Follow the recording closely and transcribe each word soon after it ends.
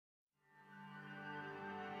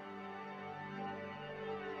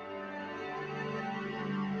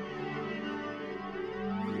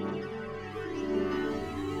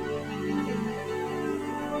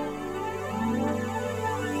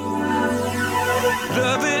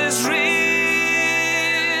Love is real.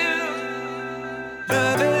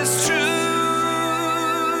 Love is true.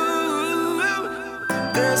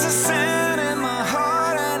 There's a sound in my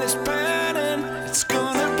heart and it's burning. It's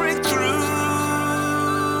gonna break through.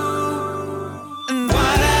 And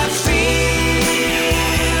what I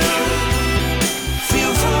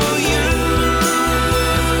feel for you.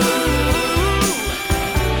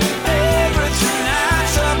 Everything I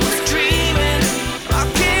thought was dreaming, I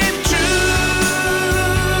came true.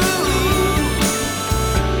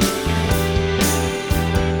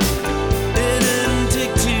 It didn't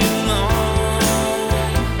take too long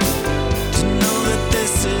to know that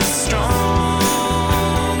this is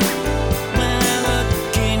strong. When I look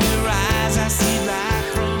in your eyes, I see light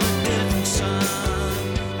from a different sun.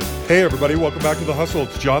 Hey everybody, welcome back to The Hustle.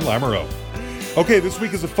 It's John Lamoureux. Okay, this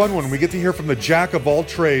week is a fun one. We get to hear from the jack of all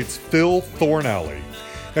trades, Phil Thornalley.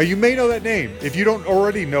 Now you may know that name. If you don't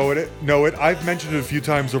already know it, I've mentioned it a few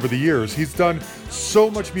times over the years. He's done so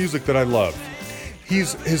much music that I love.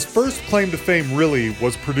 His first claim to fame really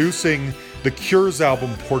was producing The Cure's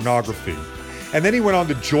album Pornography. And then he went on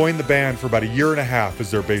to join the band for about a year and a half as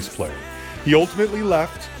their bass player. He ultimately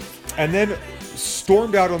left and then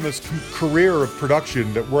stormed out on this career of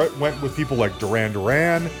production that went with people like Duran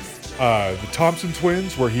Duran, the Thompson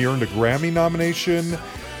Twins, where he earned a Grammy nomination,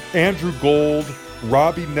 Andrew Gold,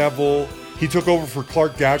 Robbie Neville. He took over for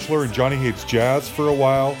Clark Gashler and Johnny Hates Jazz for a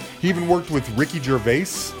while. He even worked with Ricky Gervais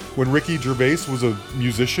when Ricky Gervais was a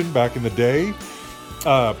musician back in the day.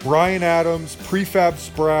 Bryan Adams, Prefab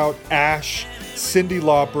Sprout, Ash, Cyndi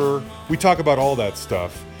Lauper. We talk about all that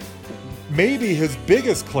stuff. Maybe his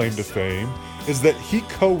biggest claim to fame is that he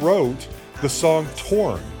co-wrote the song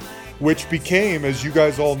Torn, which became, as you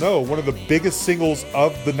guys all know, one of the biggest singles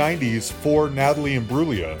of the 90s for Natalie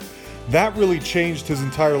Imbruglia. That really changed his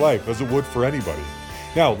entire life, as it would for anybody.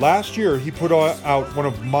 Now, last year, he put out one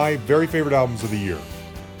of my very favorite albums of the year.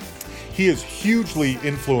 He is hugely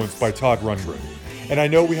influenced by Todd Rundgren. And I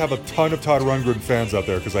know we have a ton of Todd Rundgren fans out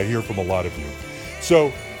there because I hear from a lot of you.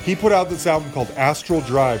 So he put out this album called Astral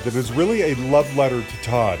Drive that is really a love letter to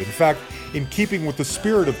Todd. In fact, in keeping with the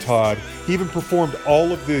spirit of Todd, he even performed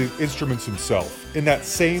all of the instruments himself in that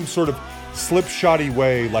same sort of slipshotty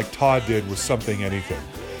way like Todd did with Something Anything.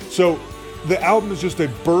 So the album is just a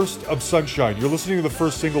burst of sunshine. You're listening to the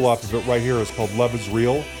first single off of it right here. It's called Love Is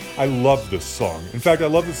Real. I love this song. In fact, I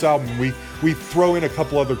love this album. We throw in a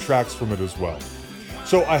couple other tracks from it as well.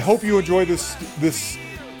 So I hope you enjoy this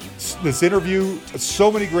interview. So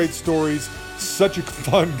many great stories. Such a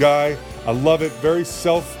fun guy. I love it. Very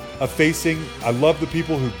self-effacing. I love the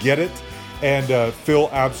people who get it. And Phil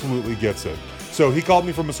absolutely gets it. So he called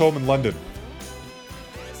me from his home in London.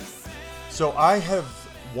 So I have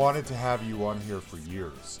wanted to have you on here for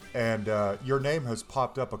years. And your name has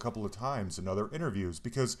popped up a couple of times in other interviews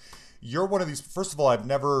because you're one of these. First of all, I've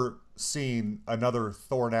never seen another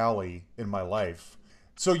Thornalley in my life.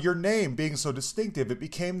 So your name being so distinctive, it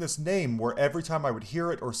became this name where every time I would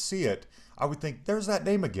hear it or see it, I would think, there's that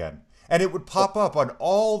name again. And it would pop up on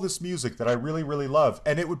all this music that I really, really love.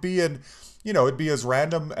 And it would be it'd be as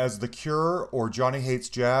random as The Cure or Johnny Hates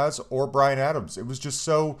Jazz or Bryan Adams. It was just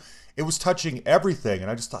it was touching everything.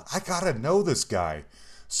 And I just thought, I gotta know this guy.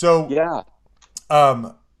 So Yeah.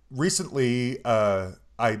 Recently, I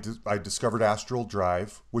discovered Astral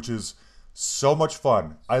Drive, which is so much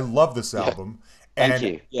fun. I love this album. Thank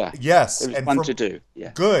you. Yeah. Yes. It was fun to do.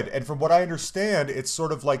 Yeah. Good. And from what I understand, it's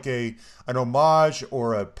sort of like an homage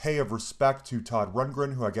or a pay of respect to Todd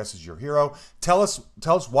Rundgren, who I guess is your hero. Tell us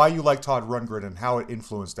why you like Todd Rundgren and how it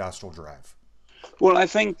influenced Astral Drive. Well, I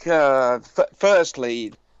think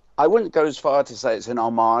firstly, I wouldn't go as far to say it's an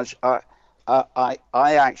homage. I'm like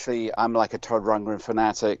a Todd Rundgren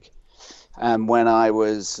fanatic. And when I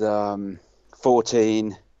was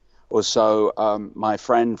 14 or so, my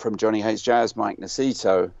friend from Johnny Hates Jazz, Mike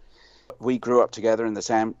Nacito, we grew up together in the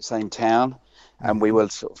same town, and we were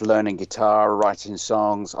sort of learning guitar, writing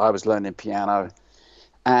songs. I was learning piano,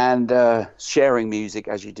 and sharing music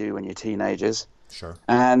as you do when you're teenagers. Sure.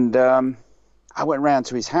 And I went round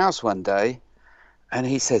to his house one day, and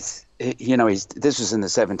he says, this was in the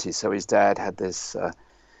 70s, so his dad had this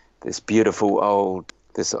beautiful old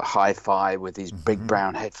hi-fi with these big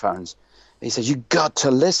brown headphones. He said, you got to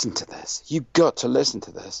listen to this. You got to listen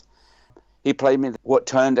to this. He played me what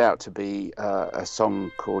turned out to be a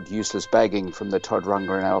song called Useless Begging from the Todd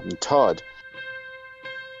Rundgren album, Todd.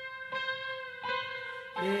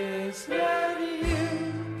 Is that you?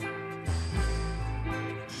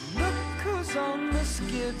 Look who's on the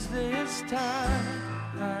skids this time.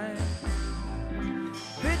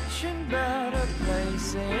 Bitching about a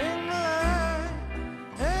place in line.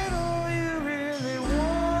 And all you really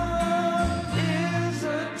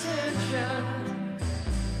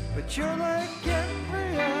you're like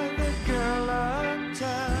every other girl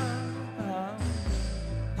uptown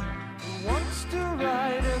who wants to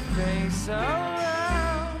ride her face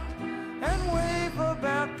around and wave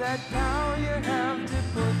about that power you have to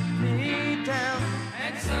put me down.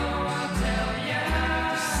 And so I'll tell ya,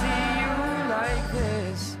 to see you like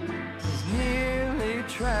this is nearly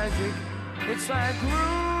tragic. It's like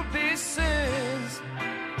Ruby says,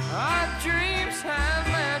 our dreams have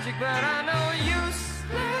magic, but I know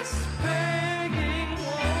useless begging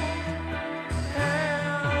won't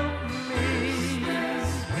help me.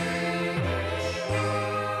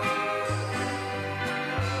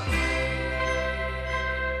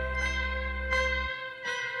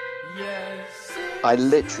 Yes. I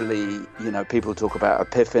literally, people talk about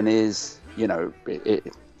epiphanies,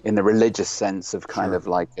 in the religious sense of kind of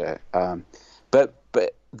like,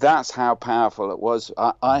 but that's how powerful it was.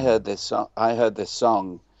 I heard this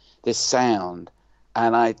song, this sound,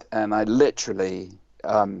 and I literally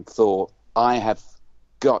thought, I have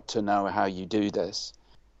got to know how you do this.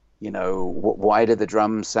 Why do the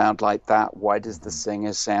drums sound like that? Why does the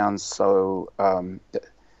singer sound so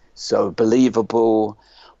believable?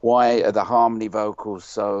 Why are the harmony vocals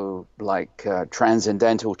so like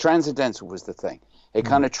transcendental? Transcendental was the thing. It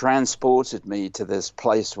kind of transported me to this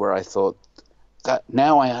place where I thought that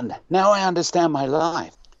now I understand my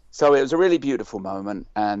life. So it was a really beautiful moment.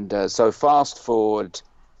 And so fast forward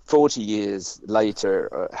 40 years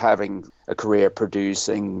later, having a career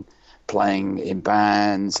producing, playing in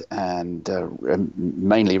bands, and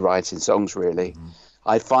mainly writing songs, really,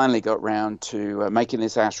 I finally got round to making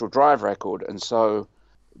this Astral Drive record. And so,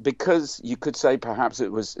 because you could say perhaps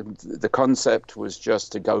the concept was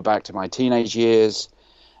just to go back to my teenage years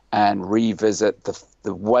and revisit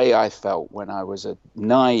the way I felt when I was a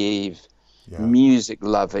naive,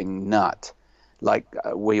 music-loving nut, like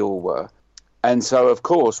we all were. And so, of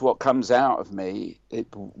course, what comes out of me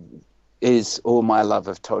is all my love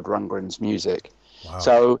of Todd Rundgren's music. Wow.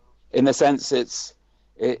 So, in a sense,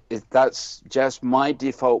 that's just my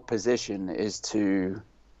default position is to,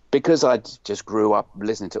 because I just grew up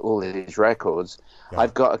listening to all of these records,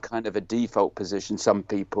 I've got a kind of a default position. Some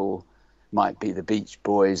people might be the Beach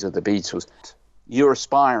Boys or the Beatles. You're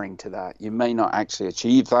aspiring to that. You may not actually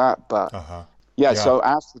achieve that, but so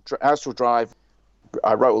Astral Drive,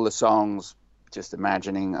 I wrote all the songs just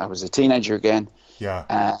imagining I was a teenager again,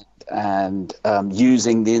 and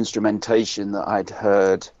using the instrumentation that I'd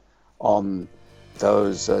heard on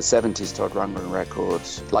those 70s Todd Rundgren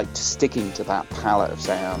records, like sticking to that palette of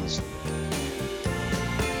sounds.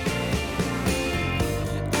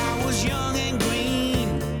 I was young and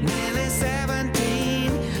green, nearly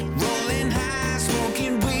 17, rolling high,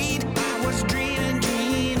 smoking weed. I was dreaming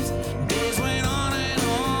dreams. Days went on and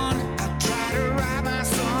on. I tried to write my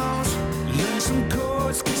songs, learn some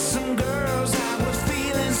chords, kiss some girls. I was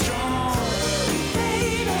feeling strong.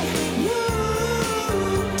 Baby, you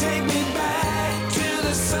take me back to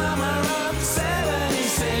the summer of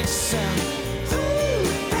 '76.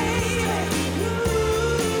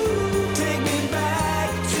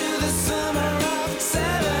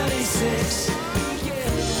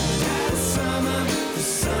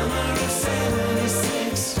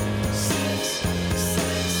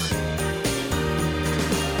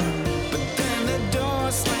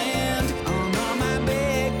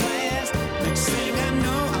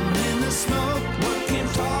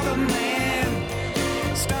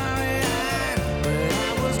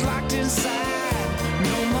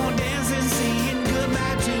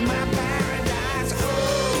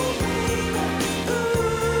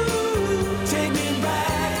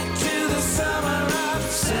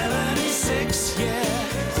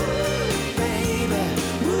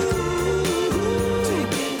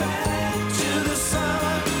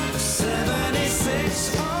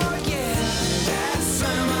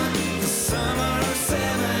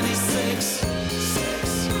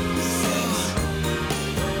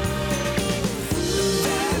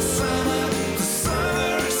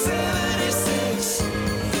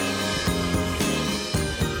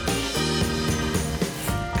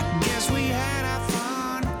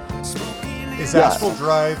 Is Astral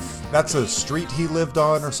Drive, that's a street he lived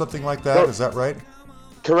on or something like that? Is that right?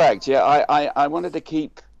 Correct, yeah. I wanted to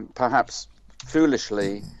keep, perhaps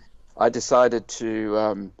foolishly, I decided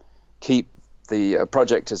to keep the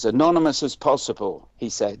project as anonymous as possible, he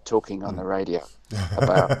said, talking on the radio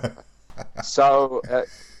about. So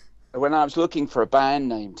when I was looking for a band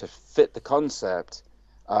name to fit the concept,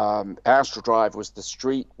 Astral Drive was the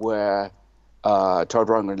street where Todd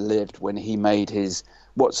Rundgren lived when he made his,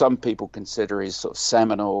 what some people consider his sort of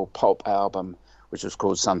seminal pop album, which was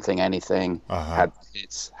called Something Anything, Uh-huh. had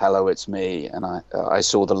hits Hello, It's Me, and I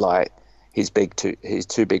Saw the Light, his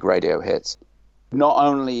two big radio hits. Not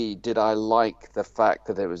only did I like the fact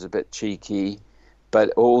that it was a bit cheeky, but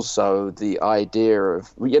also the idea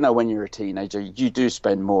of, when you're a teenager, you do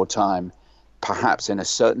spend more time perhaps in a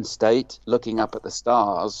certain state looking up at the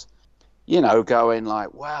stars, going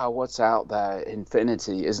like, wow, what's out there?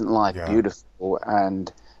 Infinity, isn't life Yeah. beautiful?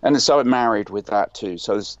 And so it married with that too.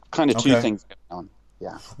 So there's kind of two Okay. things going on.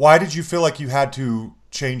 Yeah. Why did you feel like you had to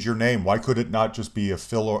change your name? Why could it not just be a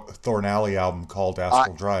Phil Thornalley album called I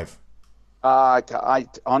Astral Drive? I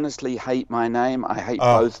honestly hate my name. I hate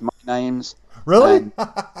Oh, both my names. really? And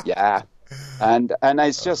yeah. And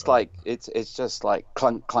it's just like it's just like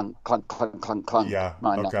clunk clunk clunk clunk clunk clunk Yeah.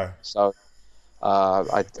 my name. Okay. So That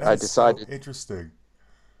I is so decided interesting.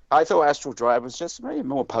 I thought Astral Drive was just maybe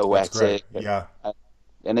more That's great. poetic Yeah.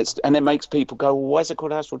 and it makes people go, well, why is it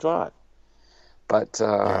called Astral Drive? But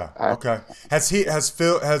Yeah. Okay. Has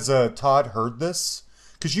Todd heard this?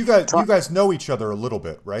 Because you guys know each other a little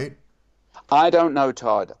bit, right? I don't know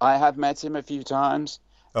Todd. I have met him a few times.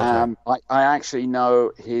 Okay. I actually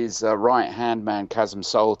know his right hand man, Kazim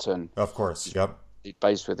Sultan. Of course. Yep. He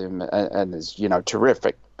plays with him and is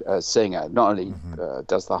terrific singer. Not only Mm-hmm.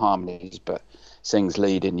 does the harmonies, but sings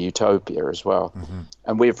lead in Utopia as well. Mm-hmm.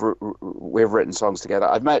 And we've written songs together.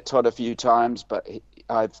 I've met Todd a few times, but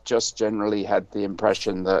I've just generally had the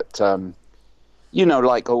impression that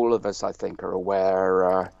like all of us, I think, are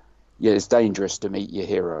aware. Yeah, it's dangerous to meet your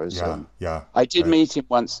heroes. Yeah. Yeah. I did Right. meet him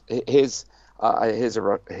once. Here's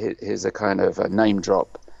a kind of a name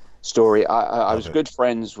drop story. I Love was it. good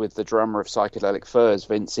friends with the drummer of Psychedelic Furs,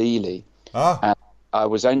 Vince Ely, Ah. and I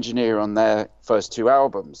was engineer on their first two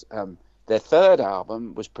albums. Their third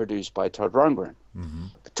album was produced by Todd Rundgren. Mm-hmm.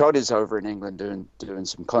 Todd is over in England doing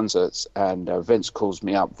some concerts, and Vince calls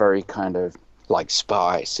me up, very kind of like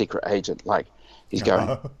spy, secret agent, like he's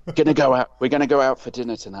going, we're gonna go out for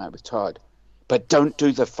dinner tonight with Todd, but don't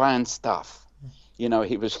do the fan stuff. He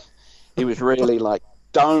was really like,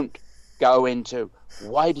 don't go into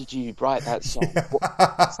why did you write that song?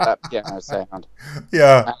 What's that piano sound?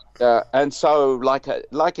 Yeah. And so, like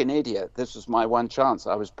an idiot, this was my one chance.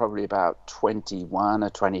 I was probably about 21 or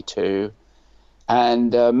 22,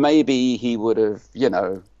 and maybe he would have,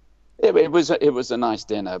 it was a nice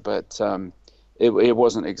dinner, but it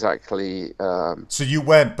wasn't exactly. So you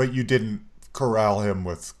went, but you didn't corral him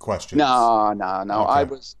with questions. No.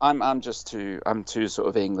 Okay. I'm too sort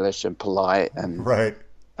of English and polite, and Right.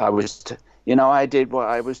 I was, I did what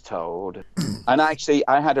I was told. And actually,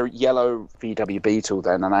 I had a yellow VW Beetle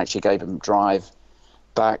then, and I actually gave him a drive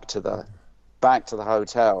back to the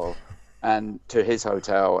hotel and to his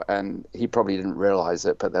hotel, and he probably didn't realize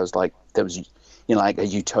it, but there was like a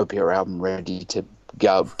Utopia album ready to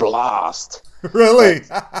go blast. Really?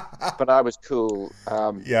 But I was cool.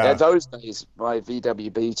 Yeah. Those days, my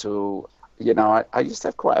VW Beetle, I used to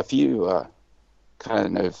have quite a few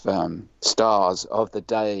kind of stars of the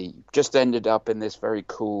day. Just ended up in this very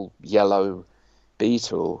cool yellow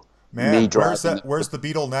Beetle. Man, where's driving that? Where's the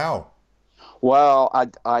Beetle now? Well,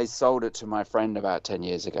 I sold it to my friend about 10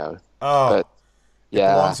 years ago. Oh, But it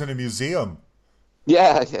yeah, belongs in a museum.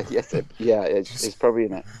 it's probably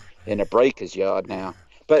in a breaker's yard now.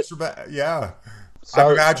 But Yeah. I'm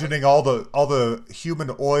so imagining all the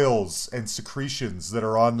human oils and secretions that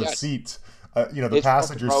are on the yes, seat, the it's rock and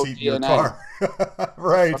passenger roll seat in your DNA. car.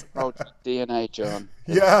 Right. Rock and roll DNA, John.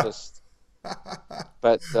 It's Yeah. just,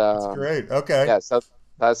 but That's great. Okay. yeah. So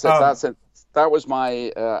that's it. Um, That's it. That was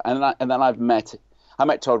my and then I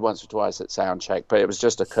met Todd once or twice at Soundcheck, but it was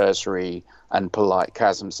just a cursory and polite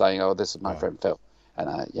chasm saying, "Oh, this is my yeah. friend Phil," and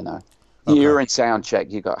Okay. you're in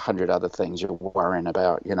Soundcheck, you got 100 other things you're worrying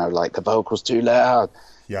about, like the vocals too loud,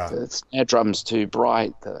 Yeah. the snare drums too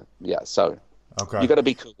bright. So Okay. you got to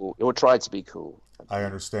be cool, or try to be cool. I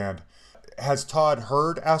understand. Has Todd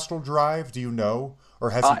heard Astral Drive? Do you know? Or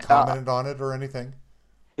has he I, commented on it or anything?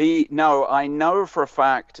 No, I know for a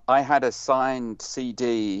fact I had a signed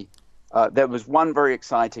CD. There was one very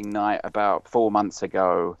exciting night about 4 months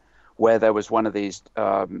ago where there was one of these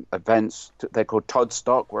events. They're called Todd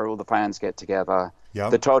Stock, where all the fans get together, Yep.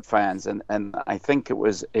 the Todd fans, and I think it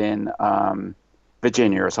was in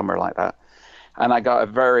Virginia or somewhere like that. And I got a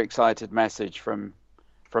very excited message from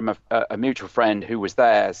a mutual friend who was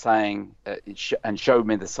there saying and showed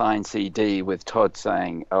me the signed CD with Todd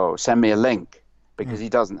saying, "Oh, send me a link," because he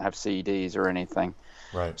doesn't have CDs or anything.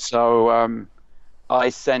 Right. So I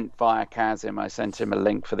sent via Kazim, I sent him a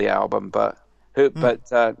link for the album, but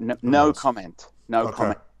no Nice. comment, no Okay.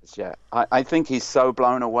 comment. Yeah, I think he's so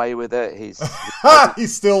blown away with it. He's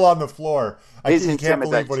still on the floor. He's He can't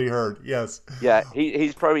believe what intimidated. he heard. Yes. Yeah,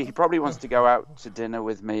 he probably wants to go out to dinner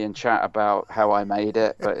with me and chat about how I made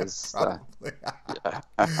it, but it's Probably. yeah.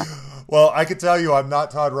 Well, I can tell you I'm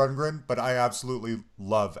not Todd Rundgren, but I absolutely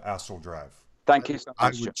love Astral Drive. Thank you so I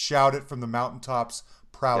much, John. would shout it from the mountaintops Yeah,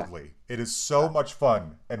 proudly. It is so much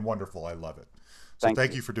fun and wonderful. I love it. So thank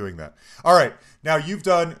thank you. you for doing that. All right. Now you've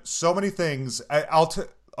done so many things.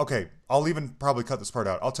 Okay, I'll even probably cut this part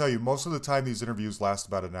out. I'll tell you, most of the time these interviews last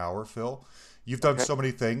about an hour, Phil. You've done Okay. so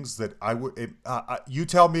many things that I would. You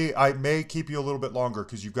tell me, I may keep you a little bit longer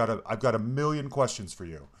because I've got a million questions for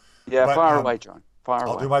you. Yeah, But fire away, John. Fire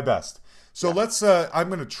I'll do away. my best. So Yeah. let's. I'm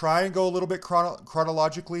going to try and go a little bit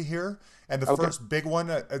chronologically here. And the Okay. first big one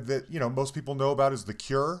that most people know about is The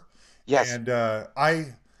Cure. Yes. And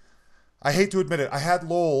I hate to admit it, I had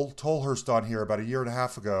Lowell Tolhurst on here about a year and a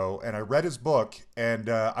half ago, and I read his book, and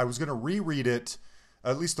I was going to reread it,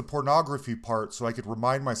 at least the pornography part, so I could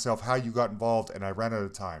remind myself how you got involved, and I ran out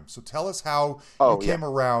of time. So tell us how you Oh, yeah. came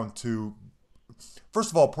around to.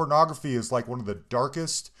 First of all, pornography is like one of the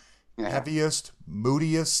darkest, Yeah. heaviest,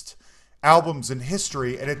 moodiest albums in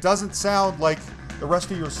history, and it doesn't sound like the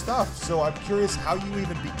rest of your stuff. So I'm curious how you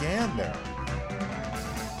even began there.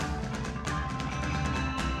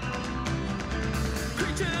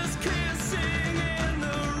 Creatures kissing in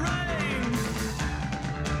the rain,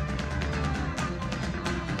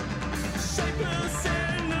 shapeless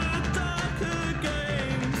in the dark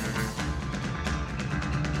again.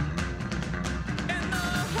 In the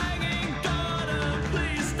hanging garden,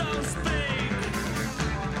 please don't speak.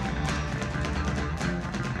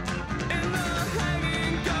 In the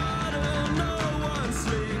hanging garden, no one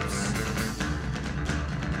sleeps.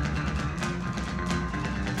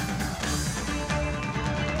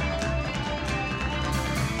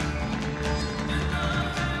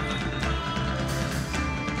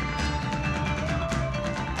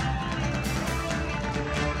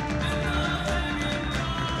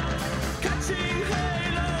 Catching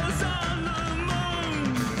halos on the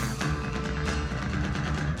moon.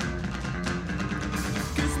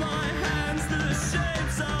 Kiss my hands the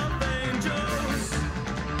shapes of angels.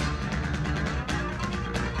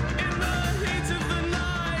 In the heat of the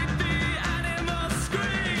night, the animals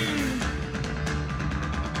scream.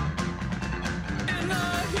 In the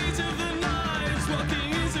heat of the night, walking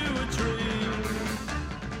into a dream.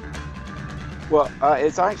 Well,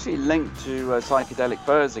 it's actually linked to Psychedelic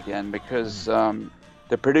Furs again because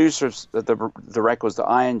the producer of the records that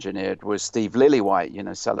I engineered was Steve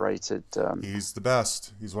Lillywhite, celebrated He's the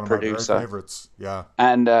best. He's one of my very producer. favorites. Yeah.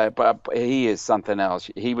 And but he is something else.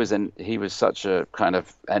 He was such a kind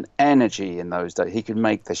of an energy in those days. He could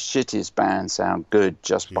make the shittiest band sound good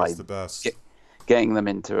just by He's the best. getting them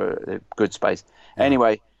into a good space. Yeah.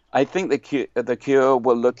 Anyway, I think the Cure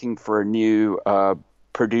were looking for a new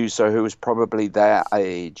producer who was probably their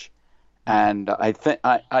age, and I think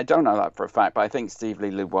I don't know that for a fact, but I think Steve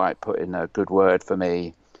Lee White put in a good word for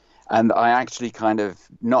me, and I actually kind of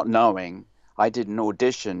not knowing I did an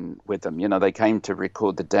audition with them. They came to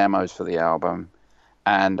record the demos for the album,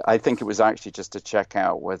 and I think it was actually just to check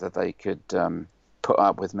out whether they could put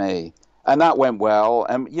up with me, and that went well.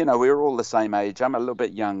 And we were all the same age. I'm a little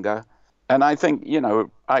bit younger. And I think,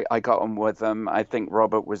 I got on with them. I think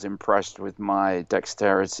Robert was impressed with my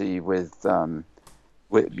dexterity with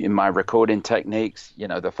in my recording techniques.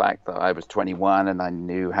 The fact that I was 21 and I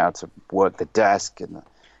knew how to work the desk and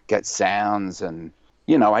get sounds, and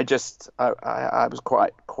I was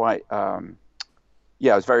quite I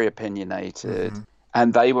was very opinionated, Mm-hmm.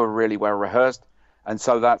 and they were really well rehearsed. And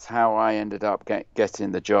so that's how I ended up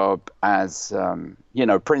getting the job as,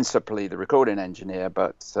 principally the recording engineer,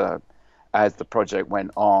 but as the project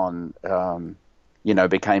went on,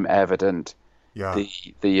 became evident. Yeah.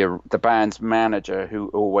 The band's manager, who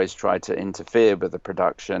always tried to interfere with the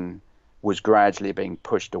production, was gradually being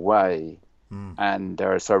pushed away, and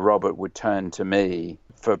so Robert would turn to me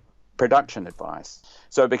for production advice.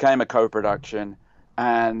 So it became a co-production,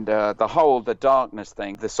 and the darkness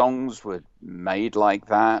thing. The songs were made like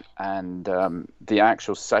that, and the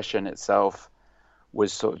actual session itself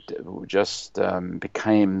was sort of just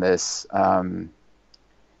became this.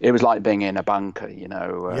 It was like being in a bunker,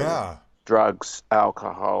 Yeah. drugs,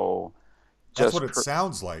 alcohol, That's just what it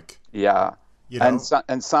sounds like. yeah, You know?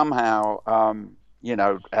 and somehow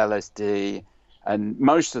LSD, and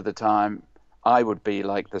most of the time I would be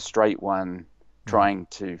like the straight one trying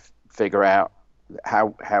to figure out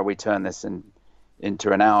how we turn this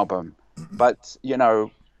into an album, but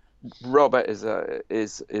Robert is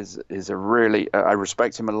a really I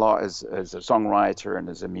respect him a lot as a songwriter and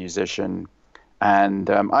as a musician, and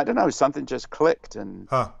I don't know, something just clicked,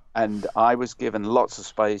 Huh. and I was given lots of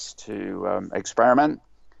space to experiment,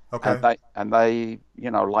 Okay. and they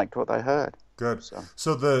liked what they heard. Good. So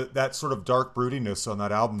So that sort of dark broodiness on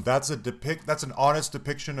that album, that's an honest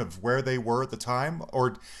depiction of where they were at the time,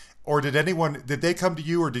 or did they come to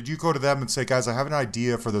you, or did you go to them and say, guys, I have an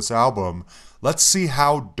idea for this album. Let's see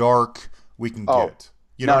how dark we can oh get.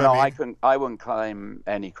 You know no, what no, I mean? I wouldn't claim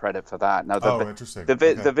any credit for that. No, Oh, interesting. the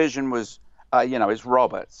Okay. vision was, it's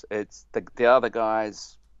Robert's. It's the other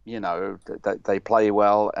guys. They play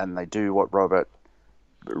well and they do what Robert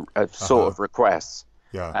sort Uh-huh. of requests.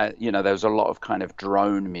 Yeah. There was a lot of kind of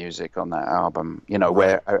drone music on that album, Right.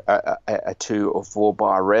 where a 2 or 4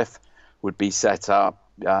 bar riff would be set up,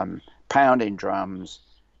 pounding drums,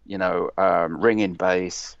 ringing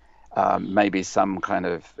bass, maybe some kind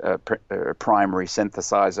of primary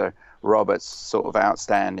synthesizer, Robert's sort of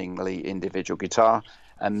outstandingly individual guitar,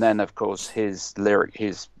 and then of course his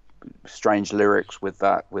strange lyrics with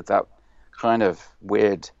that kind of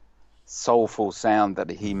weird soulful sound that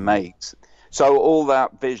he makes. So all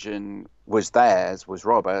that vision was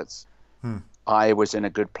Robert's. Hmm. I was in a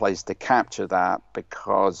good place to capture that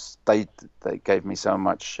because they gave me so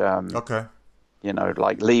much, Okay.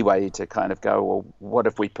 like leeway to kind of go, well, what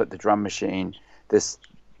if we put the drum machine, this,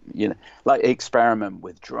 like experiment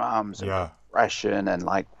with drums and Yeah. compression and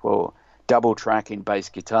double tracking bass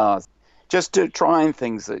guitars, just to trying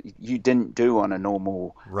things that you didn't do on a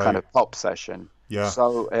normal Right. kind of pop session. Yeah.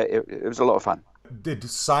 So it was a lot of fun. Did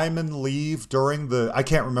Simon leave during I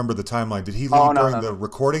can't remember the timeline. Did he leave Oh, no, during no, the no.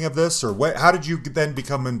 recording of this, or what? How did you then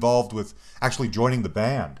become involved with actually joining the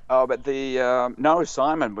band? Oh, but no,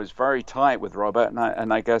 Simon was very tight with Robert,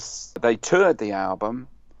 and I guess they toured the album,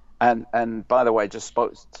 and by the way, just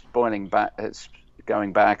spoiling back, it's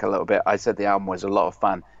going back a little bit. I said the album was a lot of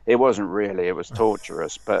fun. It wasn't really. It was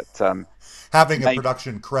torturous, but Having a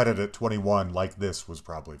production credit at 21 like this was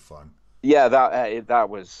probably fun. yeah, that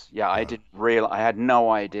was I Yeah. didn't I had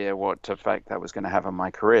no idea what effect that was going to have on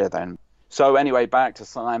my career then. So anyway, back to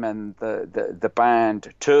Simon. The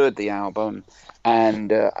band toured the album,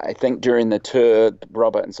 and I think during the tour,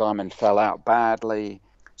 Robert and Simon fell out badly.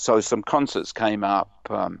 So some concerts came up,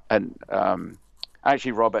 and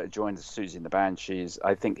actually Robert joined Susie in the Banshees.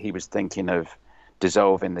 I think he was thinking of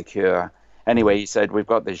dissolving the Cure. Anyway, he said, "We've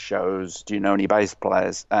got these shows. Do you know any bass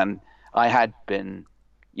players?" And I had been.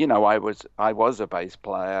 I was a bass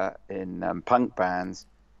player in punk bands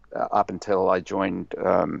up until I joined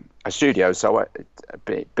a studio. So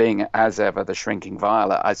being as ever the shrinking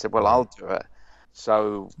violet, I said, well, I'll do it.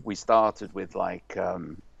 So we started with a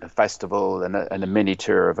festival and a mini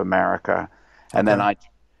tour of America, and Okay.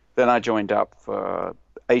 then I joined up for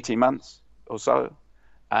 18 months or so,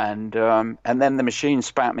 and then the machine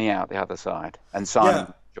spat me out the other side, and Yeah.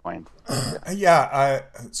 Simon joined. Yeah,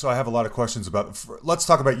 so I have a lot of questions about. Let's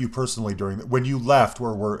talk about you personally when you left,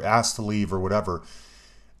 or were asked to leave, or whatever.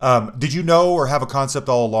 Did you know or have a concept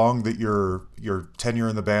all along that your tenure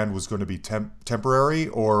in the band was going to be temporary,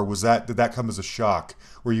 or did that come as a shock?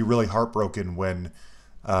 Were you really heartbroken when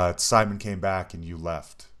Simon came back and you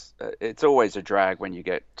left? It's always a drag when you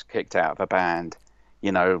get kicked out of a band.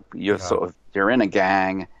 You're Yeah. you're in a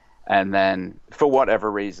gang, and then for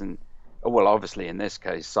whatever reason, well, obviously in this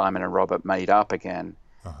case, Simon and Robert made up again,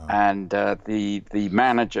 and the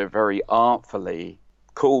manager very artfully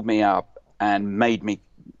called me up and made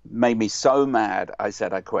me so mad. I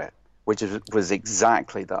said I quit, which was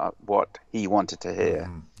exactly what he wanted to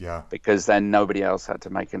hear, Yeah. because then nobody else had to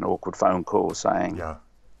make an awkward phone call saying, Yeah.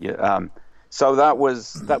 yeah. So that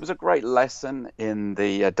was a great lesson in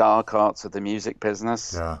the dark arts of the music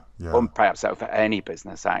business, Yeah. Yeah. or perhaps for any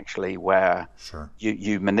business actually, where Sure.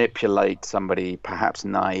 you manipulate somebody perhaps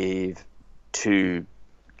naive to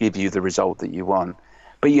give you the result that you want.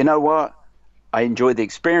 But you know what? I enjoyed the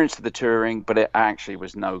experience of the touring, but it actually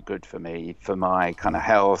was no good for me, for my kind of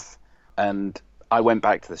health. And I went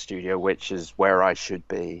back to the studio, which is where I should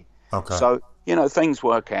be. Okay. So, things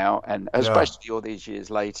work out. And Yeah. especially all these years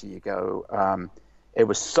later, you go, it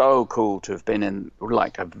was so cool to have been in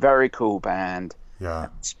like a very cool band, Yeah.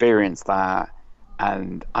 experienced that.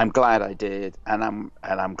 And I'm glad I did. And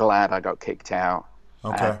I'm glad I got kicked out.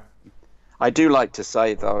 Okay. I do like to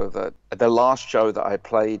say, though, that the last show that I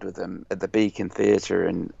played with them at the Beacon Theatre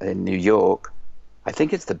in New York, I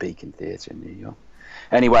think it's the Beacon Theatre in New York.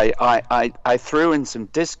 Anyway, I threw in some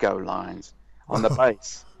disco lines on the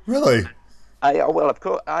bass. Really? Well, of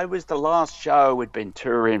course, I was the last show. We'd been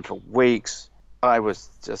touring for weeks. I was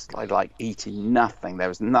just like eating nothing. There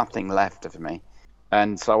was nothing left of me.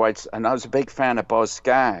 And so I was a big fan of Boz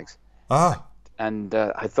Scaggs. Ah. and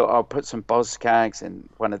I thought I'll put some Boz Scaggs in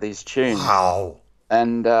one of these tunes. Wow.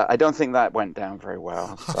 And I don't think that went down very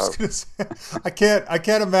well. I was So gonna say, I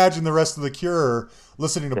can't imagine the rest of the Cure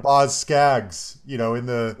listening to Boz Scaggs, well, in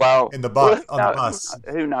the well, bus on the bus.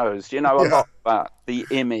 who knows? You know, a Yeah, lot about the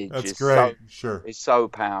image that's great. Sure. is so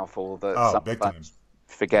powerful that Oh, big time. sometimes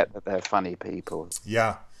forget that they're funny people.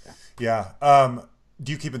 Yeah, yeah.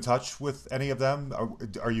 Do you keep in touch with any of them?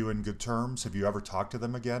 Are you in good terms? Have you ever talked to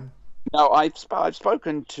them again? No, I've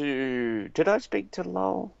spoken to. Did I speak to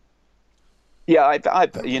Lowell? Yeah,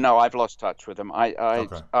 I've lost touch with him.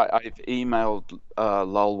 Okay. I've emailed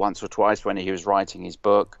Lowell once or twice when he was writing his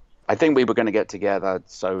book. I think we were going to get together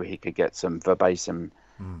so he could get some verbatim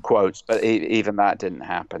Mm, quotes, but even that didn't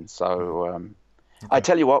happen. So I okay.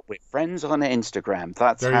 tell you what, we're friends on Instagram.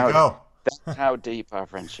 There you go. That's how deep our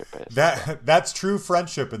friendship is. That's true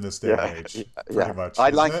friendship in this day and Yeah, yeah, age, pretty yeah. much, I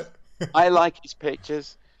isn't like it? I like his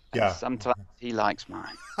pictures, and Yeah. sometimes he likes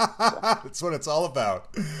mine. So, That's what it's all about.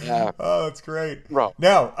 yeah, Oh, that's great. Rob.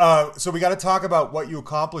 Now, so we got to talk about what you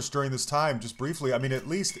accomplished during this time, just briefly. I mean, at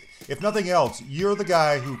least, if nothing else, you're the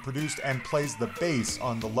guy who produced and plays the bass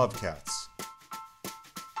on the Love Cats.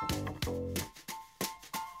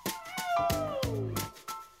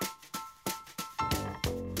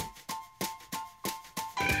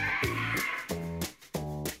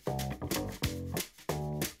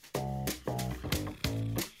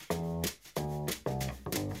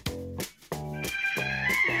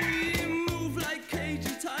 We move like cagey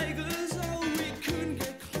tigers, oh, we couldn't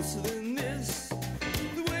get closer than this.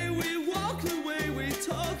 The way we walk, the way we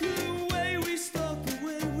talk, the way we stalk, the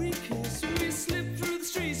way we kiss. We slip through the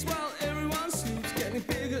streets while everyone sleeps, getting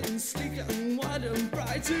bigger and sleeker and wider and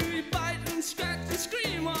brighter. We bite and scratch and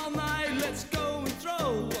scream all night. Let's go and throw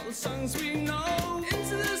all the songs we know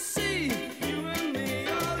into the sea. You and me,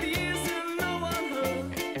 all the years and no one heard.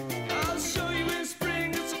 I'll show you in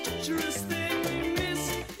spring, it's a treacherous thing. We miss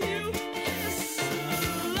you, kiss,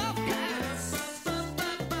 love cats.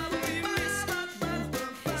 We miss you,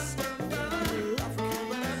 kiss, love cats.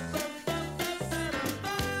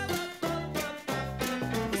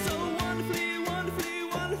 So wonderfully, wonderfully,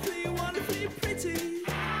 wonderfully, wonderfully pretty.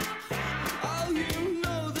 Oh, you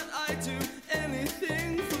know that I do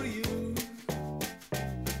anything for you.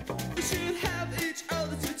 We should have each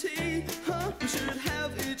other to tea, huh? We should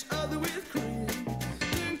have each other with cream.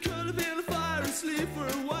 Then curl up in the fire and sleep for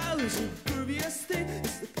a while. It's a pervious thing,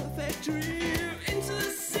 it's the perfect dream. Into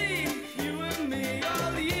the sea, you and me,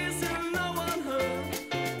 all the years and no one heard.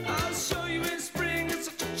 I'll show you in spring, it's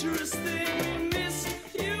a treacherous thing. We miss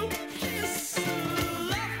you, kiss,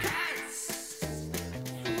 love cats.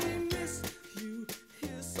 We miss you,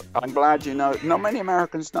 kiss. I'm glad you know. Not many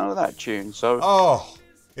Americans know that tune, so Oh,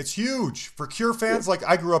 it's huge for Cure fans. Like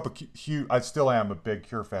I grew up a huge. I still am a big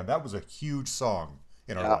Cure fan. That was a huge song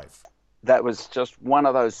in our yeah, life. that was just one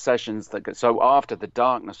of those sessions that. So after the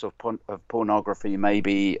darkness of pornography,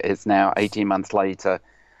 maybe it's now 18 months later.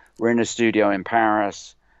 We're in a studio in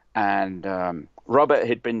Paris, and Robert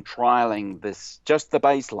had been trialing this, just the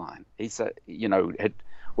bass line. He said,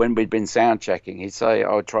 when we'd been sound checking, he'd say,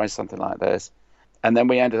 "Oh, try something like this." And then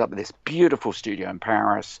we ended up with this beautiful studio in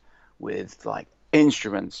Paris with like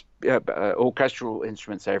instruments, orchestral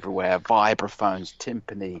instruments everywhere, vibraphones,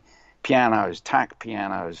 timpani, pianos, tack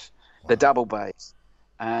pianos, the Wow. double bass.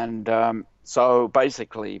 And so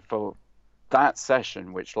basically for that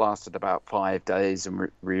session, which lasted about 5 days,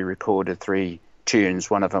 and we recorded 3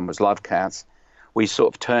 tunes, one of them was Love Cats, we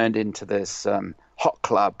sort of turned into this hot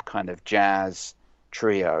club kind of jazz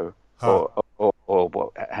trio, Huh. or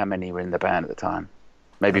what, how many were in the band at the time?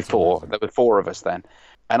 Maybe That's 4. amazing. There were 4 of us then.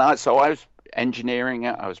 And I was engineering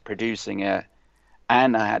it, I was producing it,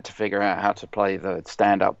 and I had to figure out how to play the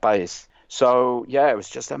stand-up bass. So yeah, it was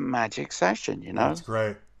just a magic session, you know? That's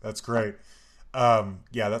great. That's great.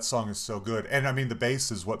 Yeah, that song is so good. And I mean, the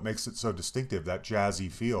bass is what makes it so distinctive, that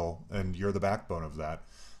jazzy feel, and you're the backbone of that.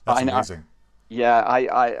 That's I know. amazing. Yeah,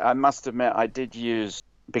 I must admit I did use,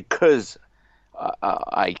 because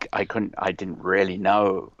I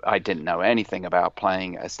didn't know anything about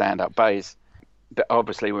playing a stand-up bass. But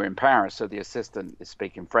obviously we're in Paris, so the assistant is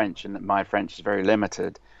speaking French, and my French is very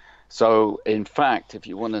limited. So in fact, if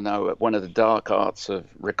you want to know one of the dark arts of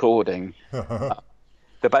recording,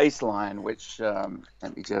 the bass line, which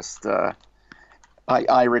let me just,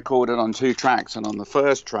 I recorded on 2 tracks, and on the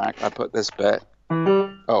first track I put this bit.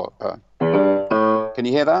 Oh, can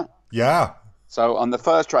you hear that? Yeah. So on the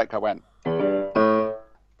first track I went,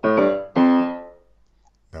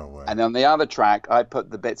 No way. and on the other track I put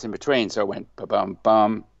the bits in between. So I went ba bum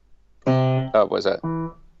bum. Oh, was it?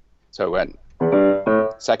 So it went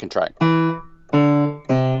second track,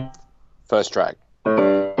 First track.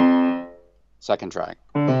 Second track.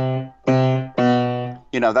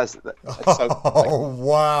 You know, that's so. Oh,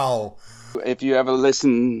 wow. If you ever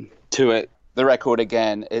listen to it, the record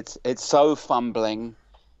again, it's so fumbling.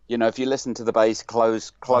 You know, if you listen to the bass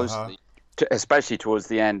closely, especially towards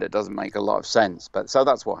the end, it doesn't make a lot of sense. But so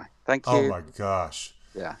that's why. Thank you. Oh my gosh.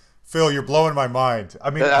 Yeah. Phil, you're blowing my mind.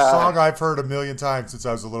 I mean, a song I've heard a million times since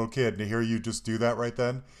I was a little kid, and to hear you just do that right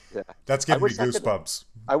then, that's giving me goosebumps.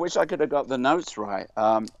 I wish I could have got the notes right.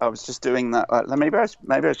 I was just doing that. Maybe I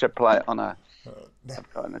should play it on I've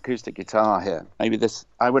got an acoustic guitar here. Maybe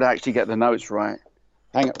I would actually get the notes right.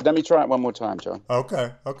 Hang on, let me try it one more time, John.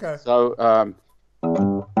 Okay. So,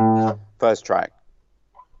 first track.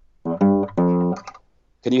 Can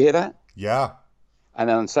you hear that? Yeah. And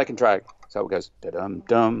then on the second track, so it goes da-dum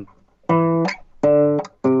dum, ba-dum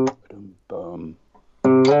bum,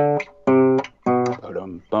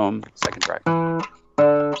 ba-dum bum. Second track.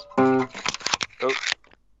 Oh.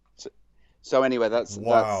 So anyway, that's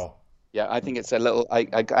wow. Yeah, I think it's a little. I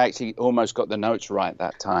actually almost got the notes right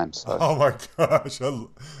that time. So. Oh my gosh!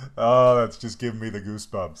 Oh, that's just giving me the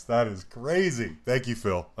goosebumps. That is crazy. Thank you,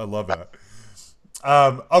 Phil. I love that.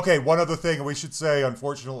 Okay, one other thing we should say.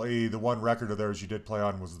 Unfortunately, the one record of theirs you did play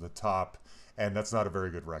on was The Top, and that's not a very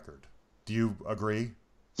good record. Do you agree?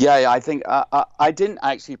 Yeah, I think I didn't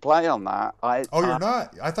actually play on that. You're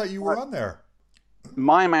not? I thought you were on there.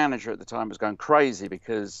 My manager at the time was going crazy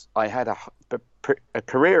because I had a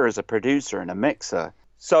career as a producer and a mixer.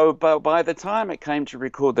 So by the time it came to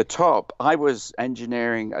record The Top, I was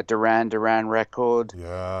engineering a Duran Duran record.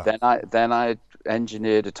 Yeah. Then I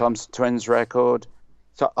engineered a Thompson Twins record.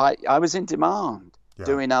 So I was in demand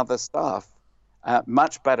doing other stuff.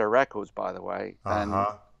 Much better records, by the way. And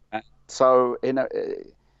so in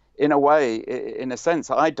a way, in a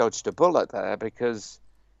sense, I dodged a bullet there because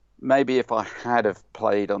maybe if I had have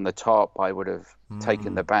played on The Top, I would have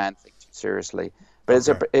taken the band thing seriously. But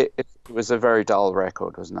it was a very dull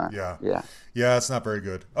record, wasn't it? Yeah, it's not very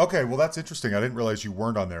good. Okay, well, that's interesting. I didn't realize you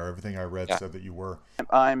weren't on there. Everything I read said that you were.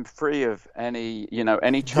 I'm free of any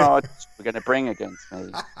charge we're going to bring against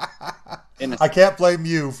me. I can't blame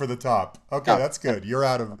you for The Top. Okay, that's good. You're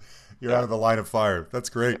out of the line of fire. That's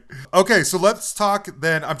great. Okay, so let's talk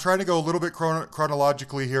then. I'm trying to go a little bit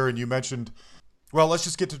chronologically here, and you mentioned, well, let's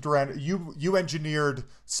just get to Duran. You engineered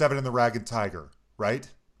Seven and the Ragged Tiger,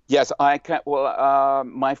 right? Yes, I can. Well,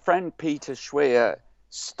 my friend Peter Schwer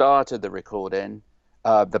started the recording,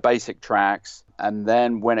 the basic tracks, and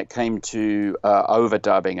then when it came to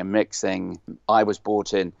overdubbing and mixing, I was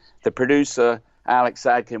brought in. The producer, Alex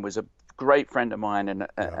Adkin, was a great friend of mine and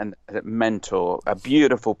a mentor, a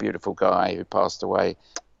beautiful, beautiful guy who passed away,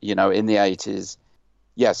 in the 80s.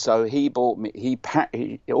 Yeah, so he brought me. He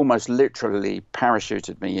almost literally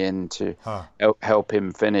parachuted me in to help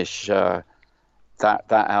him finish.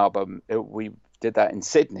 That album, we did that in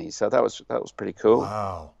Sydney, so that was pretty cool.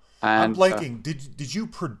 Wow. And, I'm blanking. Did you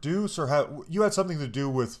produce or you had something to do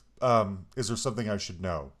with? Is there something I should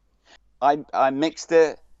know? I mixed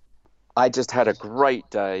it. I just had a great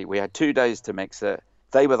day. We had 2 days to mix it.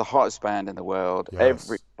 They were the hottest band in the world.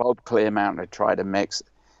 Yes. Bob Clearmountain had tried a mix.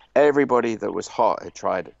 Everybody that was hot had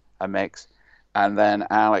tried a mix, and then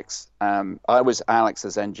Alex. I was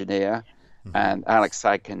Alex's engineer, and Alex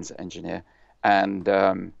Sadkin's engineer. And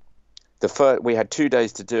we had 2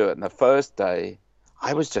 days to do it. And the first day,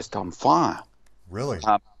 I was just on fire. Really?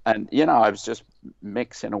 And, I was just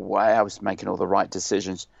mixing away. I was making all the right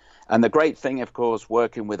decisions. And the great thing, of course,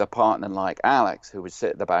 working with a partner like Alex, who would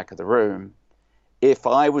sit at the back of the room, if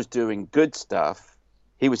I was doing good stuff,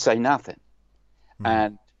 he would say nothing.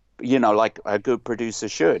 And, like a good producer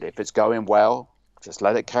should. If it's going well, just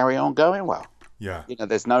let it carry on going well. Yeah.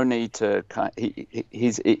 There's no need to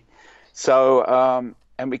So,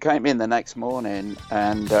 and we came in the next morning,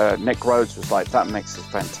 and Nick Rhodes was like, that mix is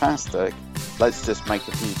fantastic. Let's just make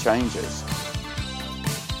a few changes.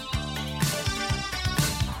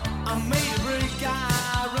 I made a break,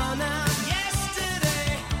 I run out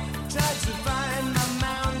yesterday. Tried to find my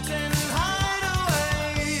mountain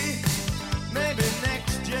hideaway. Maybe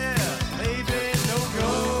next year, maybe no go.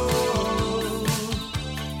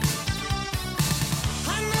 I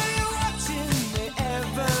know you're watching me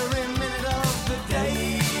every minute of the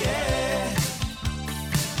day, yeah.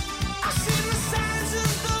 I see the signs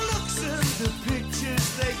and the looks and the pictures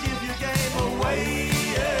they give you gave away,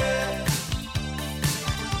 yeah.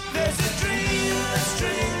 There's a dream that's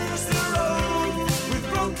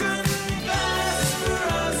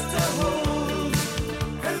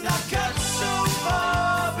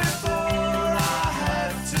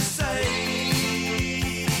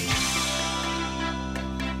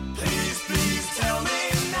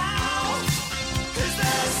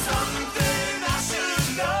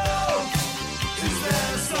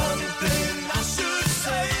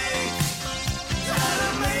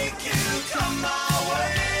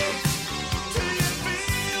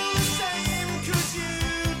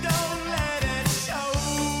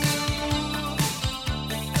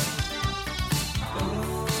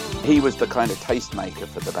he was the kind of tastemaker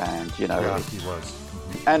for the band, you know. Yeah, he was.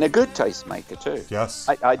 And a good tastemaker too. Yes,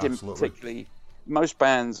 I didn't absolutely. particularly. Most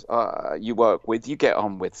bands you work with, you get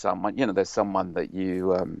on with someone. You know, there's someone that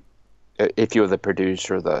you, if you're the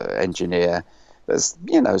producer or the engineer, there's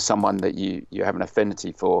someone that you have an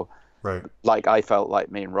affinity for. Right. Like I felt like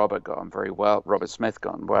me and Robert got on very well. Robert Smith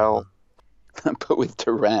got on well, but with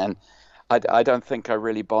Duran, I don't think I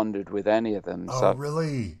really bonded with any of them. Oh, So,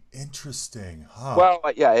 really? Interesting, huh? well,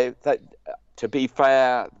 yeah. To be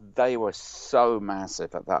fair, they were so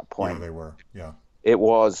massive at that point. Yeah, they were. Yeah. It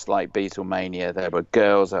was like Beatlemania. There were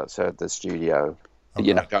girls outside the studio,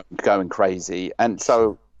 Okay. going crazy. And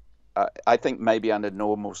so I think maybe under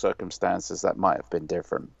normal circumstances that might have been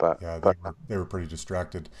different. But Yeah, they were pretty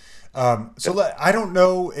distracted. I don't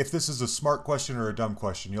know if this is a smart question or a dumb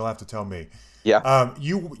question. You'll have to tell me. yeah,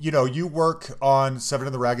 You work on Seven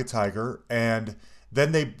and the Ragged Tiger, and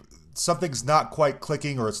then something's not quite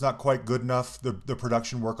clicking or it's not quite good enough. The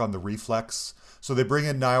production work on the Reflex, so they bring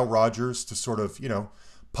in Nile Rodgers to sort of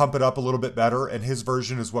pump it up a little bit better, and his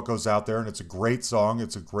version is what goes out there, and it's a great song.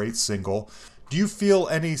 It's a great single. Do you feel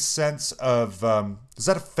any sense of does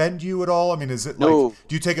that offend you at all? I mean, is it like, No.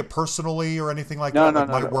 do you take it personally or anything like No, that? no, Like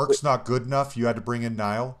no, my no. work's not good enough. You had to bring in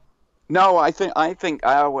Nile. No, I think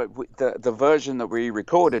the version that we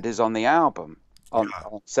recorded is on the album on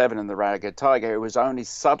Seven and the Ragged Tiger. It was only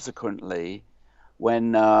subsequently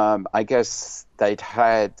when I guess there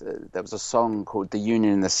was a song called "The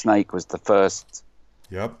Union and the Snake" was the first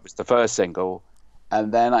Yep. single,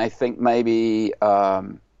 and then I think maybe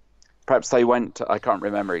perhaps they went to, I can't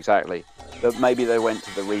remember exactly, but maybe they went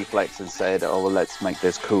to the Reflex and said, "Oh, well, let's make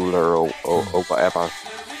this cooler," or whatever.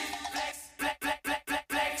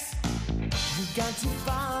 Gone too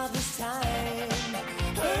far this time,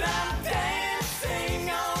 but I'm dancing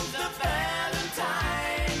on the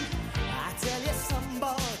Valentine. I tell you,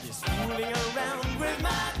 somebody's fooling around with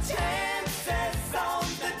my chances on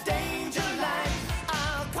the danger line.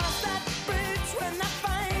 I'll cross that bridge when I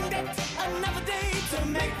find it. Another day to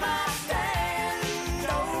make my stand.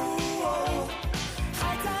 Oh,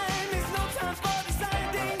 high time is no time for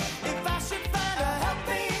deciding if I should find a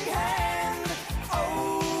helping hand.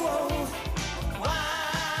 Oh.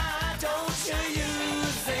 Why don't you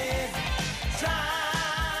use it? Try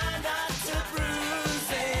not to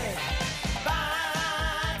bruise it.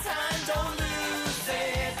 Buy time, don't lose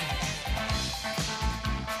it.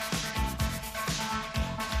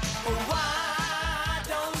 Why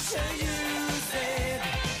don't you use it?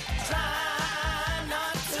 Try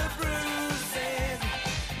not to bruise it.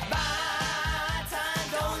 Buy time,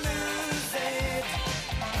 don't lose it.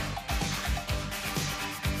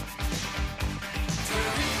 The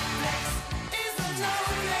Reflex is a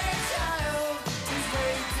lonely child who's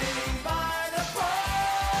waiting by the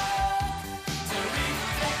park. The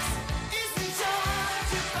Reflex is in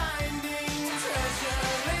charge of finding treasure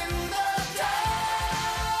in the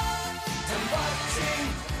dark. And watching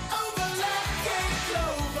over lucky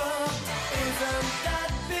clover, isn't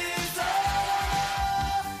that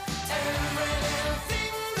bizarre? Every little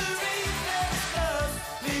thing the Reflex does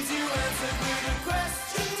leaves you answered with a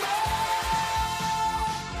question mark.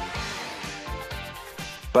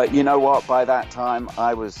 But you know what? By that time,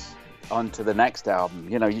 I was on to the next album.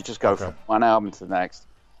 You just go from one album to the next,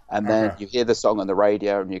 and then you hear the song on the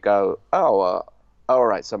radio, and you go, "Oh, all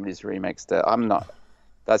right, somebody's remixed it." I'm not.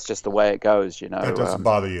 That's just the way it goes, That doesn't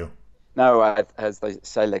bother you. No, as they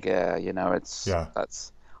say, like, it's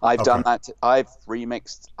that's. I've done that. I've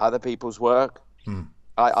remixed other people's work.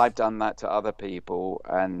 I've done that to other people,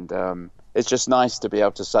 and it's just nice to be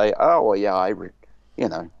able to say, "Oh, well, yeah, I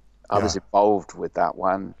was involved with that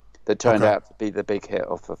one that turned out to be the big hit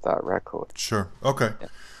off of that record." Sure. Okay. Yeah.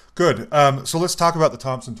 Good. So let's talk about the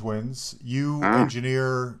Thompson Twins. You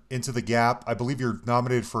engineer Into the Gap. I believe you're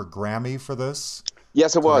nominated for a Grammy for this.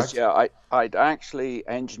 Yes, it was. Yeah, I'd actually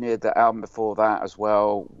engineered the album before that as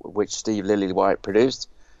well, which Steve Lillywhite produced,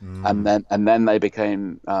 and then they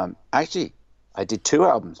became. Actually, I did 2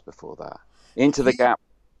 albums before that. Into the Gap.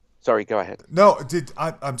 Sorry, go ahead. No,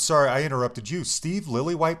 I'm sorry, I interrupted you. Steve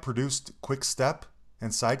Lillywhite produced Quick Step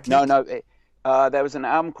and Sidekick? No. There was an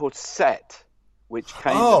album called Set, which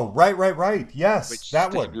came. Oh, right. Yes,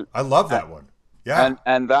 that one. I love that one. Yeah.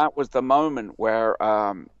 And that was the moment where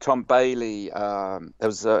Tom Bailey.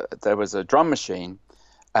 There was a drum machine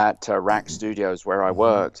at Rack Studios where I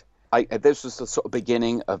worked. This was the sort of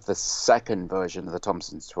beginning of the second version of the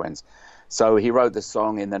Thompson Twins. So he wrote the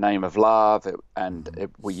song In the Name of Love,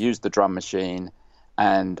 we used the drum machine,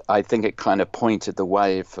 and I think it kind of pointed the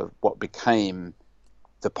way for what became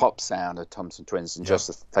the pop sound of Thompson Twins, and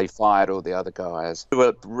just they fired all the other guys. They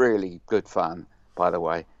were really good fun, by the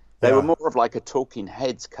way. They were Yeah. more of like a Talking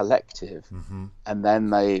Heads collective, and then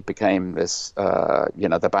they became this,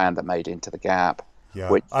 the band that made Into the Gap, Yeah.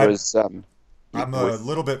 which was, I'm a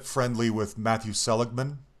little bit friendly with Matthew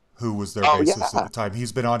Seligman, who was their oh bassist at yeah, the time.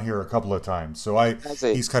 He's been on here a couple of times, so that's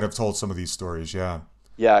it. he's kind of told some of these stories. Yeah.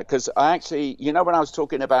 Yeah, because I actually, when I was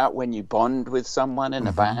talking about when you bond with someone in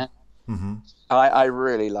a band, I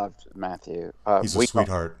really loved Matthew. He's a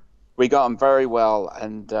sweetheart. We got on very well,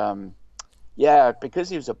 and yeah, because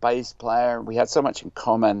he was a bass player and we had so much in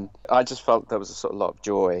common, I just felt there was a sort of lot of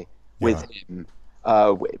joy with Yeah. him.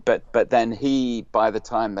 But then by the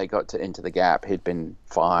time they got to Into the Gap, he'd been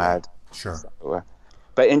fired. Sure. So,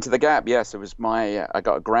 but Into the Gap, yes, it was I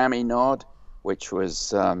got a Grammy nod, which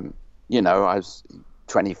was, I was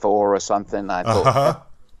 24 or something. I thought, Uh-huh.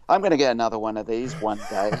 I'm going to get another one of these one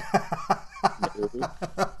day.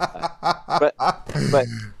 But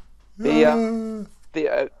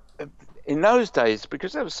the in those days,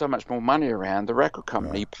 because there was so much more money around, the record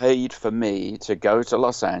company paid for me to go to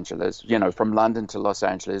Los Angeles, from London to Los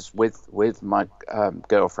Angeles with my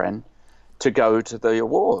girlfriend to go to the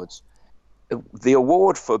awards. The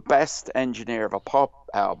award for Best Engineer of a Pop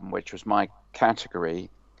Album, which was my category,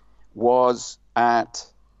 was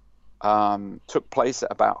took place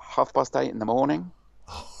at about 8:30 in the morning,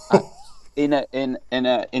 in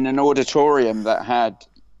an auditorium that had,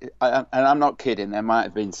 and I'm not kidding, there might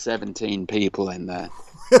have been 17 people in there.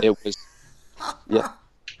 It was, yeah.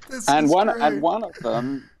 This And is one great. of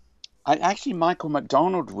them, actually Michael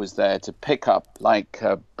McDonald was there to pick up like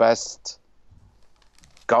best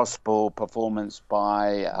gospel performance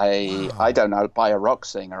by I don't know, by a rock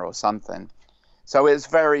singer or something. So it's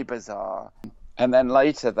very bizarre. And then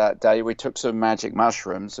later that day, we took some magic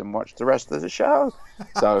mushrooms and watched the rest of the show.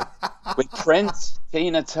 So with Prince,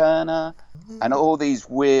 Tina Turner, and all these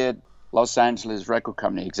weird Los Angeles record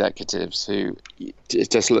company executives who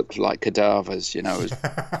just looked like cadavers,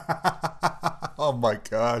 Oh my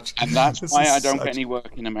gosh. And that's This why is I don't get such- any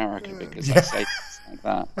work in America, because I say things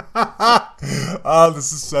like that. Oh,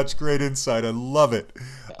 this is such great insight. I love it.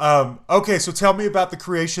 Okay, so tell me about the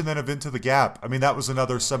creation then of Into the Gap. I mean, that was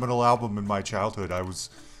another seminal album in my childhood. I was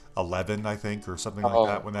 11, I think, or something like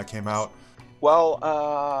that when that came out. Well,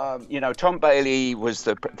 Tom Bailey was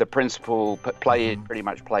the principal, pretty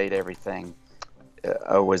much played everything.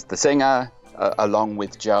 Was the singer, along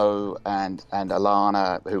with Joe and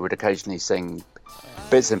Alana, who would occasionally sing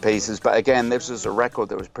bits and pieces. But again, this was a record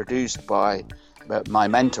that was produced by my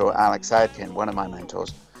mentor, Alex Adkin, one of my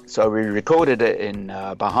mentors. So we recorded it in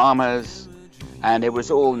Bahamas, and it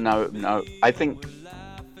was all I think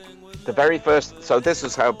the very first. So this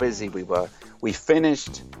is how busy we were.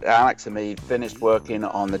 Alex and me finished working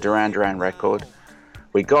on the Duran Duran record.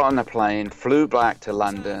 We got on the plane, flew back to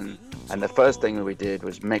London, and the first thing we did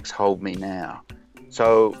was mix Hold Me Now.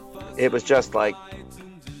 So it was just like,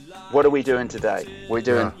 what are we doing today? We're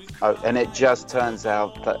doing, and it just turns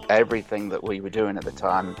out that everything that we were doing at the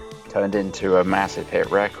time turned into a massive hit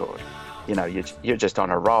record. You're just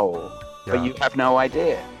on a roll, but you have no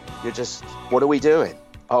idea. You're just, what are we doing?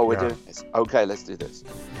 Oh, we're doing this. Okay, let's do this.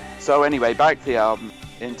 So anyway, back to the album,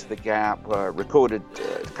 Into the Gap, recorded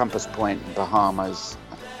at Compass Point in Bahamas,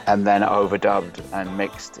 and then overdubbed and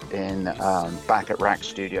mixed in back at Rack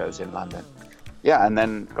Studios in London. Yeah, and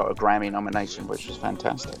then got a Grammy nomination, which was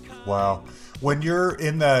fantastic. Wow. When you're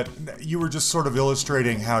in that, you were just sort of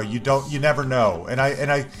illustrating how you never know. And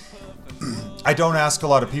I don't ask a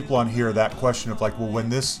lot of people on here that question of like, well, when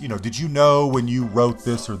this, did you know when you wrote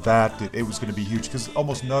this or that it was going to be huge? Because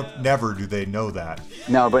almost never do they know that.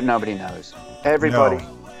 No, but nobody knows. Everybody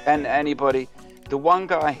and anybody. The one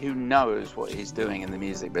guy who knows what he's doing in the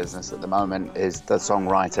music business at the moment is the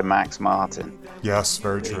songwriter Max Martin. Yes,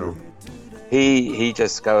 very true. He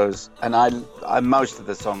just goes, and I most of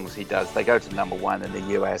the songs he does, they go to #1 in the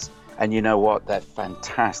US, and you know what? They're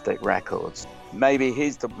fantastic records. Maybe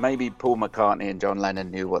Paul McCartney and John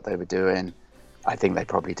Lennon knew what they were doing. I think they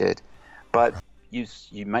probably did. But you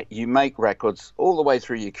make records all the way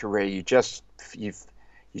through your career. You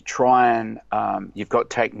try and you've got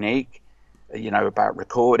technique, about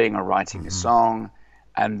recording or writing a song,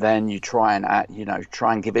 and then you try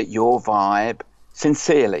and give it your vibe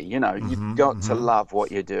sincerely. You've got to love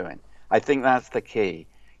what you're doing. I think that's the key.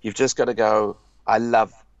 You've just got to go,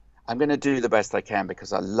 I'm going to do the best I can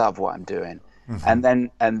because I love what I'm doing. And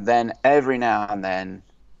then every now and then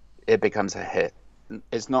it becomes a hit.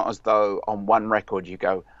 It's not as though on one record you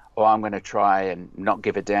go, oh, I'm going to try and not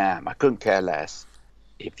give a damn. I couldn't care less.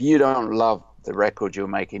 If you don't love the record you're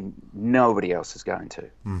making, nobody else is going to.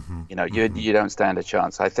 You don't stand a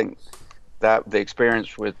chance. I think that the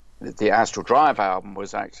experience with the Astral Drive album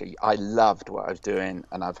was actually, I loved what I was doing,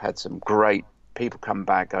 and I've had some great people come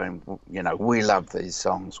back going, we love these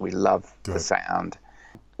songs, we love the Good. sound.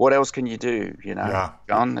 What else can you do, Yeah.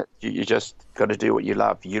 John? You just got to do what you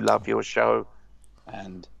love. You love your show,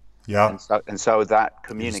 and Yeah. so that You just do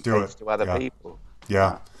communicates it. to other Yeah. people.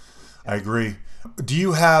 Yeah. I agree. Do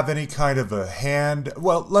you have any kind of a hand?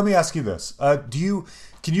 Well, let me ask you this.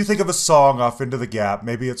 Can you think of a song off Into the Gap?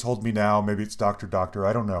 Maybe it's Hold Me Now, maybe it's Doctor Doctor,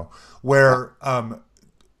 I don't know. Where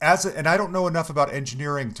and I don't know enough about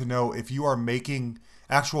engineering to know if you are making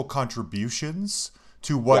actual contributions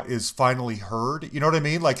to what is finally heard. You know what I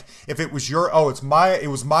mean? Like if it was it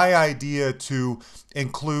was my idea to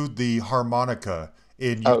include the harmonica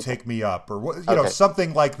in You Take Me Up, or what,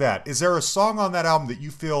 something like that. Is there a song on that album that you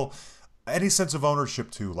feel any sense of ownership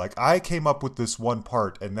to? Like, I came up with this one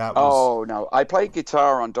part, and that was. Oh no, I played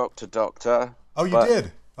guitar on Doctor Doctor. Oh, you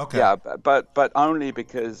did? Okay. Yeah, but only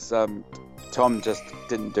because Tom just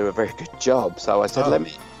didn't do a very good job. So I said,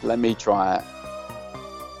 let me try it.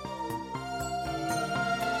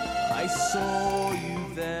 I saw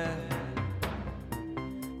you there,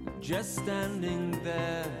 just standing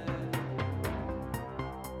there,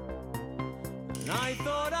 and I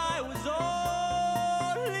thought I was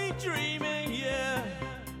only dreaming, yeah.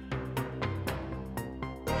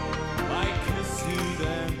 I kissed you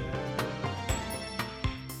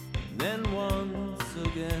then once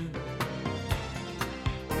again.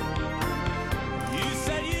 You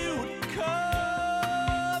said you would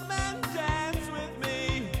come and dance with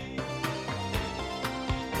me.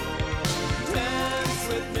 Dance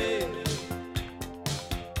with me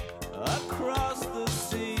across the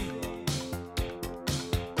sea.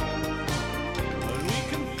 And we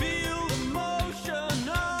can feel the motion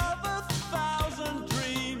of 1,000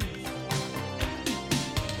 dreams.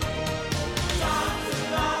 Doctor,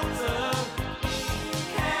 doctor,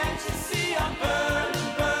 can't you see I'm burning,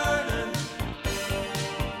 burning?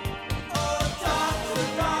 Oh, doctor,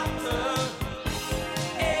 doctor,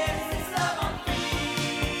 is this love I'm feeling?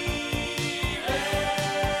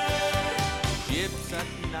 Ships at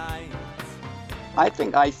night. I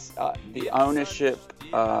think the ownership.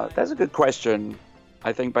 That's a good question.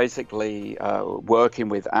 I think basically working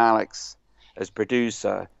with Alex as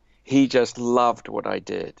producer, he just loved what I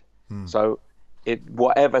did. So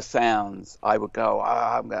whatever sounds, I would go.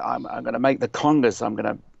 I'm going to make the congas. I'm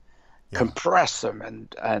going to compress them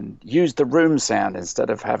and use the room sound instead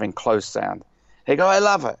of having close sound. He'd go, I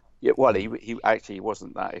love it. Yeah, well, he actually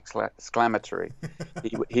wasn't that exclamatory.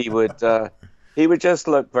 he would just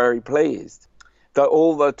look very pleased.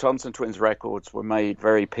 All the Thompson Twins records were made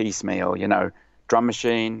very piecemeal, drum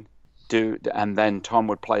machine, and then Tom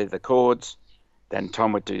would play the chords, then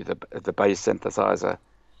Tom would do the bass synthesizer,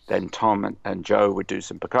 then Tom and Joe would do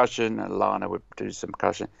some percussion, and Lana would do some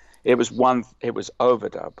percussion. It was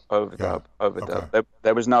overdub. Okay.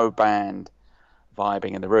 There was no band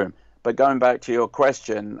vibing in the room. But going back to your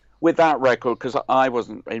question, with that record, because I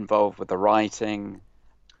wasn't involved with the writing,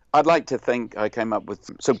 I'd like to think I came up with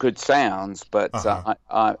some good sounds, but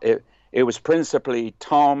it was principally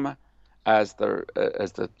Tom as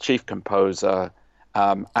the chief composer,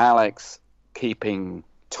 Alex keeping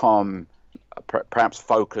Tom perhaps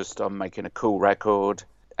focused on making a cool record,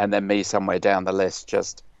 and then me somewhere down the list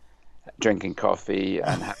just drinking coffee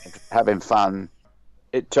and having fun.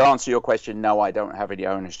 To answer your question, no, I don't have any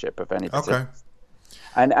ownership of any particular. Okay.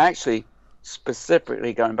 And actually,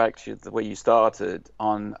 specifically going back to the way you started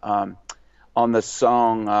on the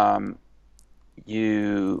song,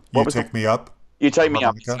 You Take Me Up. You Take Me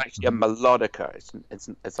Up. It's Harmonica? actually a melodica.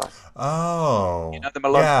 It's like, Oh. the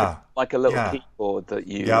melodica, Yeah. like a little Yeah. keyboard that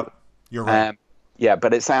you. Yep. You're right. Yeah,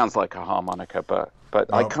 but it sounds like a harmonica. But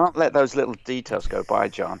I Nope. can't let those little details go by,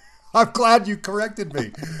 John. I'm glad you corrected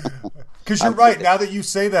me. Because you're right. Now that you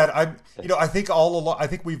say that, I think all along, I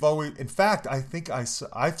think we've always, in fact, I think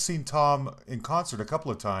I've seen Tom in concert a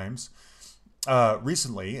couple of times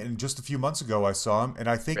recently, and just a few months ago I saw him, and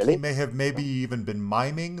I think Really? he may have maybe even been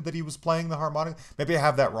miming that he was playing the harmonica. Maybe I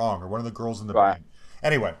have that wrong, or one of the girls in the Right. band.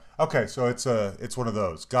 Anyway, okay, so it's one of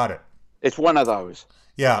those. Got it. It's one of those.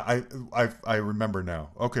 Yeah, I remember now.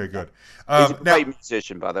 Okay, good. He's a Now, great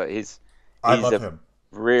musician, by the way. He's I love him.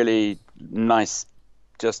 really nice.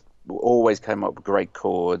 Just always came up with great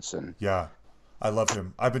chords and. Yeah, I love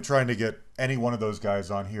him. I've been trying to get any one of those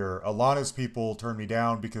guys on here. Alana's people turn me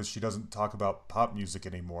down because she doesn't talk about pop music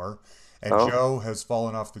anymore. And Joe has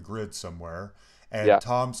fallen off the grid somewhere. And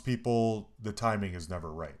Tom's people, the timing is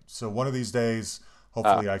never right. So one of these days,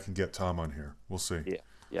 hopefully I can get Tom on here. We'll see. Yeah.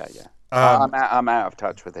 yeah, yeah. Um, I'm out of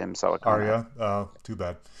touch with him, so I are can't. you? Oh, too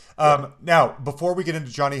bad. Yeah, Now, before we get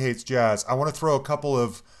into Johnny Hates Jazz, I want to throw a couple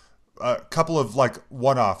of like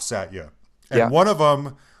one-offs at you, and yeah. one of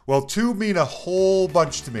them, well, two mean a whole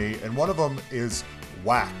bunch to me, and one of them is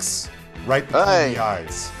Wax, Right Between the Hey,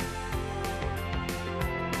 Eyes.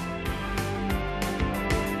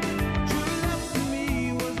 True love to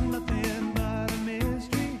me was nothing but a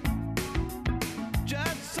mystery,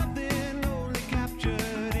 just something only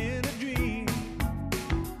captured in a dream.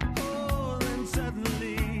 Oh, then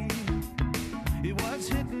suddenly it was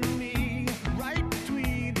hitting me right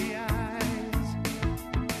between the eyes.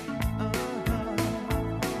 I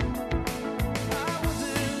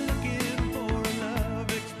wasn't looking for a love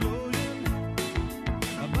explosion,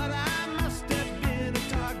 but I must have been a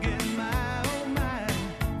target, my oh my.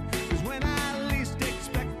 'Cause when I least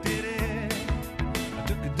expected it, I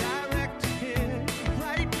took a direct hit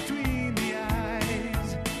right between the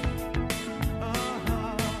eyes.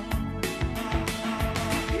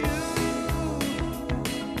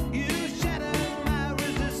 You shattered my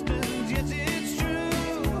resistance, yes it's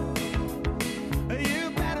true.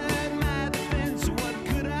 You battered my defense, what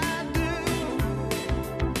could I do?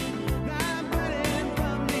 I'm burning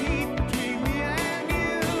from the heat between me and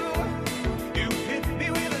you. You hit me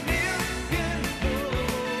with a million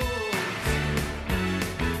blows,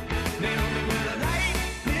 nailed me with a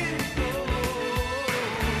lightning bolt.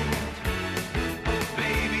 Oh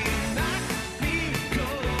baby, knock me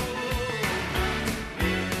cold.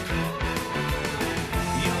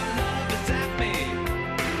 Your love is at me,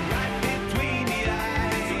 right between the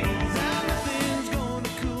eyes. Now nothing's gonna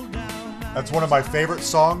cool down. That's one of my favorite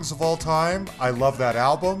songs of all time. I love that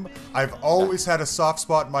album. I've always had a soft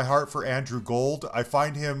spot in my heart for Andrew Gold. I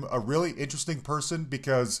find him a really interesting person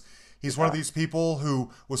because he's one of these people who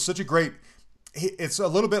was such a great. It's a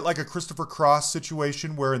little bit like a Christopher Cross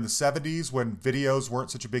situation where in the 70s when videos weren't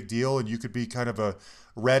such a big deal and you could be kind of a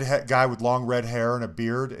guy with long red hair and a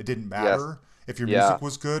beard, it didn't Yes. matter if your Yeah. music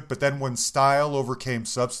was good. But then when style overcame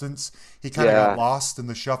substance, he kind of got Yeah. lost in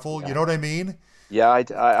the shuffle. You know what I mean? Yeah,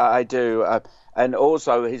 I do. And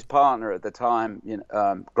also his partner at the time,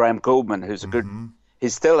 Graham Gouldman, who's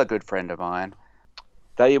he's still a good friend of mine.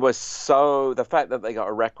 They were the fact that they got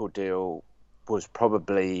a record deal was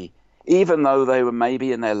probably, even though they were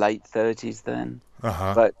maybe in their late 30s then,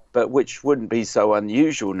 Uh-huh. but which wouldn't be so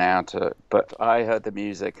unusual now but I heard the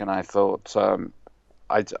music and I thought,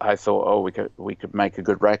 I thought, oh, we could make a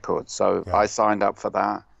good record. So Yeah. I signed up for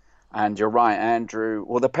that. And you're right, Andrew.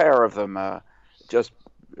 Well, the pair of them are just,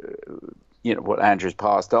 what Andrew's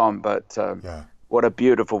passed on, but Yeah. what a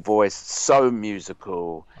beautiful voice, so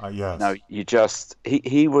musical. Yes. No,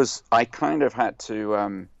 he was. I kind of had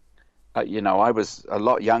to. I was a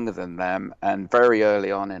lot younger than them, and very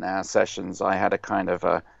early on in our sessions, I had a kind of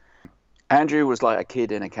a. Andrew was like a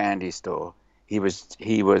kid in a candy store. He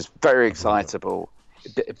was very excitable,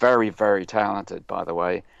 very, very talented, by the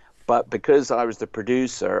way. But because I was the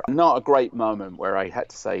producer, not a great moment where I had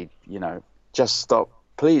to say, just stop,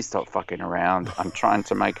 please stop fucking around. I'm trying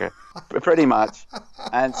to make pretty much.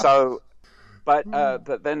 And so, but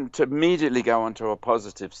then to immediately go on to a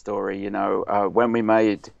positive story, when we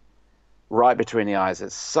made Right Between the Eyes,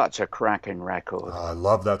 it's such a cracking record. I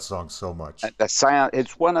love that song so much. The sound,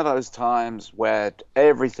 it's one of those times where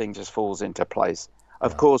everything just falls into place.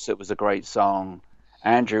 Of course, it was a great song.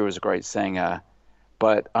 Andrew was a great singer,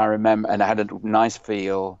 but I remember, and it had a nice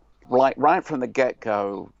feel, right from the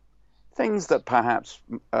get-go, things that perhaps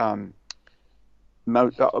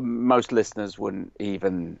most listeners wouldn't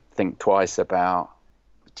even think twice about.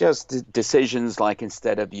 Just decisions like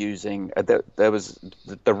instead of using, there was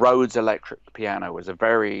the Rhodes electric piano was a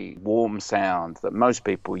very warm sound that most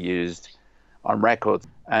people used on records.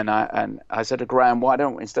 And I said to Graham,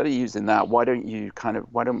 instead of using that, why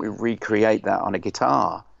don't we recreate that on a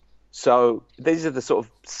guitar? So these are the sort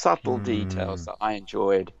of subtle details that I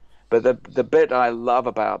enjoyed. But the bit I love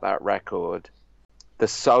about that record, the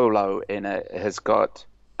solo in it has got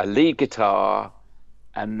a lead guitar,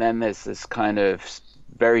 and then there's this kind of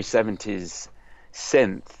very 70s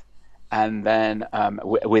synth, and then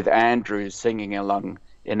with Andrew singing along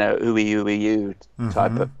in a ooey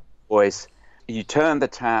type of voice. You turned the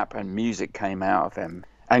tap and music came out of him,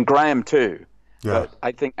 and Graham too. Yeah. But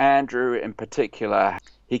I think Andrew in particular,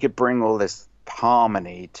 he could bring all this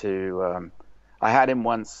harmony to. I had him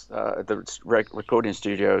once at the recording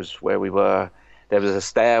studios where we were. There was a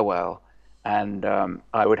stairwell, and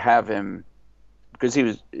I would have him because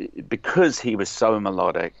he was so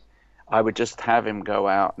melodic. I would just have him go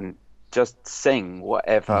out and just sing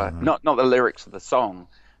whatever, not the lyrics of the song,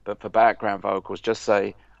 but for background vocals, just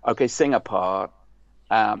say, okay, sing a part,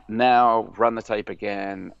 Now run the tape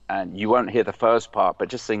again, and you won't hear the first part, but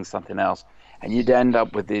just sing something else, and you'd end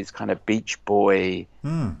up with this kind of Beach Boy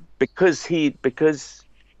because he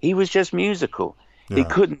was just musical. He Yeah.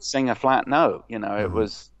 couldn't sing a flat note. It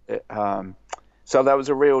was so that was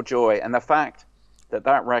a real joy, and the fact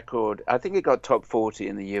that record, I think it got top 40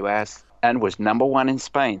 in the US and was number one in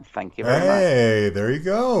Spain. Thank you very much. Hey, there you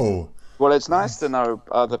go. Well, it's nice to Nice. know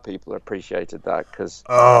other people appreciated that because,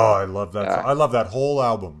 Oh, I love that song. yeah, I love that whole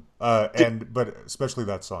album. But especially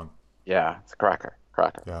that song. yeah, it's a cracker,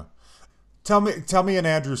 cracker. Yeah. Tell me an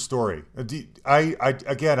Andrew story.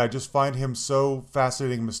 Again, I just find him so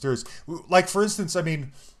fascinating and mysterious. Like, for instance, I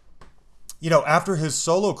mean, after his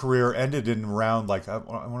solo career ended in around, like, I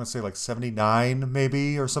want to say like 79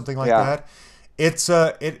 maybe, or something like Yeah, that.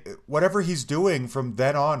 Whatever he's doing from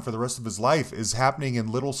then on for the rest of his life is happening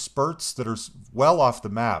in little spurts that are well off the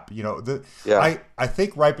map. yeah. I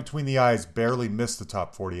think Right Between the Eyes barely missed the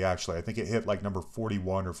top 40, actually. I think it hit like number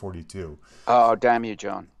 41 or 42. Oh, damn you,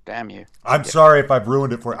 John. Damn you. I'm Yeah, sorry if I've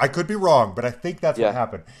ruined it for you. I could be wrong, but I think that's what yeah.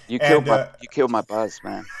 happened. You killed And my you killed my buzz,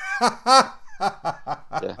 man.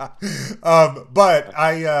 Yeah, but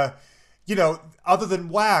other than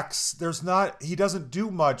Wax, there's not. He doesn't do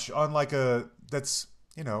much on like a that's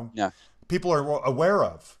yeah. people are aware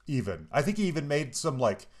of. Even I think he even made some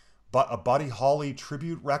like a Buddy Holly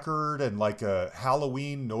tribute record and like a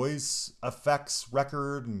Halloween noise effects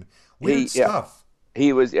record and weird Yeah, stuff.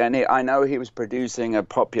 he was, and I know he was producing a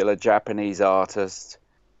popular Japanese artist.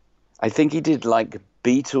 I think he did like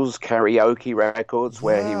Beatles karaoke records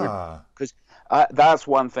where he would, Yeah. because that's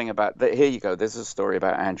one thing about that. Here you go. There's a story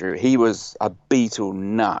about Andrew. He was a Beatle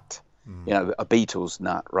nut, a Beatles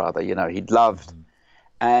nut rather. He loved,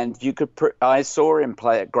 and you could. I saw him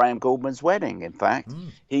play at Graham Gouldman's wedding. In fact,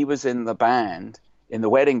 he was in the band, in the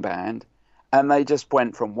wedding band, and they just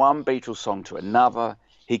went from one Beatles song to another.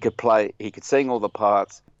 He could play, he could sing all the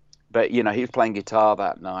parts, but he was playing guitar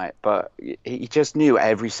that night, but he just knew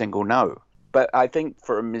every single note. But I think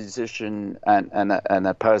for a musician and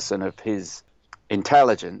a person of his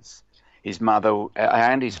intelligence, his mother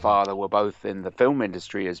and his father were both in the film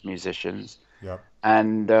industry as musicians, Yep.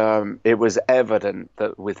 and it was evident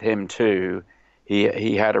that with him too,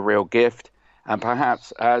 he had a real gift. And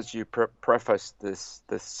perhaps as you prefaced this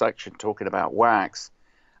section talking about Wax,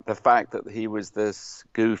 the fact that he was this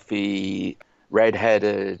goofy,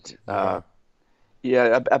 red-headed, Yeah.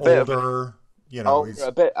 yeah, a bit of Older. older, He's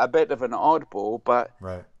a bit of an oddball, but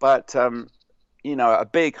right. but a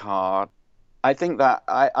big heart. I think that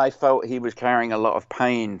I felt he was carrying a lot of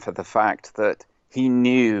pain for the fact that he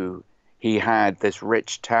knew he had this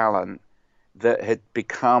rich talent that had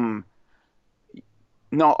become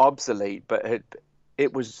not obsolete, but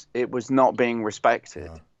it was not being respected.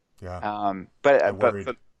 Yeah. Yeah. I But worried.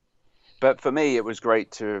 but for me, it was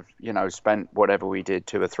great to have, spent whatever we did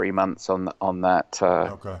 2 or 3 months Okay. on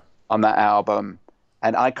that album.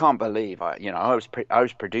 And I can't believe I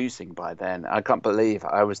was producing by then. I can't believe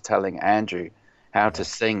I was telling Andrew how to Yeah.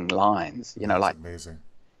 sing lines. That's Like, amazing.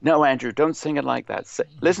 no, Andrew, don't sing it like that.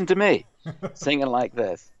 Listen to me, sing it like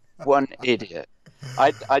this. One idiot.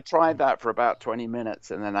 I tried that for about 20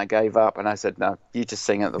 minutes and then I gave up and I said, no, you just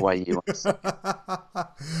sing it the way you want to sing.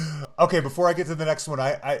 Okay, before I get to the next one,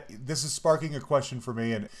 this is sparking a question for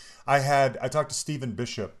me, and I talked to Stephen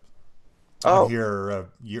Bishop on Oh, here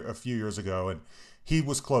a few years ago, and he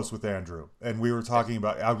was close with Andrew, and we were talking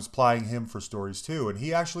about I was plying him for stories too, and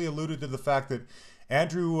he actually alluded to the fact that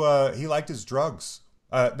Andrew he liked his drugs,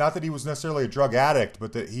 not that he was necessarily a drug addict,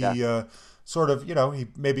 but that yeah. he sort of he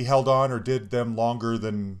maybe held on or did them longer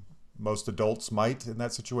than most adults might in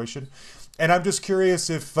that situation, and I'm just curious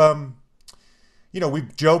if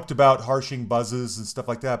we've joked about harshing buzzes and stuff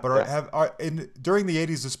like that, but Yeah. during the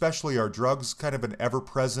 '80s especially, are drugs kind of an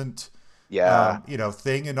ever-present, Yeah.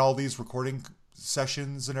 thing in all these recording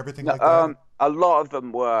sessions and everything No, like that? a lot of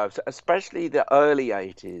them were, especially the early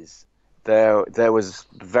 80s. There was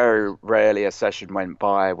very rarely a session went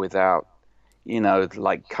by without,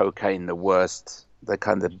 like cocaine, the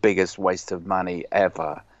kind of biggest waste of money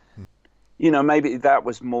ever. Maybe that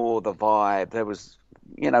was more the vibe. There was,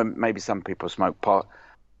 maybe some people smoked pot.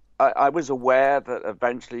 I was aware that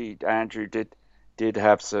eventually Andrew did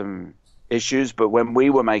have some issues, but when we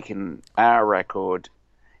were making our record,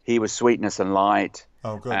 he was sweetness and light.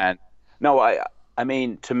 Oh, good. And no, I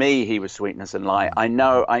mean, to me, he was sweetness and light. I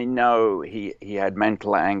know he had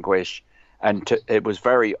mental anguish, and it was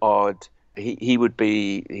very odd. He would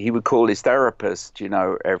call his therapist.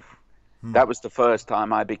 That was the first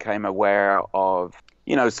time I became aware of,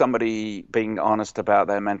 somebody being honest about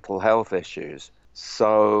their mental health issues.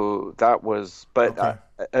 So that was, but Okay.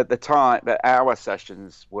 at the time, but our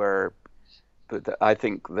sessions were, I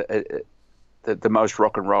think the most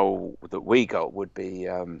rock and roll that we got would be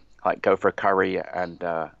like go for a curry and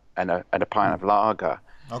a pint of lager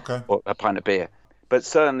Okay. or a pint of beer. But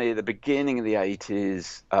certainly at the beginning of the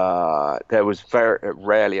 80s, there was very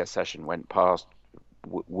rarely a session went past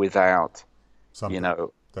without, you Something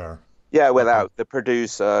know, there. yeah, Okay. without the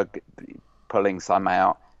producer pulling some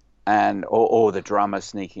out and or the drummer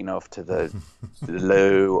sneaking off to the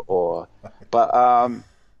loo or, but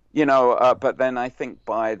but then I think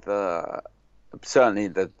by certainly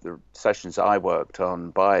the sessions I worked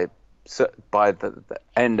on by the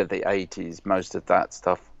end of the 80s, most of that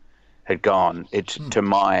stuff had gone. It to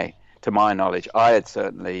my knowledge, I had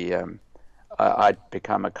certainly I'd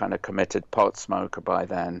become a kind of committed pot smoker by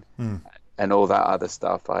then, and all that other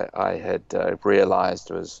stuff I had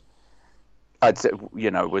realized I'd say,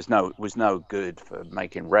 was no good for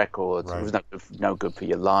making records. It Right. was no good for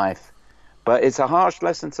your life. But it's a harsh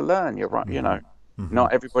lesson to learn. You're right.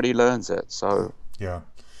 Not everybody learns it. So Yeah.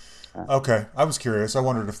 Okay. I was curious. I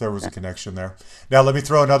wondered if there was a connection there. Now let me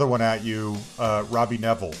throw another one at you. Robbie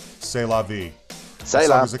Neville, "C'est la vie." That say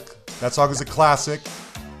song that. is a that song is a classic.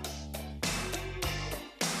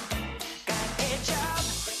 A job,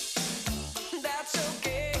 that's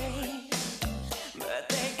okay. But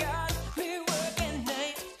they got me working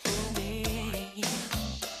night and day.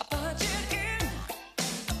 Punching in,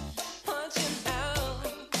 punching out.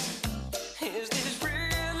 Is this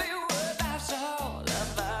really what life's all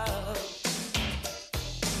about?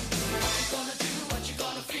 What you gonna do? What you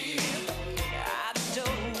gonna feel? I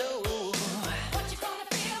don't know. What you gonna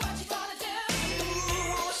feel? What you gonna do?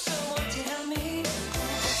 Ooh, someone tell me.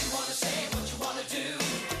 What you wanna say? What you wanna do?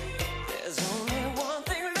 There's only one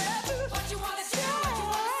thing left. What you wanna say? What you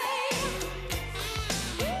wanna say?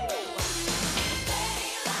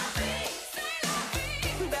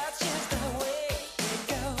 That's just the way it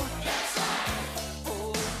goes. That's right.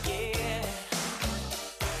 Oh yeah.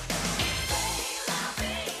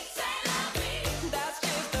 That's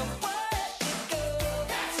just the way it goes.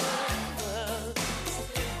 That's right.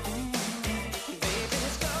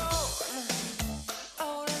 Baby's gone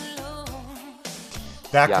all alone.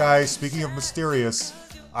 That Yeah. guy, speaking of mysterious,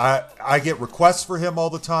 I get requests for him all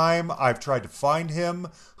the time. I've tried to find him.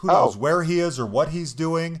 Who knows Oh, where he is or what he's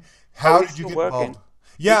doing? oh, How he's did you still get working. involved?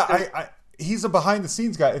 He's Yeah, still. he's a behind the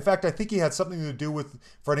scenes guy. In fact, I think he had something to do with,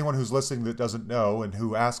 for anyone who's listening that doesn't know and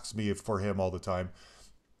who asks me for him all the time.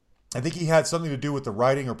 I think he had something to do with the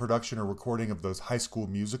writing or production or recording of those High School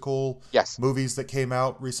Musical Yes. movies that came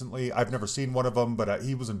out recently. I've never seen one of them, but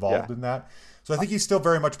he was Yeah. involved in that. So I think he's still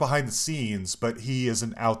very much behind the scenes, but he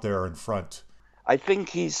isn't out there in front. I think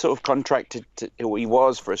he's sort of contracted or he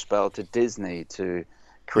was for a spell to Disney to Yeah,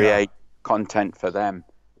 create content for them.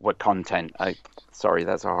 What content? Sorry,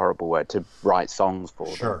 that's a horrible word. To write songs for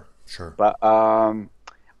them. sure, sure. But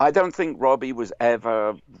I don't think Robbie was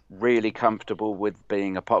ever really comfortable with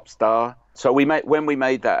being a pop star. So when we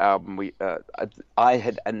made that album, I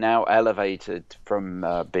had now elevated from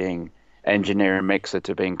being engineer and mixer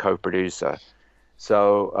to being co-producer.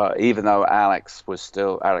 So even though Alex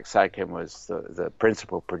Sadkin was the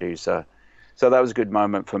principal producer, so that was a good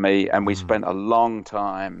moment for me. And we spent a long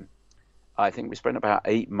time. I think we spent about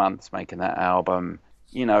 8 months making that album.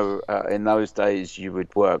 In those days, you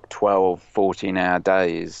would work 12, 14-hour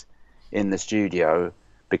days in the studio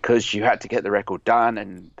because you had to get the record done,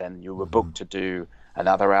 and then you were booked to do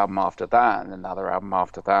another album after that and another album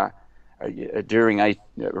after that.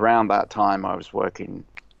 Around that time, I was working.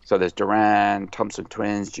 So there's Duran, Thompson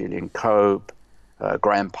Twins, Julian Cope,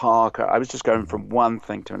 Graham Parker. I was just going from one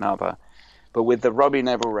thing to another. But with the Robbie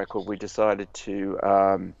Neville record, we decided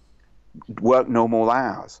to work normal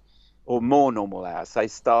hours or more normal hours. They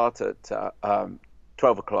start at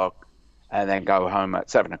 12 o'clock and then go home at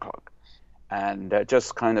 7 o'clock and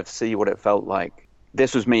just kind of see what it felt like.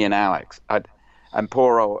 This was me and Alex. And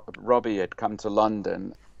poor old Robbie had come to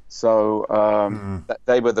London. So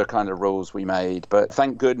they were the kind of rules we made. But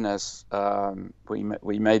thank goodness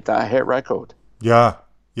we made that hit record. Yeah,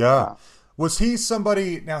 yeah. Uh, Was he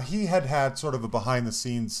somebody? Now he had sort of a behind the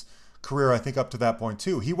scenes career, I think, up to that point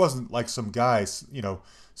too. He wasn't like some guy,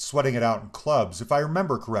 sweating it out in clubs, if I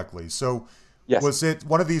remember correctly. So yes. was it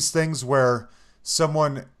one of these things where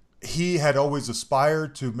he had always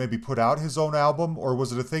aspired to maybe put out his own album, or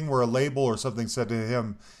was it a thing where a label or something said to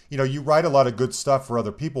him, you write a lot of good stuff for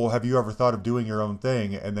other people. Have you ever thought of doing your own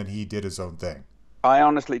thing? And then he did his own thing. I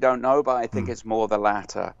honestly don't know, but I think it's more the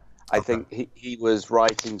latter. I Okay. think he was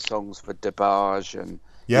writing songs for DeBarge and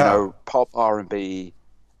Yeah. pop R&B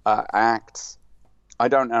acts. I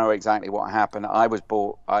don't know exactly what happened. I was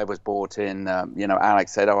bought in.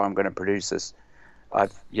 Alex said, "Oh, I'm going to produce this.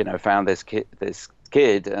 I've found this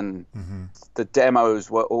kid, and the demos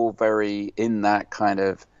were all very in that kind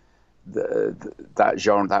of that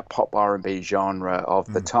genre, that pop R&B genre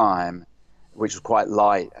of the time, which was quite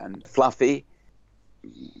light and fluffy.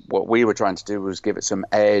 What we were trying to do was give it some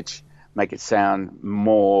edge, make it sound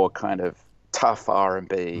more kind of tough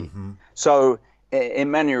R&B. So in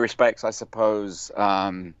many respects, I suppose,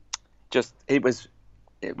 just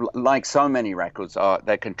like so many records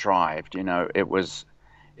they're contrived. It was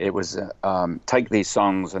take these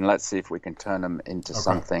songs and let's see if we can turn them into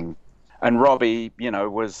something. And Robbie,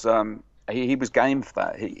 was he was game for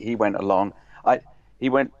that. He went along. He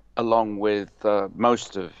went along with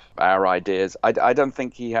most of our ideas. I don't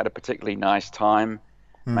think he had a particularly nice time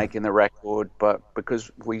making the record, but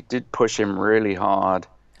because we did push him really hard.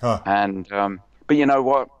 And but you know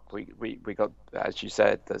what? We got, as you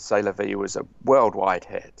said, the C'est La Vie was a worldwide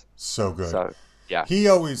hit. So good. So yeah,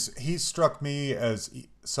 he struck me as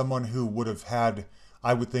someone who would have had,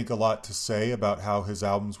 I would think, a lot to say about how his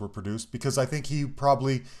albums were produced, because I think he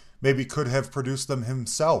probably maybe could have produced them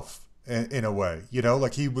himself in a way.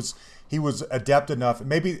 Like he was adept enough.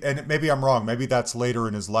 Maybe I'm wrong. Maybe that's later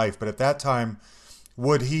in his life, but at that time,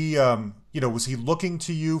 would he was he looking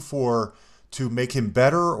to you to make him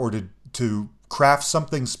better, or to craft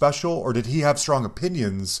something special, or did he have strong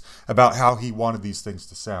opinions about how he wanted these things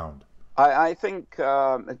to sound? I think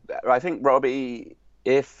Robbie,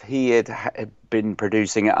 if he had been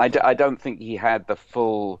producing it, I don't think he had the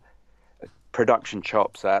full production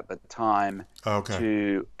chops at the time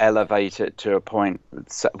to elevate it to a point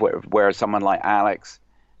where someone like Alex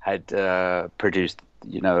had produced,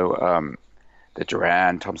 the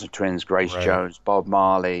Duran, Thompson Twins, Grace Jones, Bob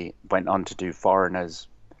Marley, went on to do Foreigners.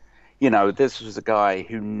 This was a guy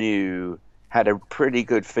who had a pretty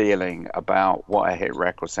good feeling about what a hit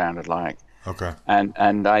record sounded like. Okay.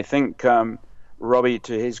 And I think Robbie,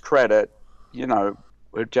 to his credit,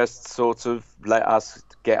 would just sort of let us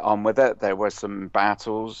get on with it. There were some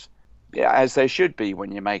battles, as there should be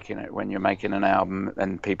when you're making an album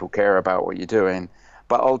and people care about what you're doing.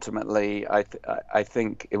 But ultimately, I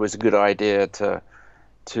think it was a good idea to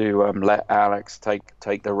let Alex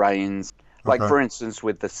take the reins. Like, for instance,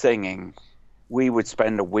 with the singing, we would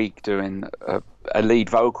spend a week doing a lead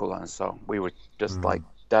vocal on a song. We would just like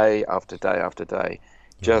day after day after day,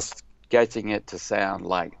 just getting it to sound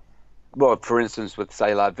like, well, for instance, with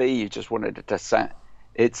C'est La Vie, you just wanted it to sound,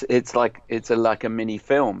 it's like a mini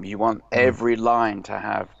film. You want every line to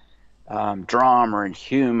have drama and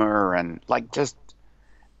humor and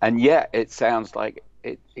and yet it sounds like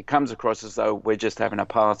it comes across as though we're just having a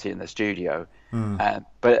party in the studio.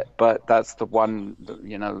 But that's the one,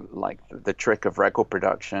 like the trick of record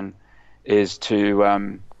production is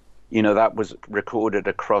to, that was recorded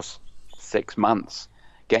across 6 months,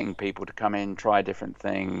 getting people to come in, try different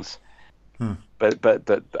things.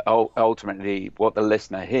 But ultimately what the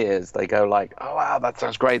listener hears, they go like, oh, wow, that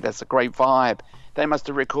sounds great. That's a great vibe. They must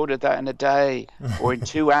have recorded that in a day or in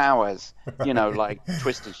 2 hours, like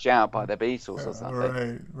Twist and Shout by the Beatles or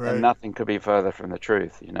something. Right. And nothing could be further from the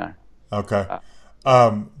truth, Okay.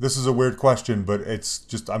 This is a weird question, but it's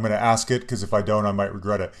just, I'm going to ask it because if I don't, I might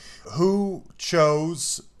regret it. Who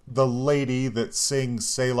chose the lady that sings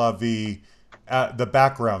C'est La Vie, the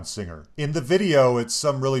background singer? In the video, it's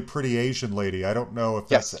some really pretty Asian lady. I don't know if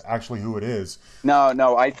that's actually who it is.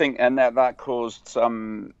 No, I think, and that caused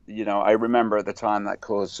some, I remember at the time that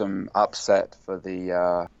caused some upset for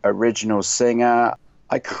the original singer.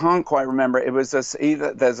 I can't quite remember. It was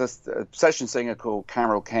there's a session singer called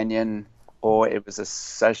Carol Kenyon, or it was a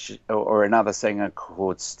session or another singer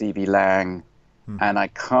called Stevie Lang, and I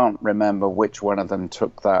can't remember which one of them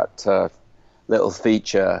took that little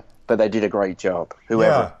feature, but they did a great job.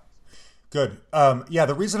 Whoever. Yeah. Good.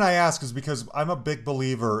 The reason I ask is because I'm a big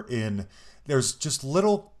believer in there's just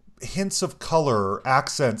little hints of color,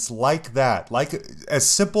 accents like that, like as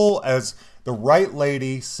simple as the right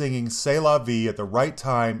lady singing C'est La Vie at the right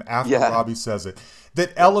time after Robbie says it,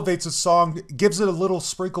 that elevates a song, gives it a little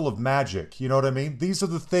sprinkle of magic. You know what I mean? These are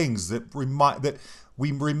the things that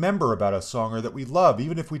we remember about a song or that we love,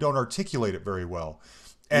 even if we don't articulate it very well.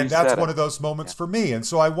 And that's one of those moments for me. And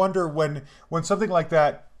so I wonder when something like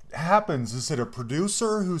that happens, is it a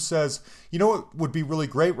producer who says, what would be really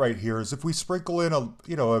great right here is if we sprinkle in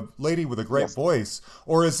a lady with a great voice,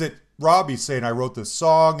 or is it Robbie saying, I wrote this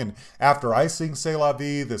song and after I sing C'est La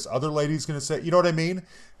Vie, this other lady's going to say, you know what I mean?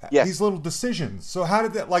 Yes. These little decisions. So how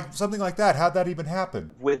did that, like something like that, how'd that even happen?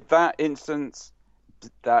 With that instance,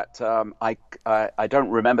 I don't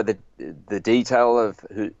remember the detail of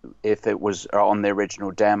if it was on the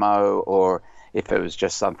original demo or if it was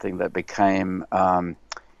just something that became when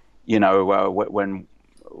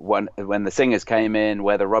the singers came in,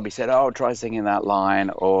 whether Robbie said, "Oh, try singing that line,"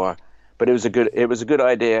 but it was a good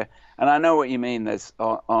idea. And I know what you mean.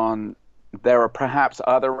 There are perhaps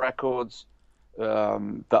other records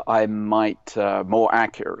that I might more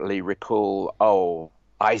accurately recall. Oh,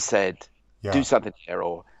 I said, do something here,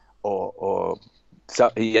 or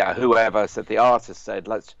so, yeah, whoever said, the artist said,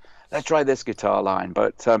 let's try this guitar line.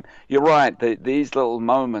 But you're right. These little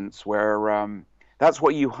moments where that's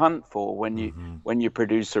what you hunt for when you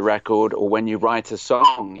produce a record or when you write a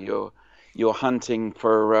song. You're hunting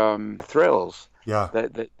for thrills. Yeah.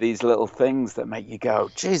 These little things that make you go,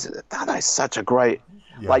 Jesus, that is such a great.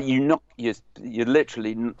 Yeah. Like you're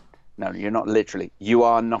literally, no, you're not literally. You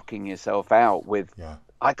are knocking yourself out with. Yeah.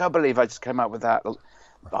 I can't believe I just came up with that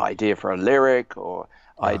idea for a lyric or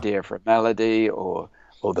idea for a melody or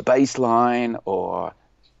the bass line or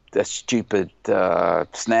the stupid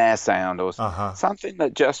snare sound or something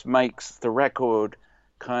that just makes the record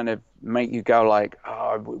kind of make you go like,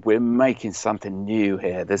 oh, we're making something new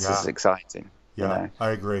here. This is exciting. Yeah, you know?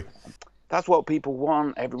 I agree. That's what people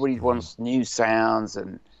want. Everybody wants new sounds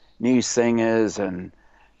and new singers and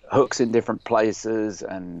hooks in different places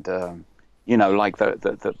and like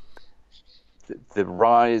the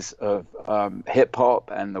rise of hip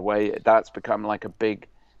hop and the way that's become like a big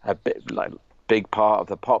part of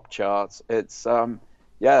the pop charts. It's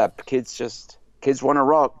kids want to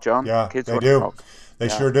rock, John. Yeah, kids they do. Rock. They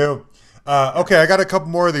sure do. Okay, I got a couple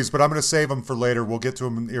more of these, but I'm going to save them for later. We'll get to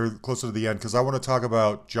them here closer to the end because I want to talk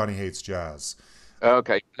about Johnny Hates Jazz.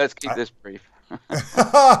 Okay, let's keep this brief.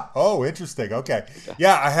 Oh, interesting. Okay.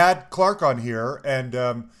 Yeah, I had Clark on here, and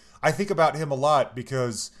I think about him a lot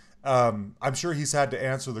because I'm sure he's had to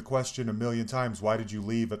answer the question a million times, why did you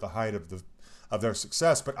leave at the height of their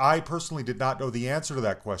success? But I personally did not know the answer to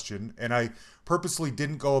that question, and I purposely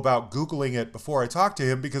didn't go about Googling it before I talked to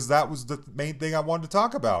him because that was the main thing I wanted to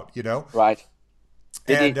talk about, Right.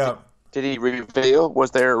 Did he reveal?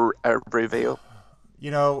 Was there a reveal?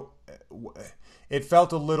 It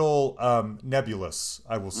felt a little nebulous,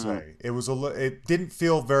 I will say. It didn't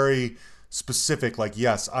feel very specific, like,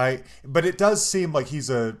 but it does seem like he's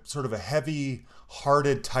a sort of a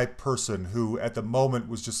heavy-hearted type person who at the moment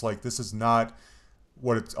was just like, this is not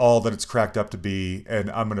what it's all that it's cracked up to be, and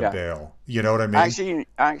I'm going to bail. You know what I mean?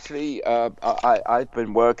 Actually, I've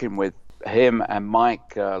been working with him and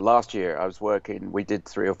Mike last year. We did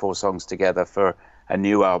 3 or 4 songs together for a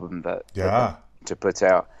new album to put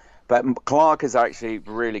out. But Clark is actually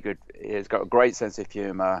really good. He's got a great sense of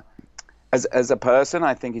humor. As a person,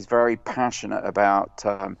 I think he's very passionate about,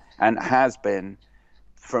 and has been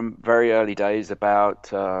from very early days,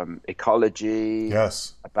 about ecology,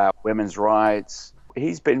 about women's rights.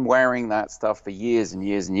 He's been wearing that stuff for years and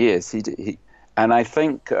years and years. And I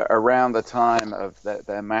think around the time of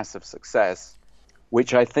their massive success,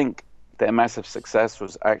 which I think their massive success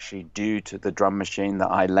was actually due to the drum machine that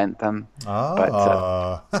I lent them.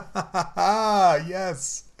 Oh,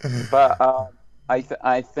 yes. But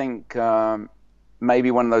I think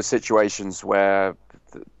maybe one of those situations where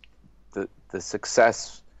the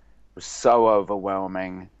success was so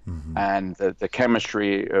overwhelming, and the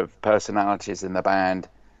chemistry of personalities in the band,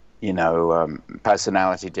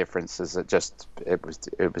 personality differences,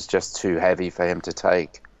 it was just too heavy for him to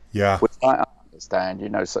take. Yeah, which I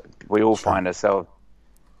understand. So we all find ourselves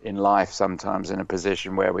in life sometimes in a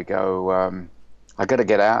position where we go, I got to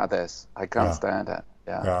get out of this. I can't stand it.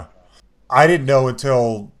 Yeah. I didn't know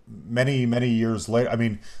until many, many years later. I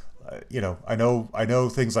mean, I know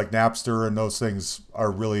things like Napster and those things are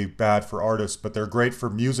really bad for artists, but they're great for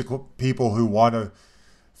musical people who want to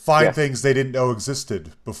find things they didn't know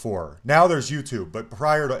existed before. Now there's YouTube, and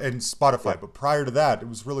Spotify, but prior to that, it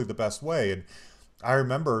was really the best way. And I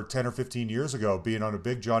remember 10 or 15 years ago being on a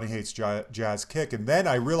big Johnny Hates Jazz kick, and then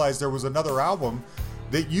I realized there was another album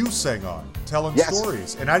that you sang on, telling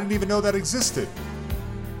stories, and I didn't even know that existed.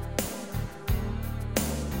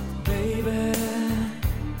 Baby,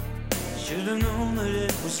 should've known that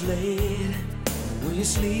it was late. Were you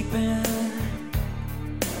sleeping?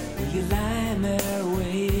 Were you lying there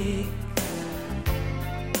awake?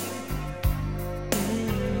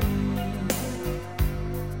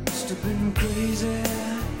 Must have been crazy.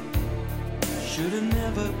 Should've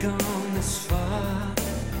never gone this far.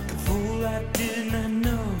 The fool I did not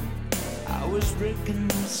know I was breaking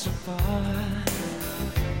us apart.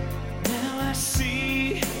 Now I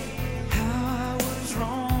see how I was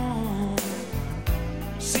wrong.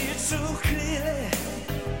 See it so clearly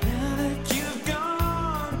now that you've gone.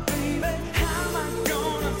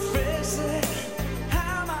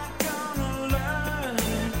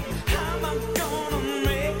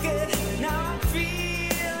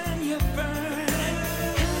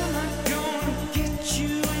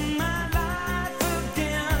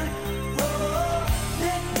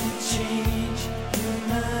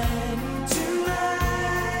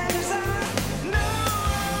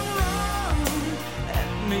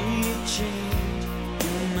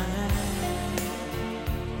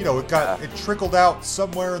 it trickled out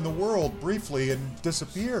somewhere in the world briefly and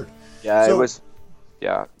disappeared. Yeah, So, it was.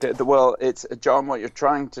 Yeah, well, it's John. What you're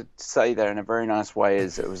trying to say there in a very nice way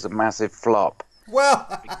is it was a massive flop well,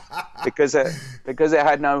 because it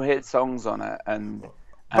had no hit songs on it, and but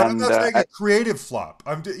I'm and not saying a creative flop.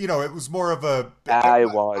 It was more of a. I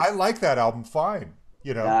was. I like that album fine.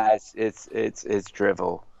 Nah, it's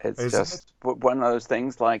drivel. It's Isn't just one of those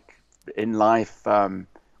things. Like in life,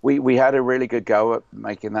 we had a really good go at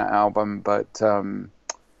making that album, but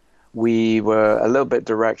we were a little bit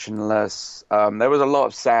directionless. There was a lot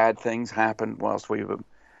of sad things happened whilst we were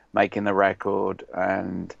making the record,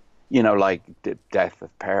 and like the death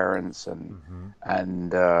of parents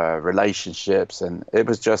and relationships, and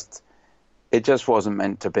it just wasn't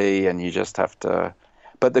meant to be, and you just have to.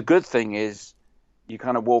 But the good thing is, you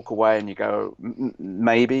kind of walk away and you go,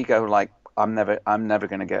 maybe go like, I'm never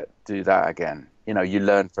going to do that again. You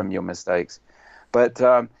learn from your mistakes. But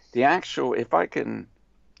the actual, if I can.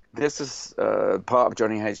 This is part of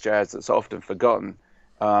Johnny Hates Jazz that's often forgotten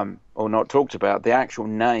or not talked about. The actual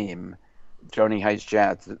name, Johnny Hates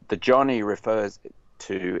Jazz, the Johnny refers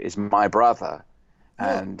to is my brother,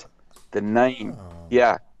 and the name,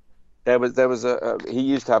 yeah, there was he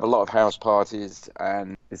used to have a lot of house parties,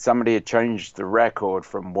 and somebody had changed the record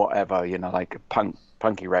from whatever, like a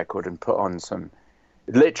punky record, and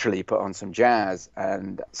literally put on some jazz,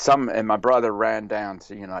 and my brother ran down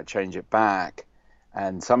to change it back.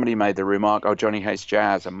 And somebody made the remark, "Oh, Johnny Hates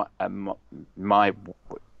Jazz," and my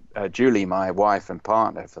Julie, my wife and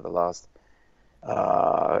partner for the last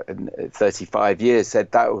 35 years, said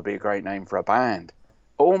that would be a great name for a band.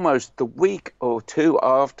 Almost the week or two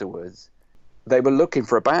afterwards, they were looking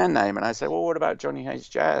for a band name, and I said, "Well, what about Johnny Hates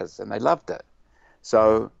Jazz?" And they loved it.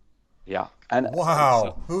 So, yeah. And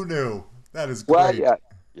wow, who knew? That is great. Well,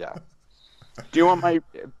 yeah. Do you want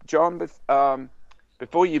John?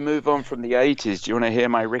 Before you move on from the 80s, do you want to hear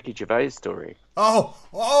my Ricky Gervais story?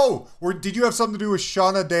 Did you have something to do with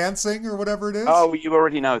Shauna dancing or whatever it is? Oh, you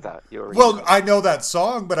already know that. I know that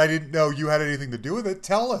song, but I didn't know you had anything to do with it.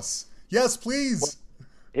 Tell us. Yes, please.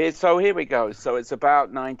 So here we go. So it's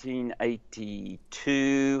about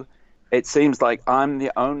 1982. It seems like I'm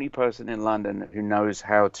the only person in London who knows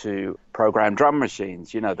how to program drum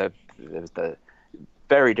machines. There's the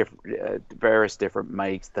very different, various different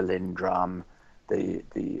makes, the Linn drum, the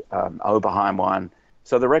Oberheim one.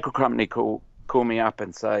 So the record company call me up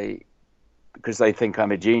and say, because they think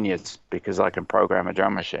I'm a genius because I can program a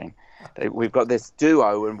drum machine, we've got this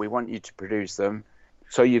duo and we want you to produce them.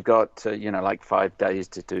 So you've got like 5 days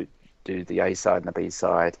to do the A side and the B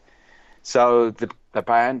side. So the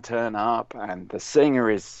band turn up and the singer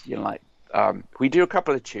is we do a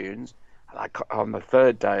couple of tunes. And on the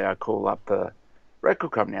third day I call up the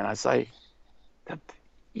record company and I say,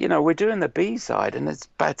 we're doing the B side and it's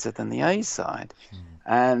better than the A side.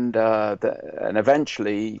 And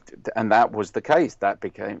eventually, and that was the case. That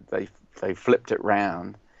became, they flipped it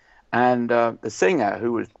round. And the singer,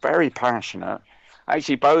 who was very passionate,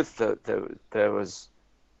 actually both, there was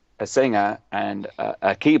a singer and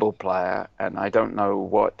a keyboard player, and I don't know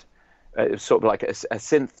what, it was sort of like a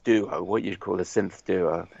synth duo, what you'd call a synth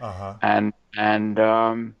duo. Uh-huh. And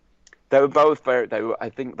they were both I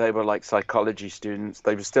think they were like psychology students.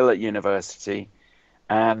 They were still at university,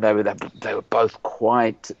 and they were both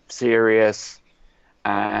quite serious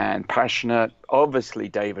and passionate. Obviously,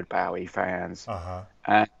 David Bowie fans. Uh-huh.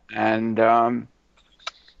 And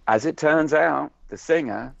as it turns out, the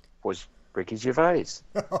singer was Ricky Gervais.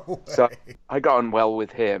 No so way. I got on well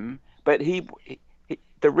with him. But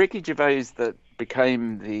the Ricky Gervais that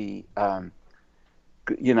became the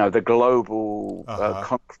the global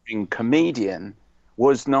conquering comedian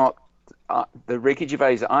was not the Ricky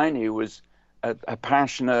Gervais I knew was a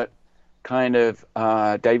passionate kind of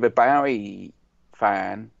David Bowie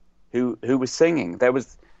fan who was singing. There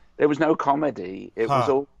was no comedy. It was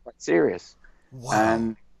all quite serious.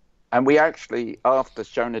 Wow. And we actually, after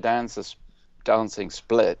Shona Dancing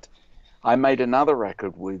split, I made another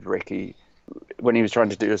record with Ricky when he was trying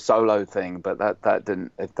to do a solo thing, but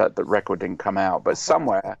that record didn't come out. But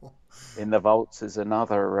somewhere in the vaults is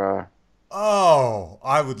another.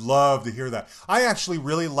 I would love to hear that. I actually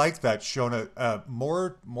really like that Shona.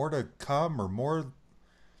 More to come, or more.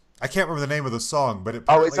 I can't remember the name of the song, but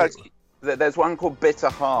it's actually, there's one called Bitter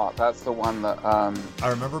Heart. That's the one that. I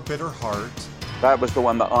remember Bitter Heart. That was the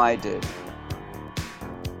one that I did.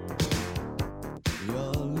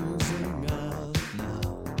 You're losing out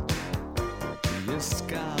now. You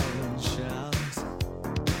scowl and shout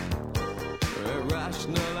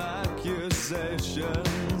irrational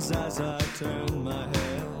accusations as I turn my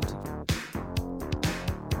head.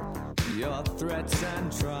 Your threats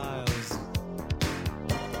and trials,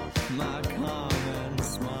 my common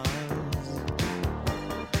smiles,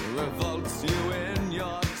 revolts you in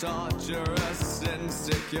your torturous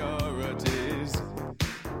insecurities.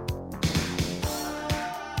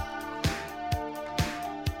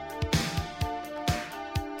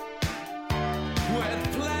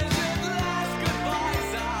 With pleasured last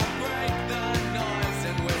goodbyes, I break the noise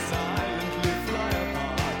and we silently fly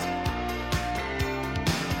apart.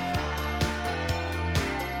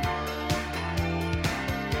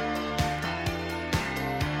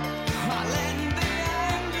 I'll end the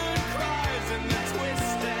angered cries and the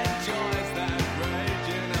twisted joys that rage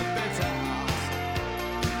in a bitter heart.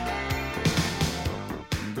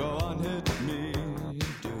 Go on, hit me,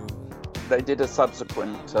 do. They did a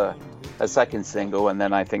subsequent, a second single, and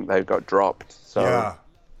then I think they got dropped. So Yeah.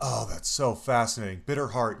 Oh, that's so fascinating. Bitter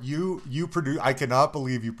Heart. You produce. I cannot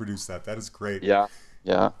believe you produced that. That is great. yeah.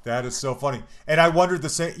 That is so funny. And I wondered the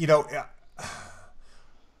same.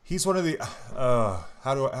 He's one of the.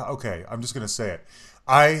 Okay, I'm just gonna say it.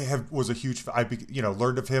 Was a huge.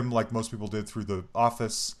 Learned of him like most people did through The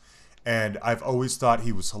Office, and I've always thought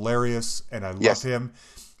he was hilarious, and I love him.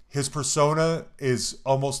 His persona is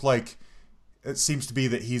almost like. It seems to be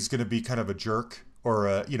that he's going to be kind of a jerk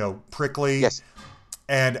or prickly. Yes.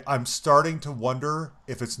 And I'm starting to wonder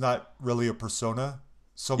if it's not really a persona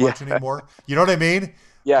so much anymore. You know what I mean?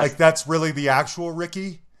 Yes. Like that's really the actual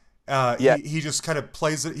Ricky. Yeah. He just kind of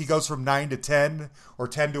plays it. He goes from 9 to 10 or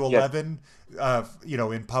 10 to 11,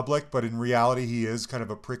 in public. But in reality, he is kind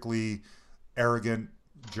of a prickly, arrogant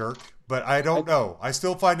jerk. But I don't know. I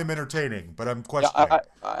still find him entertaining, but I'm questioning.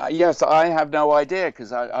 Yes, I have no idea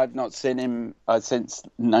because I've not seen him since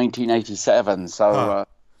 1987. So,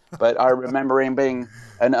 but I remember him being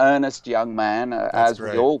an earnest young man, as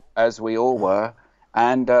we all were,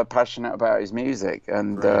 and passionate about his music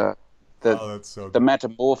and that's so the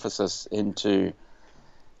metamorphosis into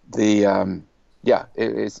the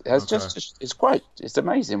it's quite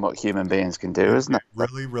amazing what human beings can do, isn't it? It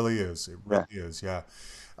really, really is. It really is. Yeah.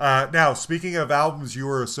 Now, speaking of albums you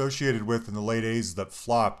were associated with in the late 80s that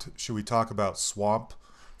flopped, should we talk about Swamp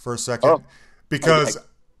for a second? Oh, because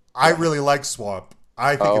I really like Swamp.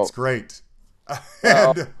 I think it's great.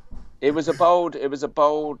 And it was a bold.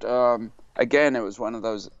 Again, it was one of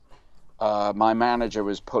those. My manager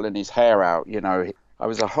was pulling his hair out. I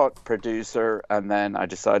was a hot producer, and then I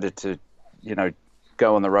decided to,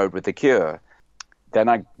 go on the road with The Cure. Then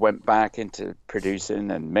I went back into producing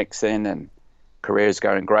and mixing, and career's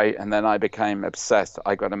going great. And then I became obsessed.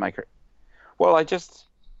 I got to make it. Well, I'm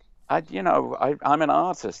an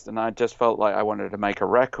artist, and I just felt like I wanted to make a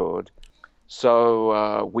record.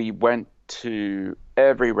 So we went to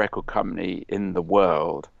every record company in the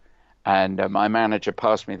world, and my manager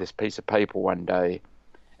passed me this piece of paper one day,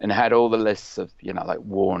 and had all the lists of like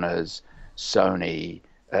Warner's, Sony,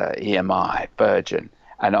 EMI, Virgin,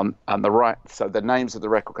 and on the right, so the names of the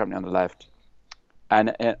record company on the left,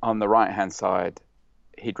 and on the right hand side,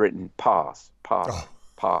 he'd written pass,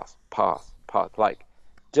 like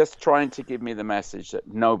just trying to give me the message that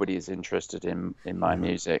nobody is interested in my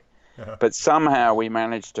music. Yeah. But somehow we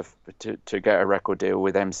managed to get a record deal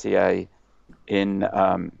with MCA in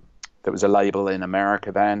there was a label in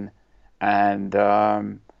America then, and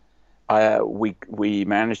we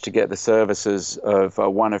managed to get the services of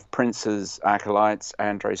one of Prince's acolytes,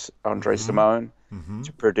 Andre Simone,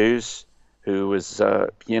 to produce, who was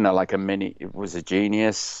was a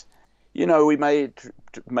genius. We made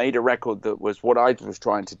a record that was what I was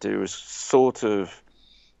trying to do, was sort of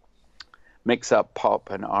mix up pop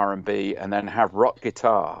and R&B, and then have rock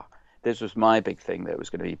guitar. This was my big thing. There was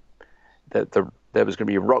going to be there was going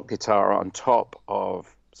to be rock guitar on top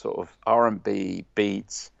of sort of R&B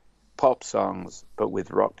beats, pop songs, but with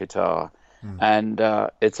rock guitar. And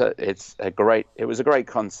it was a great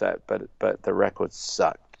concept, but the record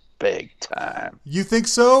sucked big time. You think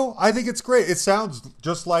so? I think it's great. It sounds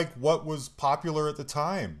just like what was popular at the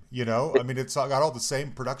time. I mean, it's got all the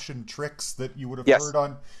same production tricks that you would have heard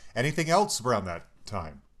on anything else around that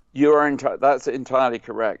time. That's entirely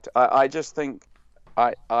correct. I just think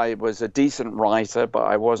I was a decent writer, but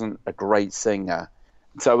I wasn't a great singer.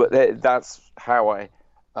 So that's how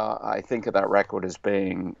I think of that record as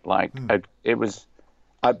being like it was.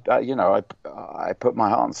 I put my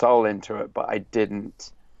heart and soul into it, but I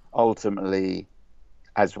didn't ultimately,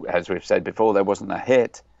 as we've said before, there wasn't a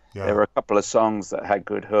hit. Yeah. There were a couple of songs that had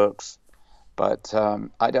good hooks, but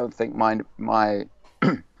I don't think my my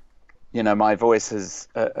voice has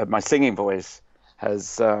my singing voice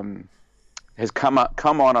has come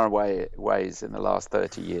on our ways in the last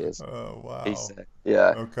 30 years. Oh wow! He said,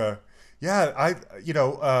 yeah. Okay. Yeah,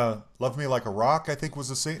 Love Me Like a Rock, I think was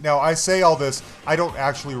the sing. Now, I say all this, I don't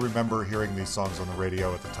actually remember hearing these songs on the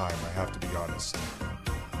radio at the time, I have to be honest.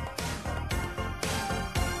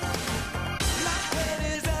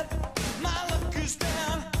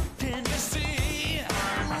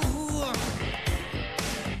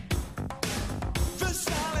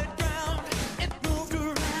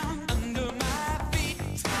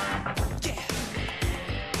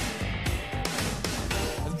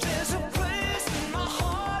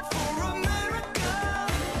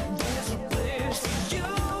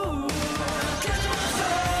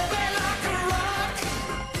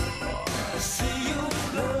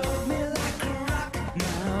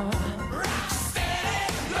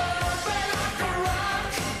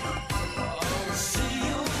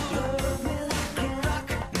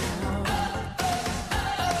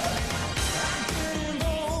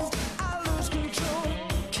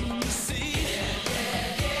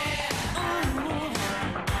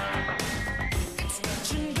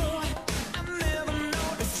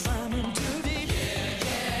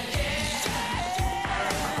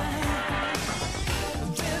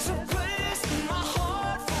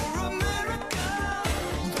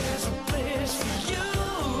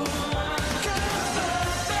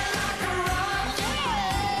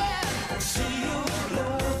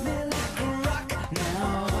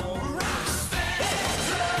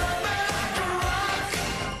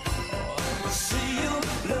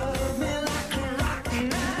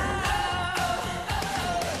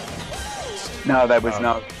 No, there was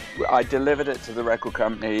no. I delivered it to the record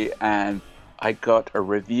company, and I got a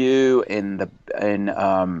review in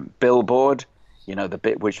Billboard, the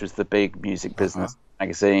bit which was the big music business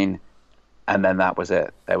magazine, and then that was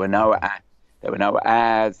it. There were no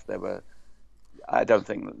ads. I don't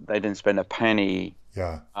think they didn't spend a penny.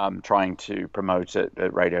 Trying to promote it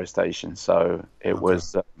at radio stations. So it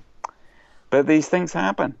was. But these things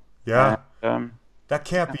happen. Yeah. That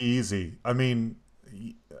can't be easy. I mean,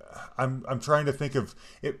 I'm trying to think of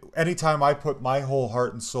it. Anytime I put my whole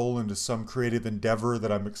heart and soul into some creative endeavor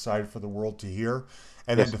that I'm excited for the world to hear,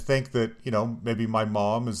 and then to think that, maybe my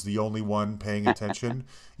mom is the only one paying attention,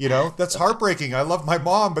 that's heartbreaking. I love my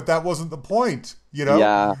mom, but that wasn't the point,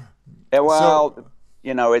 Yeah. Well,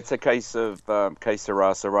 it's a case of que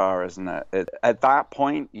sera, sera, isn't it? At that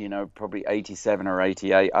point, probably 87 or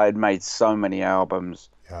 88, I had made so many albums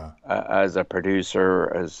as a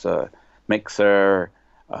producer, as a mixer,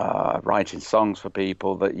 writing songs for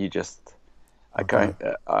people that you just,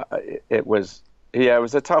 it was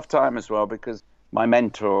a tough time as well, because my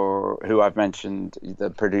mentor, who I've mentioned, the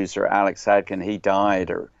producer Alex Hadkin, he died,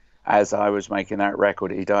 or as I was making that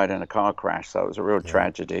record, he died in a car crash. So it was a real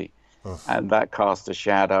tragedy. And that cast a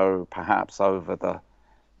shadow perhaps over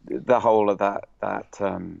the whole of that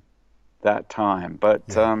time.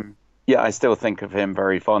 But I still think of him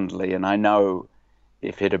very fondly, and I know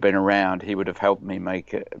if he'd have been around, he would have helped me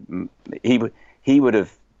make it. He would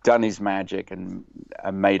have done his magic and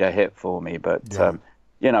made a hit for me. But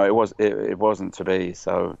it wasn't to be.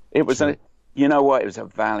 So it was it was a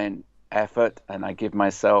valiant effort, and I give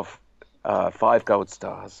myself 5 gold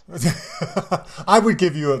stars. I would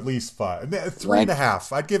give you at least 5,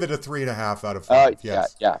 3.5. I'd give it a 3.5 out of 5.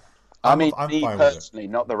 Yes. Yeah. I mean, me personally,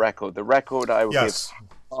 not the record. The record, I would give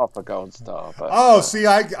half a gold star. But, see,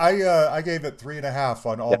 I gave it 3.5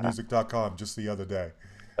 on allmusic.com just the other day.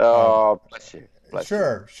 Bless you.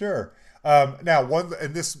 Sure. Now,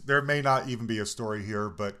 there may not even be a story here,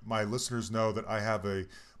 but my listeners know that I have a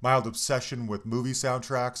mild obsession with movie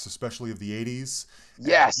soundtracks, especially of the 80s.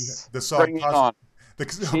 Yes. The song. Bring it on.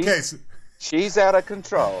 She's out of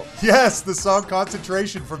control. Yes, the song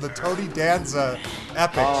Concentration from the Tony Danza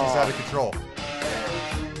epic. She's out of control.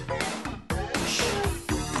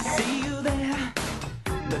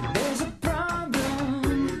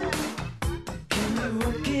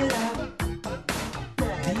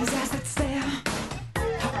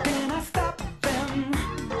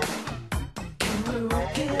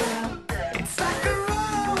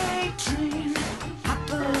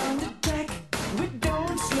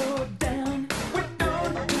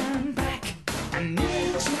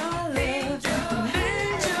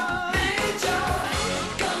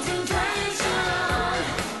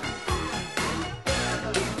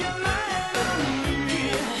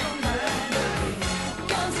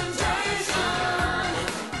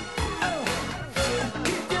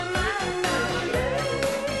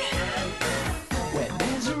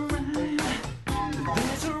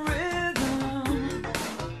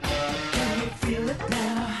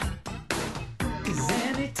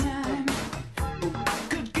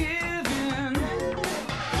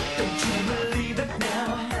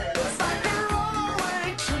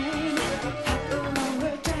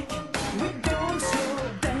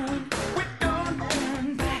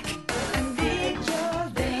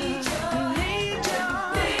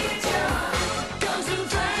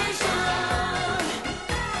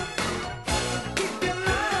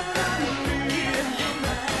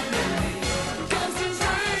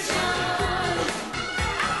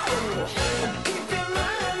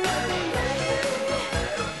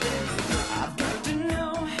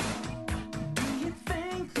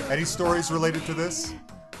 Any stories related to this?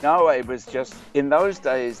 No, it was just in those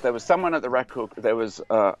days. There was someone at the record. There was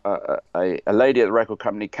a lady at the record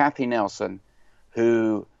company, Kathy Nelson,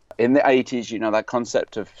 who in the 80s, you know, that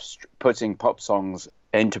concept of putting pop songs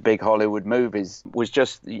into big Hollywood movies was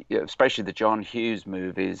just, especially the John Hughes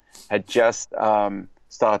movies, had just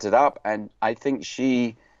started up, and I think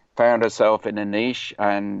she found herself in a niche,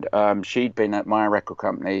 and she'd been at my record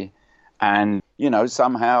company, and you know,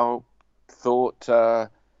 somehow thought.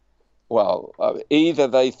 Either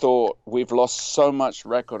they thought we've lost so much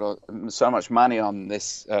so much money on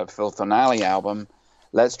this Phil Thornalley album,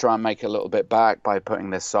 let's try and make a little bit back by putting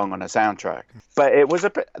this song on a soundtrack. But it was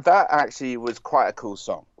that actually was quite a cool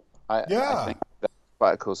song. I think that's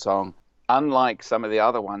quite a cool song. Unlike some of the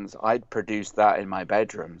other ones, I'd produced that in my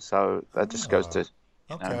bedroom, so that just goes to.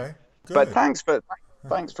 Okay. Good. But thanks for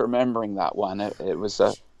remembering that one. It was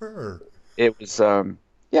had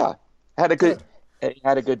a good. It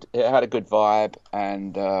had a good vibe,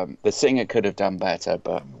 and the singer could have done better,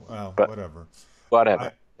 but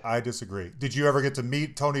whatever. I disagree. Did you ever get to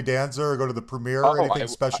meet Tony Danza or go to the premiere or anything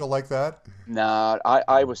special like that? No,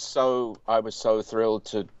 I was so thrilled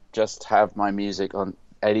to just have my music on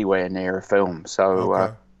anywhere near a film.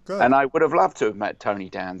 So good. And I would have loved to have met Tony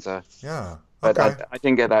Danza. Yeah. But okay. I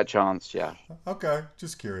didn't get that chance. Yeah. Okay.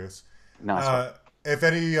 Just curious. Nice. If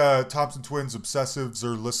any Thompson Twins obsessives are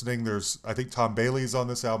listening, I think Tom Bailey's on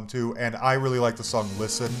this album too, and I really like the song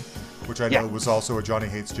 "Listen," which I know was also a Johnny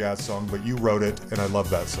Hates Jazz song, but you wrote it, and I love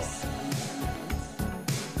that song.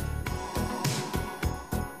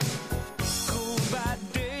 Cold by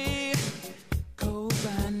day, cold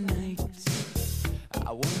by night.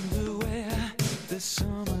 I wonder where the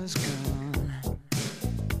summer's gone.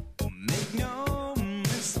 Make no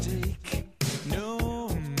mistake, no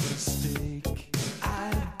mistake.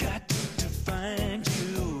 I've got to find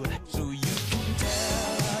you so you can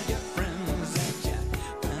tell your friends that you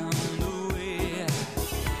found a way.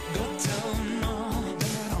 Go tell them all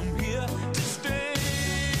that I'm here to stay.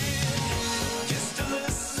 Just to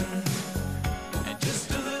listen, and just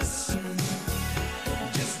to listen,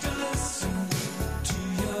 just to listen to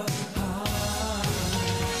your heart.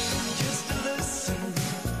 Just to listen,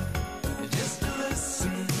 just to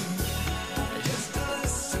listen, just to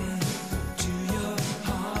listen to your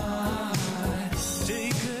heart.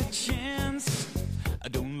 Take a chance,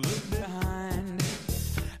 don't look behind.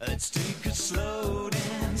 Let's take a slow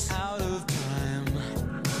dance out of time.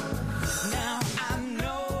 Now I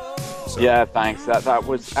know. Yeah, thanks. That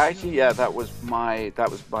was actually that was my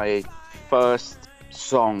first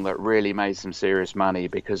song that really made some serious money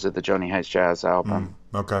because of the Johnny Hates Jazz album.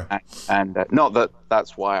 Okay. And not that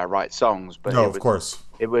that's why I write songs, but No, of course.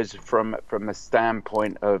 it was from the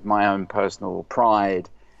standpoint of my own personal pride,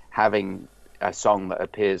 having a song that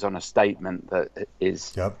appears on a statement that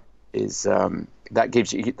is that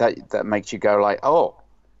gives you that makes you go like, oh,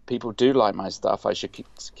 people do like my stuff. I should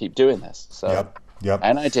keep doing this. So Yep.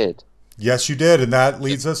 and I did. Yes, you did, and that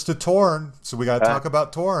leads us to Torn. So we got to talk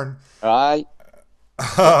about Torn. All right.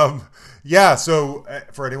 So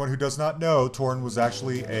for anyone who does not know, Torn was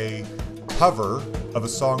actually a cover of a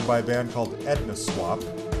song by a band called Edna Swap.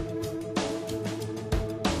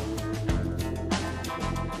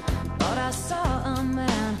 But I saw a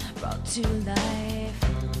man brought to life.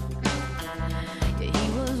 Yeah,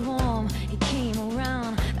 he was warm, he came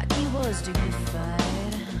around like he was dignified.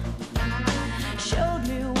 Showed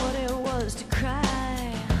me what it was to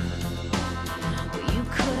cry. Well, you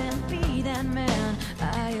couldn't be that man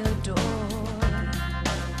I adored.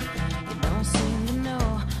 You don't seem to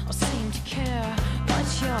know or seem to care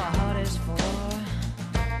what your heart is for.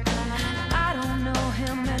 I don't know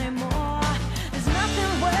him anymore. There's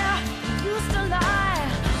nothing where he used to lie.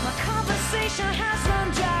 My conversation has run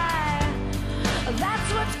dry. That's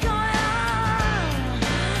what's going on.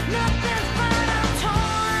 Nothing's fine, I'm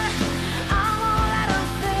torn. I'm all out of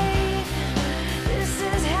faith. This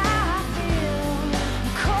is how I feel.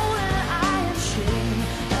 I'm cold and I am shaking.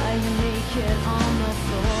 Lying naked on the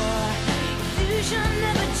floor. Illusion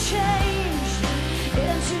never changed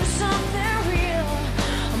into something real.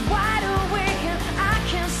 I'm wide awake and I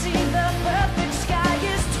can see the perfect sky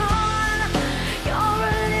is torn. You're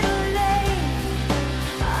a little late.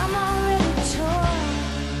 I'm already torn.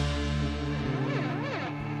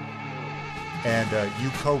 And you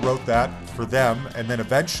co-wrote that for them, and then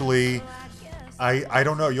eventually, I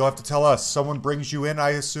don't know, you'll have to tell us, someone brings you in,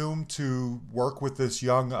 I assume, to work with this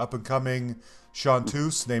young up-and-coming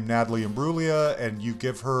chanteuse named Natalie Imbruglia, and you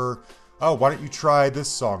give her, oh, why don't you try this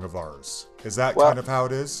song of ours? Is that kind of how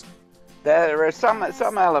it is? There are some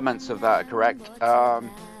elements of that, correct?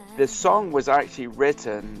 the song was actually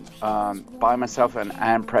written by myself and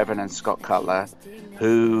Anne Previn and Scott Cutler,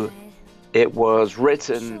 who it was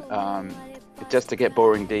written, just to get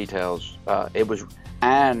boring details, it was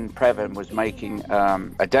Anne Previn was making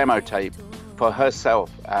a demo tape for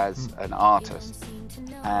herself as an artist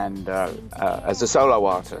and as a solo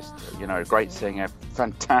artist, a great singer,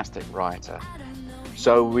 fantastic writer.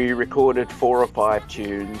 So we recorded 4 or 5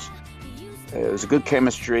 tunes. It was a good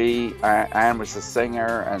chemistry. Anne was the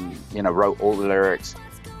singer and, wrote all the lyrics.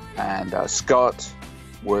 And Scott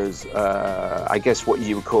was, I guess what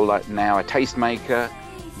you would call like now a tastemaker,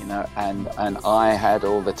 and I had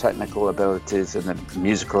all the technical abilities and the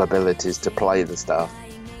musical abilities to play the stuff.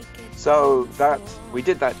 So we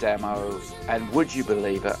did that demo, and would you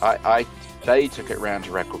believe it? They took it round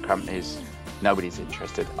to record companies. Nobody's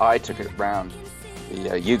interested. I took it round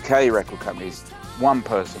the UK record companies. One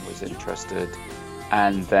person was interested,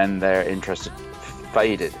 and then their interest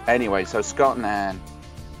faded. Anyway, so Scott and Anne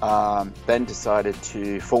then decided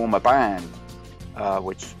to form a band,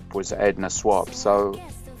 which was Edna Swap.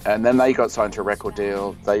 And then they got signed to a record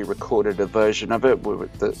deal. They recorded a version of it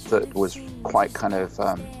that was quite kind of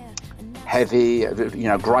heavy.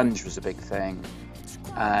 Grunge was a big thing,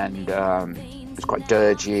 and it was quite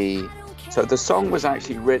dirgy. So the song was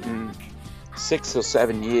actually written 6 or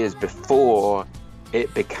 7 years before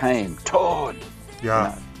it became Torn.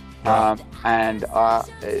 Yeah. And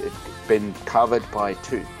it's been covered by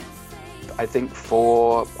 4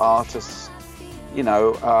 artists.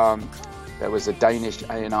 There was a Danish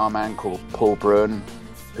A&R man called Paul Brun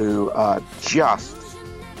who just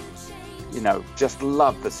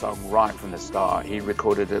loved the song right from the start. He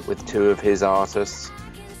recorded it with 2 of his artists.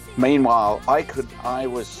 Meanwhile, I couldn't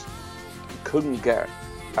get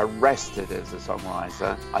arrested as a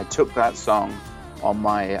songwriter. I took that song on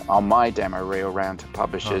my demo reel around to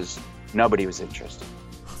publishers. Nobody was interested.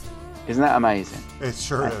 Isn't that amazing? It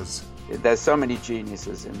sure is. There's so many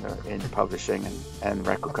geniuses in publishing and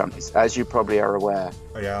record companies, as you probably are aware.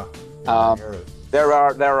 Oh, yeah. There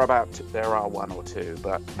are 1 or 2,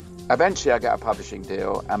 but eventually I got a publishing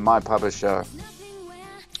deal, and my publisher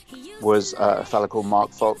was a fella called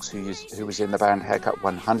Mark Fox, who was in the band Haircut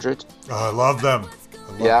 100. Oh, I love them.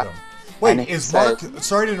 Them. Wait, is Mark?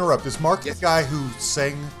 Sorry to interrupt. Is Mark the guy who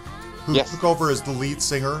took over as the lead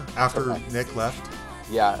singer after Nick left?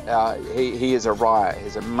 Yeah, he is a riot.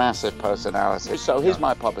 He's a massive personality. So he's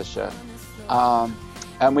my publisher, and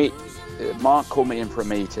Mark called me in for a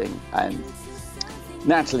meeting, and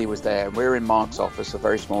Natalie was there. We're in Mark's office, a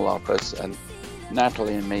very small office, and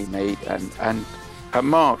Natalie and me meet, and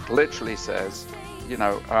Mark literally says,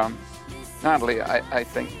 Natalie, I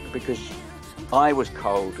think because I was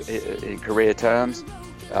cold in career terms,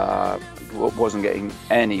 wasn't getting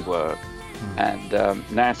any work. And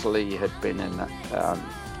Natalie had been an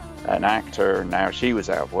actor, and now she was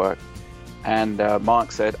out of work. And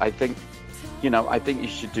Mark said, I think you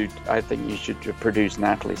should produce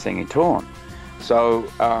Natalie singing Torn. So,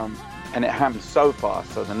 and it happened so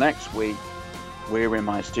fast. So the next week, we're in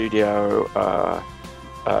my studio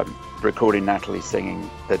recording Natalie singing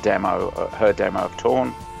her demo of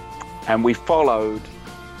Torn, and we followed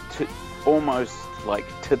almost like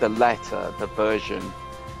to the letter the version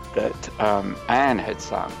that Anne had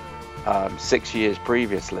sung 6 years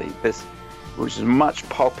previously. This was a much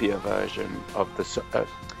poppier version of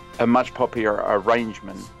a much poppier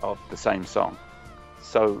arrangement of the same song.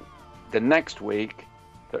 So the next week,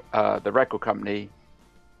 the record company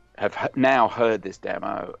have now heard this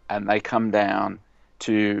demo, and they come down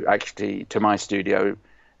to my studio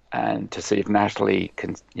and to see if Natalie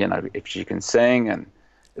can, if she can sing, and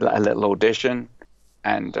a little audition.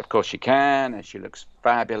 And of course she can, and she looks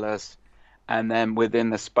fabulous. And then within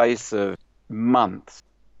the space of months,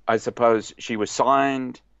 I suppose, she was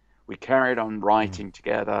signed. We carried on writing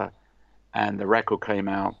together, and the record came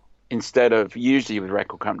out. Instead of, usually with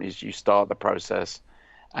record companies, you start the process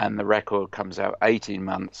and the record comes out 18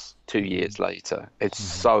 months, 2 years later. It's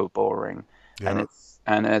so boring. Yeah.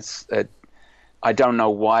 I don't know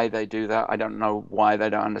why they do that. I don't know why they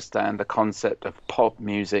don't understand the concept of pop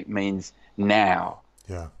music means now.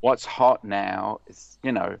 Yeah. What's hot now is,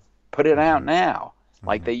 put it out now,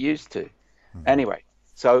 like they used to. Anyway,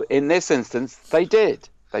 so in this instance, they did.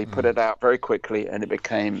 They put it out very quickly, and it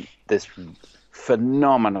became this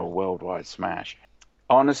phenomenal worldwide smash.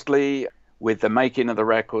 Honestly, with the making of the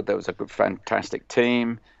record, there was a fantastic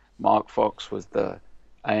team. Mark Fox was the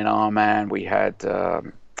A&R man. We had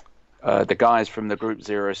the guys from the group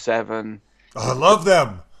 07. Oh, I love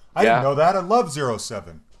them. I didn't know that. I love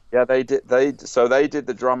 07. Yeah, they did. They did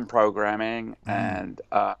the drum programming, and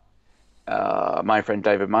my friend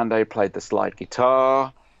David Monday played the slide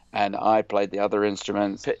guitar, and I played the other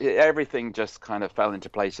instruments. Everything just kind of fell into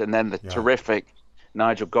place. And then the terrific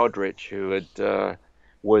Nigel Godrich, who had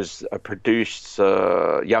was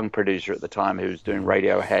a young producer at the time, who was doing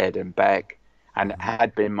Radiohead and Beck, and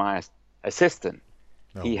had been my assistant.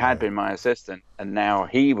 He had been my assistant, and now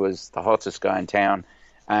he was the hottest guy in town,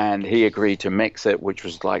 and he agreed to mix it, which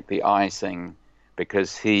was like the icing,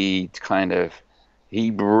 because he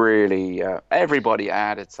really, everybody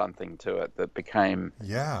added something to it that became,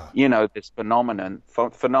 this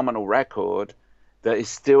phenomenal record that is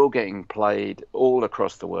still getting played all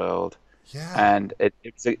across the world. Yeah. And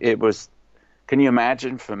it was, can you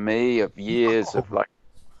imagine, for me, of years of like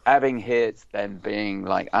having hits, then being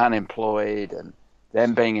like unemployed, and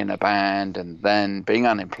then being in a band, and then being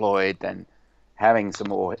unemployed, then having some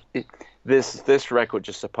more. This record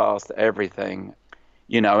just surpassed everything,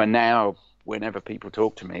 and now whenever people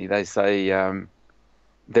talk to me, they say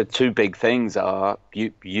the two big things are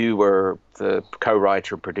you were the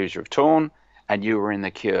co-writer and producer of Torn, and you were in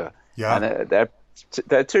The Cure. Yeah. And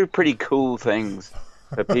they're two pretty cool things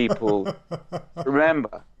for people to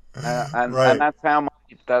remember. And that's how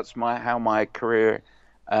my career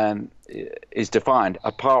is defined,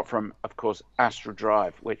 apart from, of course, Astral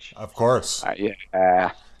Drive, which of course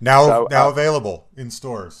now available in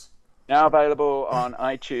stores, now available on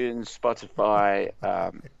iTunes, Spotify,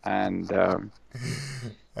 and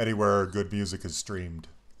anywhere good music is streamed.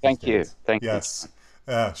 Thank you. Yes.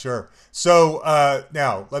 Sure. So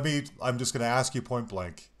now I'm just going to ask you point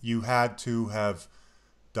blank. You had to have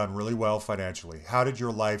done really well financially. How did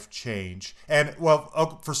your life change? And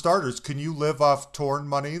for starters, can you live off Torn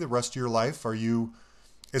money the rest of your life?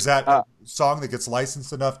 Is that a song that gets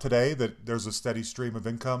licensed enough today that there's a steady stream of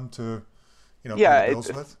income to, pay the bills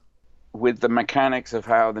with? With the mechanics of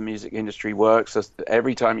how the music industry works,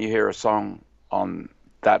 every time you hear a song on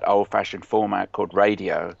that old-fashioned format called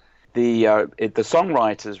radio, the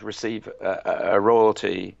songwriters receive a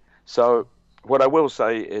royalty. So what I will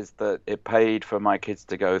say is that it paid for my kids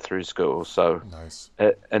to go through school. So nice.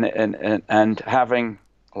 And having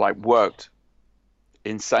worked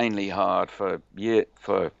insanely hard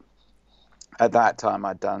at that time,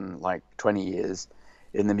 I'd done 20 years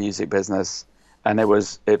in the music business, and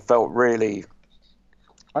it felt really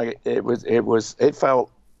it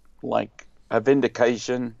felt like a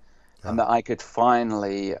vindication, and that I could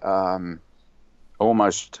finally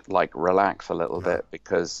almost relax a little bit,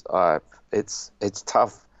 because it's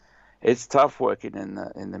tough. It's tough working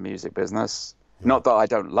in the music business. Yeah. Not that I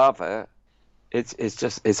don't love it.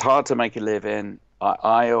 It's hard to make a living.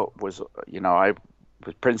 I was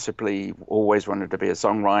principally always wanted to be a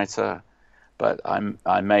songwriter, but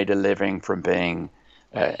I made a living from being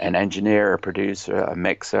an engineer, a producer, a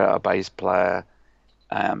mixer, a bass player,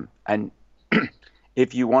 and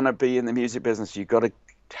if you want to be in the music business, you got to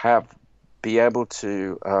be able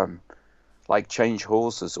to change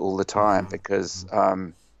horses all the time, because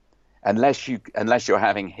unless you're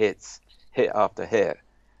having hit after hit,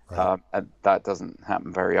 and that doesn't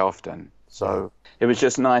happen very often. So it was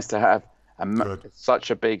just nice to have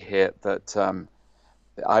such a big hit that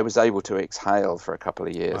I was able to exhale for a couple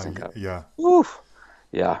of years and go, oof,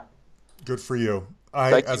 yeah. Good for you.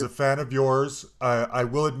 As a fan of yours, I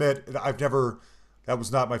will admit that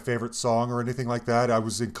was not my favorite song or anything like that. I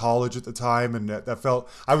was in college at the time, and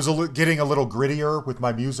I was getting a little grittier with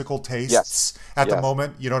my musical tastes at the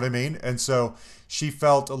moment. You know what I mean? And so she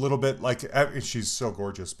felt a little bit she's so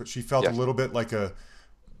gorgeous, but she felt a little bit like a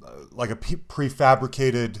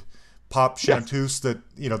prefabricated pop chanteuse that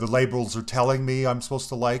the labels are telling me I'm supposed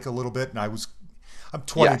to like a little bit, and I'm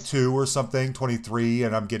 22 or something, 23,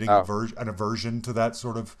 and I'm getting an aversion to that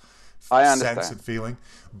sort of sense and feeling.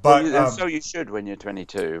 But so you should when you're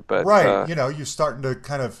 22. But right, you're starting to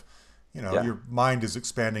kind of, your mind is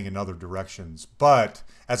expanding in other directions. But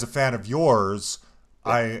as a fan of yours,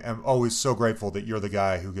 I am always so grateful that you're the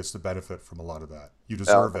guy who gets the benefit from a lot of that. You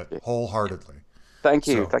deserve it wholeheartely. Thank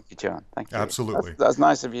you, John. Thank you. Absolutely, that's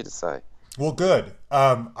nice of you to say. Well, good.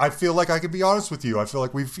 I feel like I can be honest with you. I feel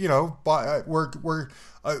like we've, we're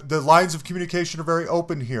the lines of communication are very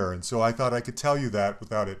open here, and so I thought I could tell you that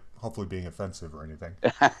without it hopefully being offensive or anything.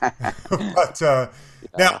 But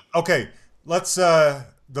now, okay, let's. The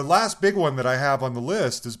last big one that I have on the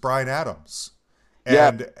list is Bryan Adams,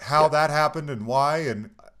 and how that happened and why,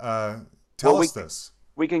 and tell us this.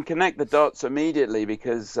 We can connect the dots immediately,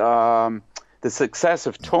 because the success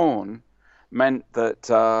of Torn meant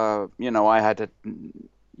that I had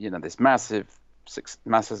this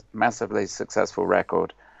massively successful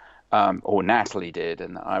record, or Natalie did,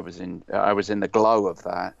 and I was in the glow of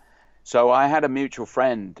that. So I had a mutual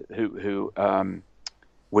friend who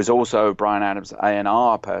was also Brian Adams'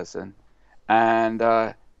 A&R person,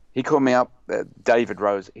 and he called me up. David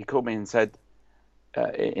Rose. He called me and said,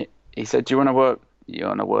 he said, "Do you want to work? You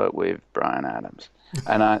want to work with Brian Adams?"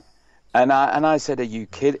 And I said, "Are you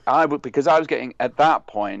kidding?" Because I was getting, at that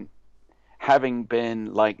point, having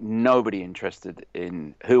been like nobody interested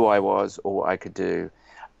in who I was or what I could do.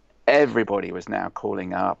 Everybody was now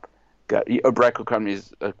calling up record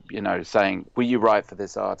companies, saying, "Will you write for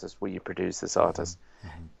this artist? Will you produce this artist?"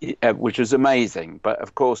 Which was amazing. But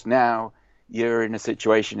of course, now you're in a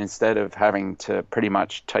situation, instead of having to pretty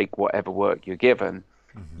much take whatever work you're given,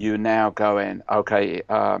 you're now going, okay,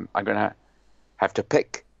 I'm going to have to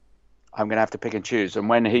pick. I'm going to have to pick and choose. And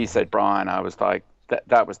when he said Brian, I was like,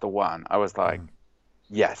 that was the one. I was like,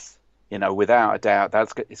 yes, without a doubt,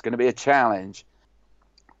 it's going to be a challenge.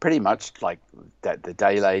 Pretty much like that. The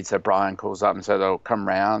day later, Brian calls up and said, "Oh, come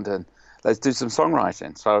round and let's do some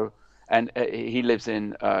songwriting." So, and he lives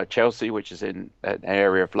in Chelsea, which is in an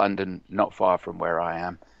area of London not far from where I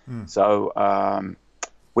am. So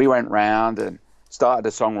we went round and started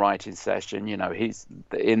a songwriting session. He's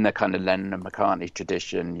in the kind of Lennon and McCartney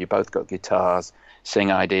tradition. You both got guitars,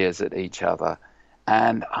 sing ideas at each other,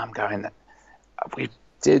 and I'm going. We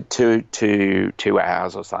did two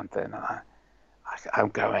hours or something. And I'm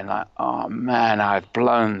going like, oh man, I've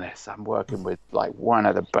blown this. I'm working with like one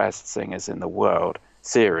of the best singers in the world.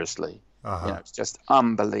 Seriously, it's just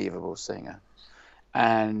unbelievable singer,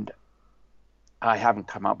 and I haven't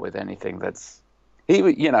come up with anything that's. He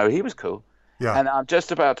was cool, Yeah. And I'm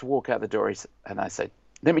just about to walk out the door, and I said,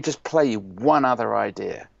 "Let me just play you one other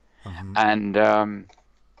idea," and I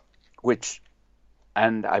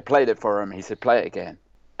played it for him. He said, "Play it again."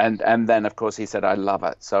 And then, of course, he said, "I love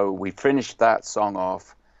it." So we finished that song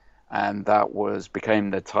off, and that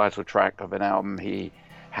became the title track of an album he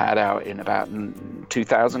had out in about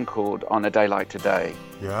 2000 called On a Day Like Today.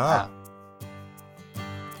 Yeah.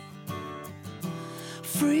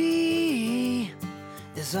 Free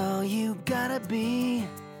is all you gotta be.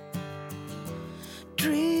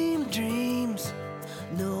 Dream dreams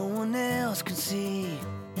no one else can see.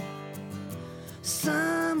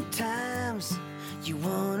 Sometimes you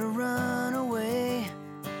wanna run away,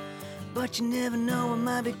 but you never know what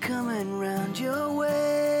might be coming round your way.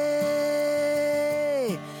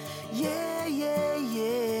 Yeah, yeah,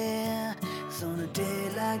 yeah. 'Cause on a day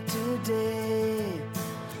like today,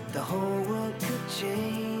 the whole world could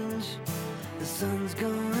change. The sun's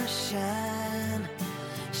gonna shine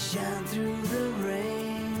through the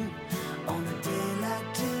rain. On a day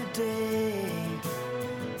like today,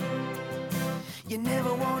 you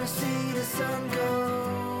never wanna see the sun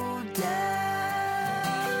go down.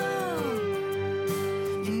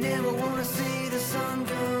 You never wanna see the sun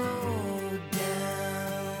go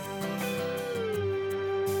down.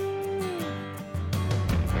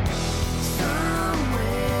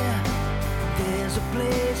 Somewhere there's a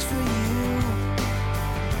place for you.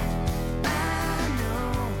 I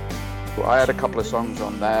know. I had a couple of songs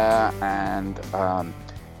on there, and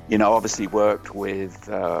obviously worked with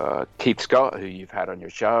Keith Scott, who you've had on your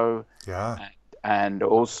show. Yeah. And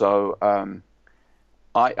also,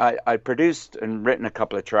 I produced and written a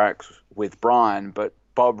couple of tracks with Brian, but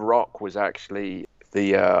Bob Rock was actually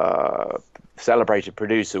the celebrated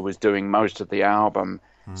producer, was doing most of the album.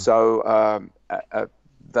 So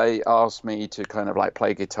they asked me to kind of like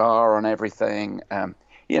play guitar on everything,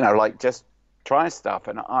 like just try stuff.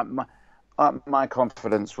 And my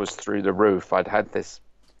confidence was through the roof. I'd had this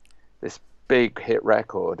big hit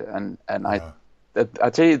record, and I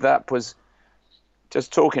tell you, that was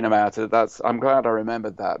just talking about it. I'm glad I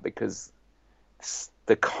remembered that, because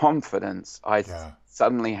the confidence I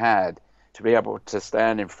suddenly had to be able to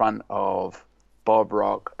stand in front of Bob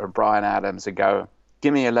Rock or Brian Adams and go,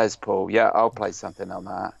 "Give me a Les Paul, yeah, I'll play something on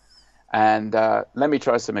that, and let me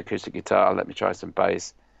try some acoustic guitar, let me try some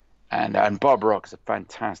bass." And Bob Rock's a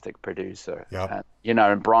fantastic producer, and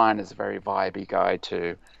Brian is a very vibey guy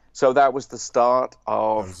too. So that was the start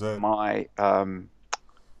of my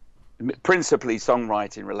principally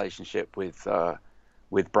songwriting relationship with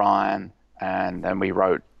Brian, and then we've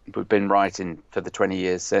been writing for the 20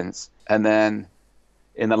 years since. And then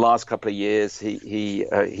in the last couple of years, he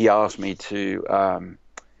asked me to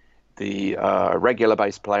the regular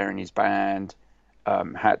bass player in his band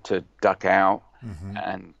had to duck out,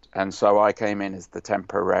 and so I came in as the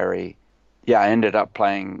temporary. I ended up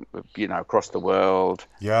playing, across the world.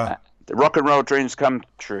 Yeah. The rock and roll dreams come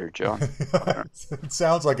true, John. It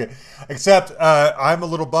sounds like it. Except I'm a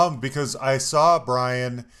little bummed because I saw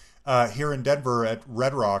Brian here in Denver at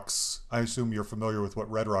Red Rocks. I assume you're familiar with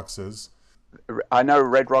what Red Rocks is. I know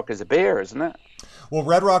Red Rock is a beer, isn't it? Well,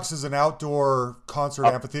 Red Rocks is an outdoor concert Oh,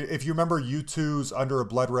 amphitheater. If you remember U2's Under a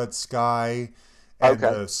Blood Red Sky and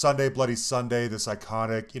okay. the Sunday Bloody Sunday, this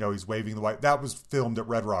iconic, he's waving the white, that was filmed at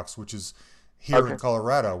Red Rocks, which is here in Okay.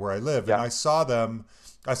 Colorado where I live. And Yeah. I saw them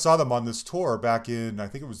on this tour back in, I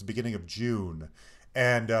think it was the beginning of June.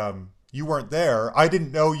 And you weren't there. I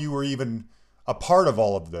didn't know you were even a part of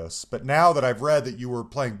all of this. But now that I've read that you were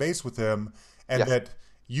playing bass with him and Yes. that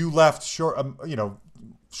you left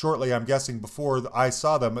shortly, I'm guessing, before I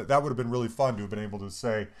saw them, that would have been really fun to have been able to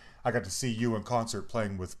say, I got to see you in concert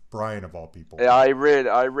playing with Brian of all people. Yeah, I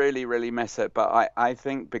really, really miss it. But I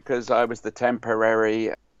think because I was the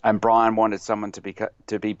temporary, and Brian wanted someone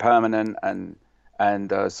to be permanent,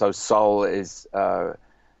 and so Sol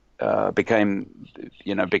became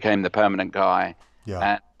the permanent guy.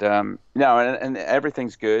 Yeah. And and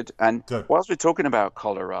everything's good. And Good. whilst we're talking about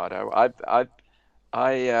Colorado,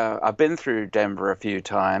 I've been through Denver a few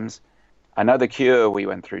times. I know The Cure, we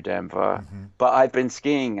went through Denver, but I've been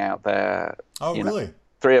skiing out there, Oh, you know, really?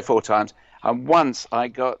 3 or 4 times. And once I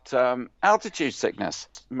got altitude sickness.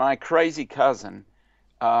 My crazy cousin,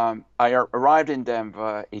 I arrived in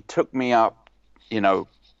Denver. He took me up,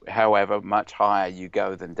 however much higher you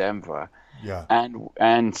go than Denver. Yeah.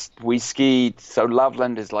 And we skied. So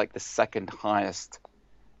Loveland is like the second highest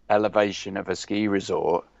elevation of a ski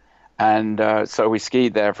resort. And so we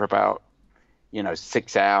skied there for about,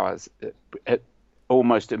 6 hours,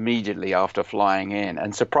 almost immediately after flying in.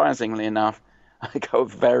 And surprisingly enough, I got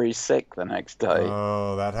very sick the next day.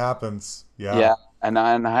 Oh, that happens. Yeah. Yeah, and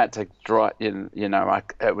I had to drive.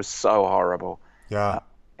 It was so horrible, Yeah.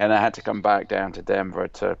 and I had to come back down to Denver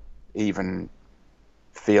to even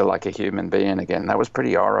feel like a human being again. That was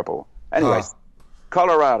pretty horrible. Anyways, Huh.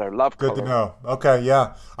 Colorado, love Good to Colorado. know. Okay,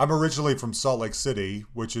 yeah. I'm originally from Salt Lake City,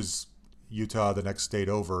 which is Utah, the next state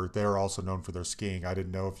over. They're also known for their skiing. I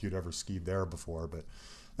didn't know if you'd ever skied there before, but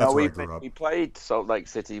that's No, where we I grew up. we played Salt Lake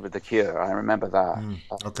City with The Cure. I remember that.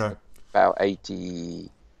 Okay. About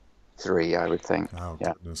 83, I would think. Oh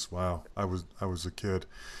Yeah. goodness, wow. I was a kid.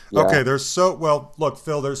 Yeah. Okay, look,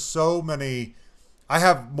 Phil, there's so many. I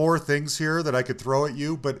have more things here that I could throw at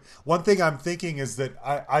you, but one thing I'm thinking is that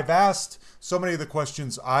I've asked so many of the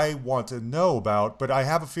questions I want to know about, but I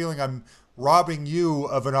have a feeling I'm robbing you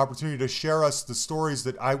of an opportunity to share us the stories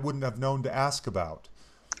that I wouldn't have known to ask about.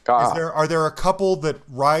 Ah. Are there a couple that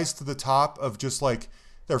rise to the top of just like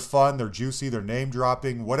they're fun, they're juicy, they're name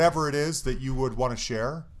dropping, whatever it is that you would want to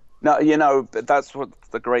share? No, that's what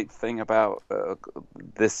the great thing about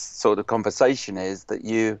this sort of conversation is that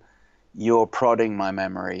you're prodding my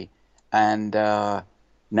memory, and now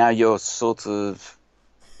you're sort of.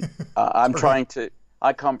 I'm trying to.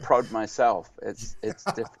 I can't prod myself. It's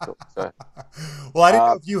difficult. So. Well, I didn't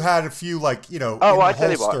know if you had a few like in the I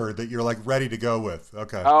tell you what. holster that you're like ready to go with.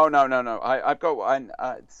 Okay. Oh no. I've got one.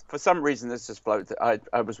 For some reason, this just floated.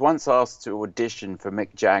 I was once asked to audition for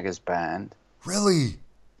Mick Jagger's band. Really?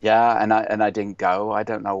 Yeah, and I didn't go. I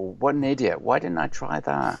don't know. What an idiot. Why didn't I try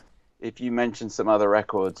that? If you mentioned some other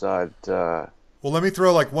records, I'd. Well, let me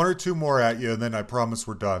throw like one or two more at you, and then I promise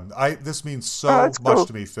we're done. This means so that's much cool.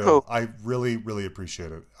 to me, Phil. Cool. I really, really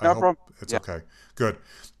appreciate it. I No hope problem. it's Yeah. okay. Good.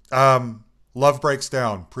 Love Breaks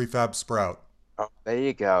Down, Prefab Sprout. Oh, there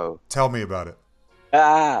you go. Tell me about it.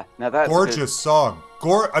 Now that's good. Gorgeous song.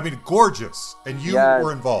 Gorgeous. And you Yes.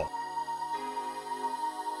 were involved.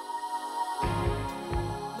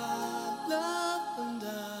 My love and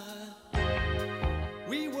I,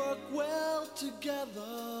 we work well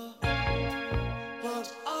together,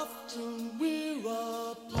 but often we're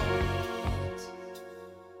apart.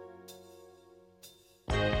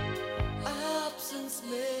 Absence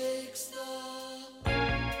makes the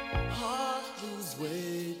heart lose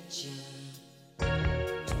weight,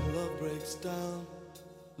 yeah. Till love breaks down,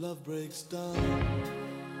 love breaks down.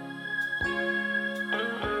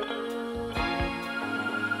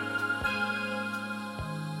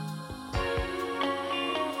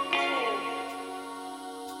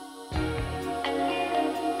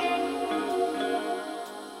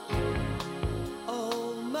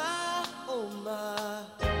 Oh my,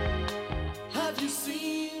 have you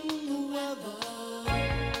seen the weather?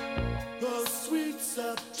 The sweet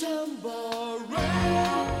September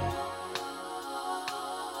rain.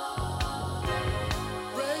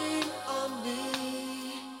 Rain on me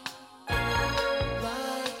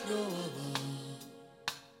like no other.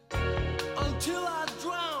 Until I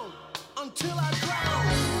drown.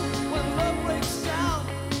 When love breaks down,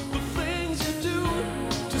 the things you do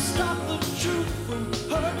to stop the truth from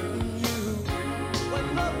hurting you. When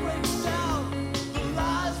love breaks down, the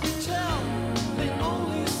lies we tell, they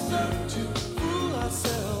only serve to fool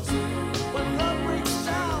ourselves. When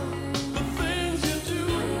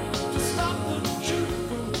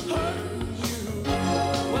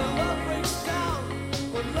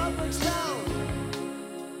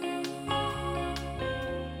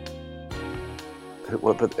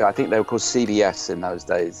but I think they were called CBS in those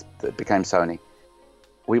days. That became Sony.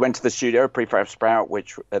 We went to the studio, Prefab Sprout,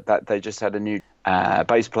 which that they just had a new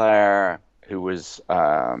bass player who was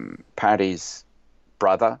Paddy's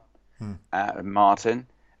brother, Martin,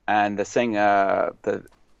 and the singer, the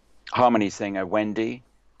harmony singer, Wendy.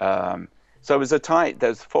 So it was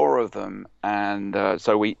there's 4 of them, and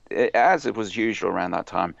so we, as it was usual around that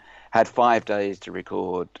time, had 5 days to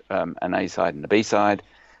record an A-side and a B-side.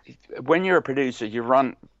 When you're a producer,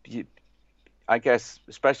 I guess,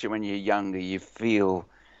 especially when you're younger, you feel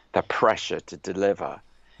the pressure to deliver.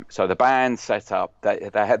 So the band set up, they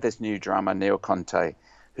had this new drummer, Neil Conte,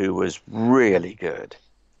 who was really good.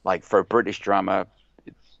 Like, for a British drummer,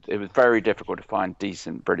 it was very difficult to find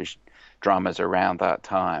decent British drummers around that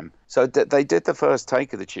time. So they did the first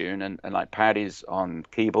take of the tune, and like Paddy's on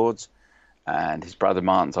keyboards and his brother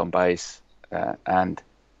Martin's on bass, and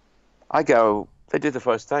they did the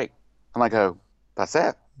first take, and I go, that's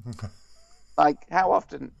it. Like, how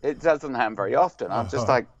often? It doesn't happen very often. I'm just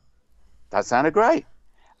like, that sounded great.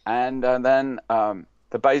 And then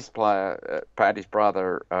the bass player, Paddy's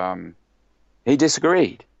brother, he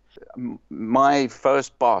disagreed. My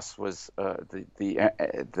first boss was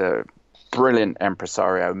the brilliant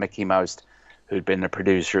impresario Mickey Most, who'd been the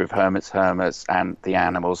producer of Hermit's and The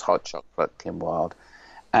Animals, Hot Chocolate, Kim Wilde.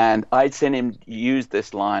 And I'd seen him use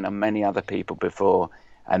this line on many other people before,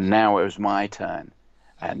 and now it was my turn.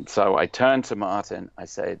 And so I turned to Martin, I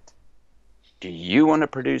said, do you want to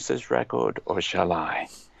produce this record or shall I?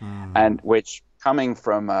 And which, coming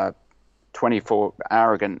from a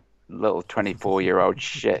arrogant little 24-year-old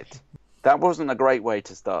shit, that wasn't a great way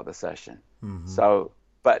to start the session. So,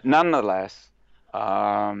 but nonetheless,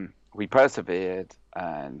 we persevered,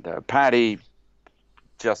 and Paddy,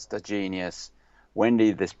 just a genius.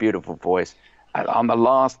 Wendy, this beautiful voice. And on the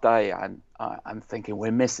last day, I'm thinking,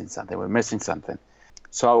 we're missing something.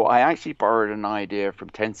 So I actually borrowed an idea from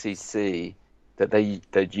 10cc that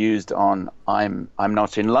they'd used on I'm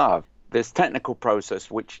Not in Love. This technical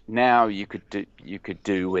process, which now you could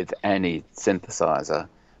do with any synthesizer,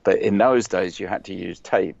 but in those days you had to use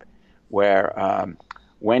tape, where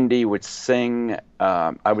Wendy would sing,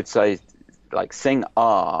 I would say, like, sing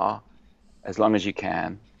R as long as you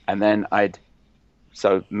can, and then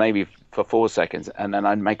so maybe for 4 seconds, and then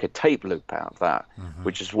I'd make a tape loop out of that,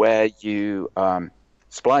 which is where you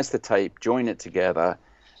splice the tape, join it together,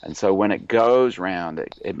 and so when it goes round,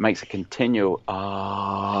 it makes a continual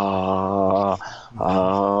on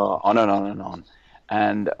and on and on.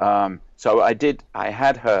 And so I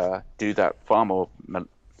had her do that far more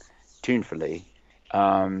tunefully,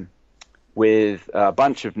 with a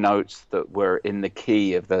bunch of notes that were in the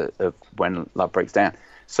key of When Love Breaks Down.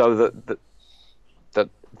 So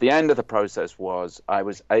the end of the process was I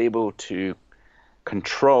was able to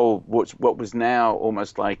control what was now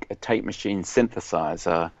almost like a tape machine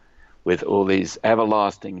synthesizer with all these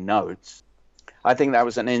everlasting notes. I think that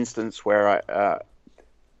was an instance where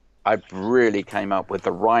I really came up with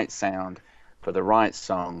the right sound for the right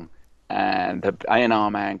song, and the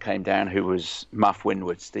A&R man came down, who was Muff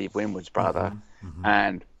Winwood, Steve Winwood's brother,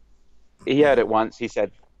 and he heard it once. He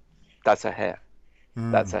said, that's a hit.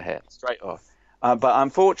 That's a hit, straight off. But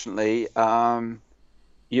unfortunately,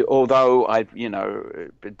 although I,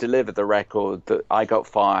 delivered the record, that I got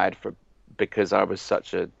fired because I was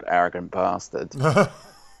such an arrogant bastard.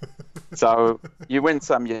 So you win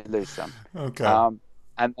some, you lose some. Okay.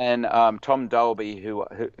 And then Tom Dolby,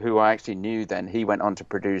 who I actually knew then, he went on to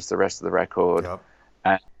produce the rest of the record. Yep.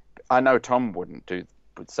 And I know Tom would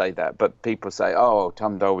say that, but people say, "Oh,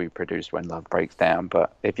 Tom Dolby produced When Love Breaks Down."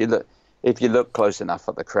 But if you look close enough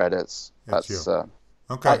at the credits, that's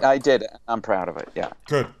okay. I did it. I'm proud of it. Yeah.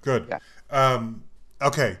 Good. Yeah.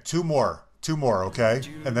 Okay, two more. Okay,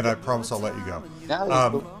 and then I promise I'll let you go.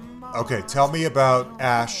 Okay, tell me about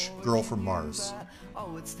Ash, Girl from Mars.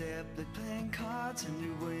 Playing cards and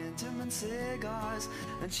you were intimate cigars,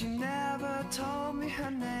 and she never told me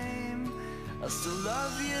her name. I still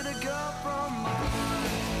love you, the girl from Mars.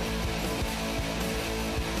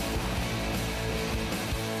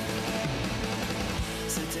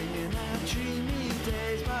 Sitting in our dreamy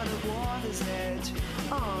days by the water's edge,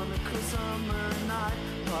 on a cool summer night,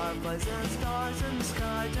 fireflies and stars in the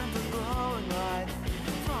sky, gentle glowing light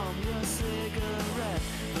from your cigarette.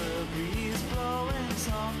 The breeze blowing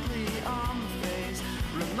softly on my face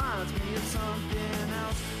reminds me of something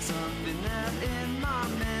else, something that in my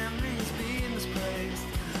memory's been misplaced.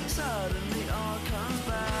 Suddenly all comes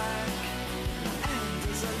back, and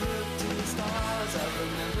as I look to the stars, I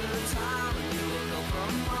remember the time when you were gone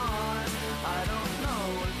from Mars. I don't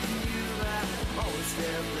know if you knew that. Always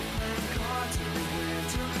there playing cards and we went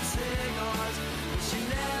to the cigars. she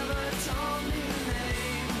never told me your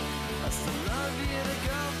name. I still love you, the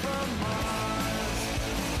girl from Mars.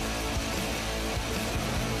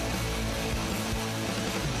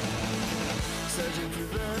 Searching through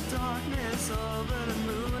the darkness over the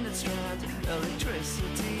moon and strand,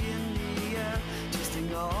 electricity in the air,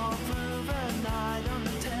 twisting all through the night on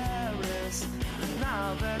the terrace.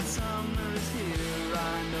 Now that summer is here,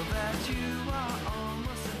 I know that you are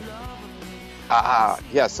almost in love with me.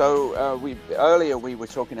 Yeah. So earlier we were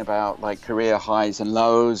talking about like career highs and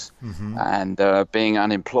lows, and being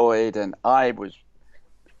unemployed, and I was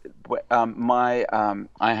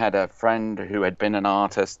I had a friend who had been an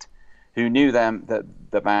artist who knew them,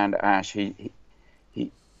 the band Ash.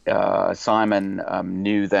 Simon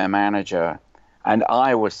knew their manager, and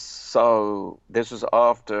I was so. This was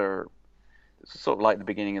after, sort of like the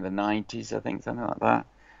beginning of the '90s, I think, something like that.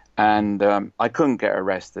 And I couldn't get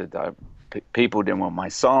arrested. People didn't want my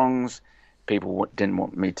songs. People didn't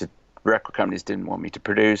want me to. Record companies didn't want me to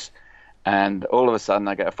produce. And all of a sudden,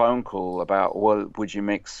 I get a phone call about, well, would you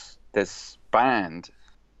mix this band?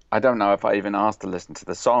 I don't know if I even asked to listen to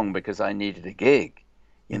the song because I needed a gig,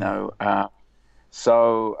 you know. And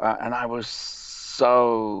I was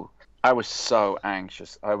so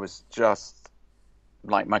anxious. I was just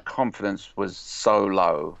like, my confidence was so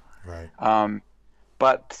low. Right.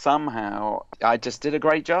 But somehow I just did a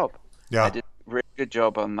great job. Yeah. I did a really good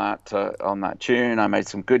job on that tune. I made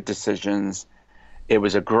some good decisions. It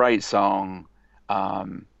was a great song.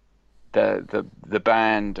 The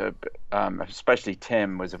band, especially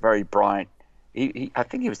Tim, was a very bright. I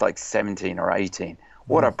think he was like 17 or 18.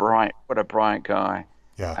 What a bright guy.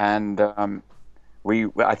 Yeah. And I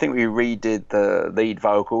think we redid the lead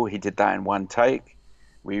vocal. He did that in one take.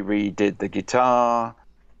 We redid the guitar,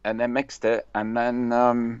 and then mixed it, and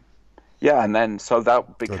then so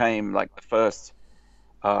that became like the first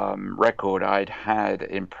record I'd had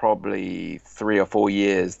in probably 3 or 4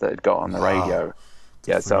 years that had got on the radio.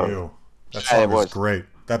 Good for so you. That song is great.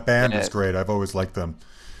 That band is great. I've always liked them.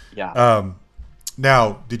 Yeah.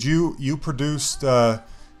 Now, did you produced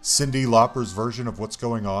Cyndi Lauper's version of What's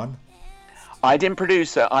Going On? I didn't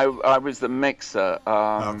produce it. I was the mixer.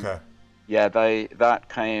 Okay. Yeah, that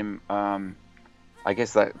came. I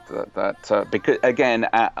guess that because again,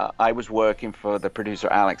 I was working for the producer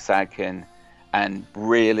Alex Sadkin, and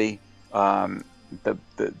really,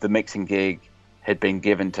 the mixing gig had been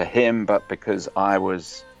given to him, but because I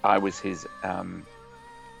was his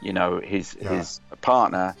his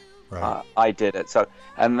partner, right. I did it. So,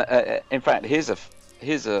 and in fact,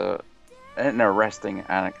 here's an arresting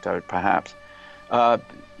anecdote, perhaps.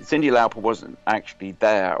 Cyndi Lauper wasn't actually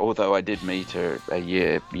there, although I did meet her a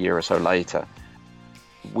year or so later.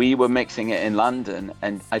 We were mixing it in London,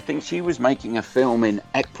 and I think she was making a film in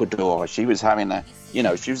Ecuador. She was having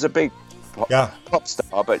she was a big pop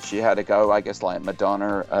star, but she had to go, I guess, like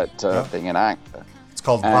Madonna at being an actor. It's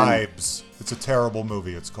called Vibes. It's a terrible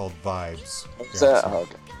movie. It's called Vibes.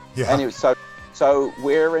 Yeah. Anyway, so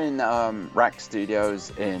we're in Rack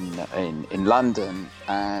Studios in London,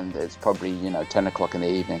 and it's probably 10 o'clock in the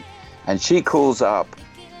evening, and she calls up.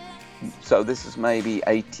 So this is maybe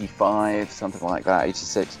 85, something like that,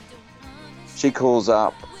 86. She calls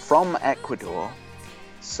up from Ecuador,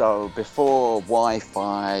 so before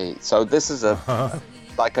Wi-Fi. So this is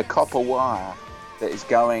like a copper wire that is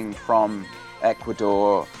going from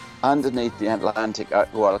Ecuador underneath the Atlantic,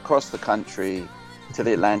 across the country to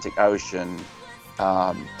the Atlantic Ocean,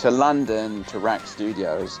 to London, to Rack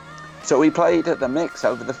Studios. So we played at the mix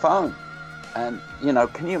over the phone, and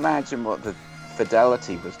can you imagine what the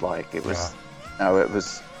fidelity was like? It was,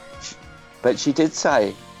 but she did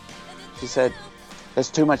say, she said, there's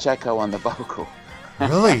too much echo on the vocal.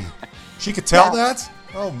 Really? She could tell that?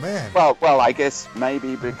 Oh man. Well, I guess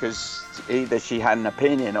maybe because either she had an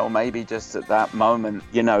opinion, or maybe just at that moment,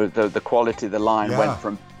 the quality of the line went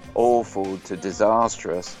from awful to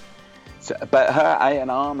disastrous. So, but her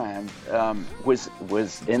A&R man was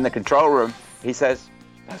in the control room. He says,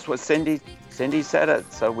 that's what Cyndi said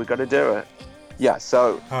it, so we got to do it. Yeah,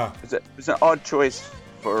 so it was an odd choice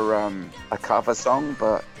for a cover song,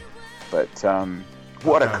 but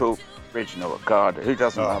what a cool original. God, who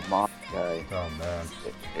doesn't love Marvin Gaye? Oh man,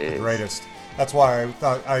 the greatest. That's why I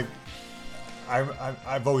thought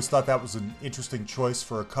I've always thought that was an interesting choice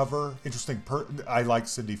for a cover. I like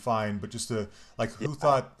Cyndi fine, but just who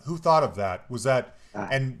thought of that? Was that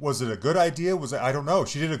and was it a good idea? I don't know.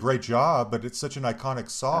 She did a great job, but it's such an iconic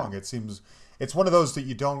song. It seems it's one of those that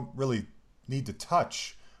you don't really need to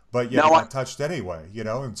touch but yet No, he got touched anyway, you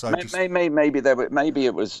know. And so I just maybe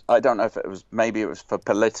it was. I don't know if it was. Maybe it was for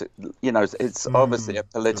political. You know, it's obviously a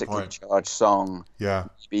good politically point. charged song. Yeah,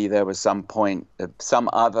 Maybe there was some point, some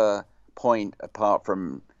other point apart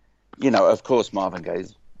from, of course, Marvin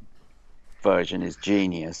Gaye's version is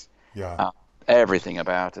genius. yeah, Everything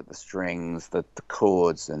about it, the strings, the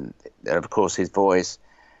chords, and of course his voice.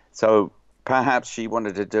 So perhaps she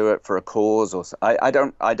wanted to do it for a cause, or I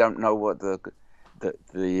don't know what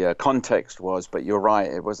the context was, but you're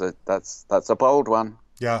right. It was that's a bold one.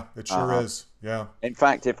 yeah. It sure is. Yeah. In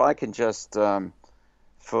fact, if I can just I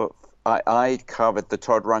covered the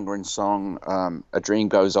Todd Rundgren song "A Dream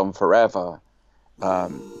Goes On Forever"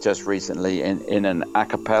 just recently in an a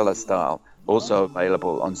cappella style, also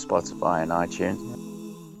available on Spotify and iTunes.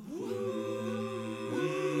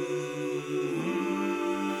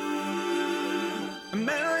 A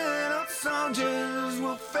million of soldiers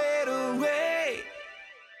will fade away,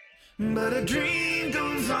 but a dream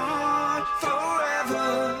goes on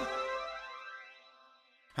forever.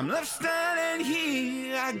 I'm left standing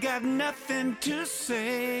here, I got nothing to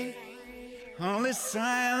say, only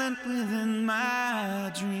silent within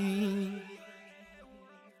my dream.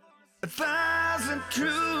 1,000 true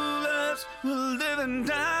loves will live and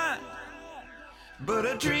die, but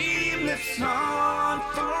a dream lives on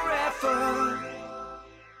forever.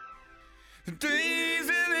 The days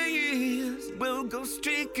and the years will go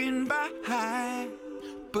streaking by,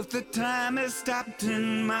 but the time has stopped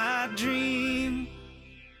in my dream.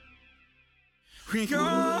 We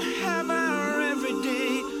all have our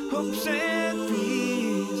everyday hopes and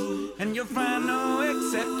fears, and you'll find no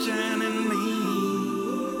exception in me.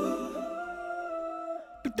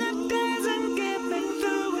 But that doesn't get me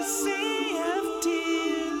through a sea of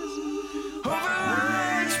tears over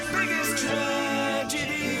life's biggest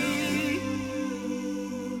tragedy.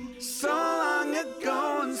 So long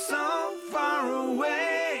ago and so far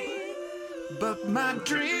away, but my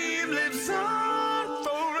dream lives on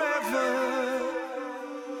forever.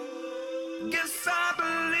 Guess I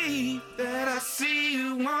believe that I see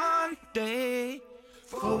you one day,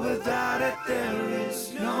 for without it there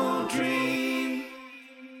is no dream.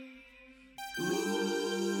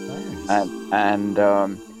 And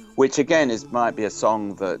which again might be a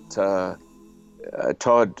song that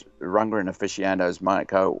Todd Rundgren aficionados might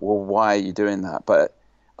go, well, why are you doing that? But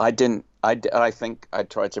I didn't. I think I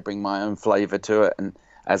tried to bring my own flavor to it, and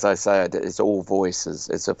as I say, it's all voices.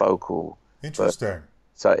 It's a vocal. Interesting.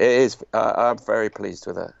 So it is. I'm very pleased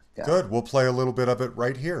with it. Yeah. Good. We'll play a little bit of it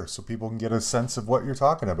right here so people can get a sense of what you're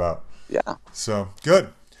talking about. Yeah. So good.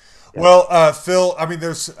 Yeah. Well, Phil, I mean,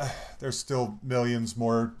 there's still millions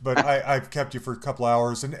more, but I've kept you for a couple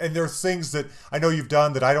hours, and there's things that I know you've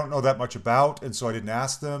done that I don't know that much about, and so I didn't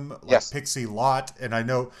ask them, like yes. Pixie Lot, and I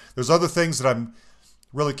know there's other things that I'm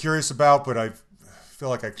really curious about, but I feel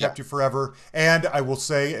like I kept you forever. And I will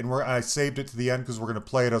say, and I saved it to the end because we're going to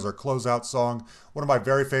play it as our closeout song. One of my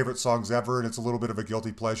very favorite songs ever, and it's a little bit of a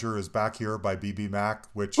guilty pleasure, is Back Here by B.B. Mac,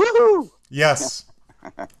 which, woohoo! Yes,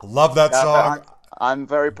 love that song. I'm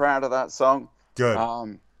very proud of that song. Good.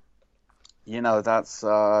 That's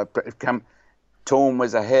Torn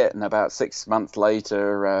was a hit, and about 6 months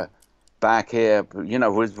later, Back Here,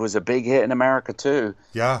 was a big hit in America too.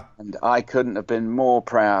 Yeah. And I couldn't have been more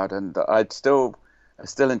proud, and I'm still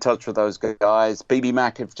in touch with those guys. BB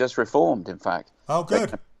Mac have just reformed, in fact. Oh,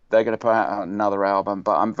 good. They're going to put out another album,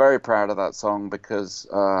 but I'm very proud of that song because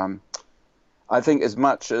I think as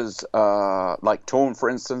much as like Torn, for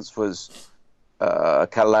instance, was a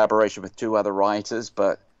collaboration with two other writers,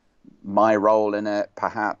 but my role in it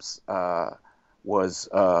perhaps was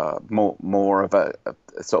more of a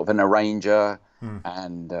sort of an arranger,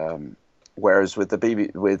 and whereas with the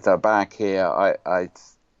Back Here,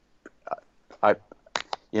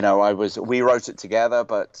 we wrote it together,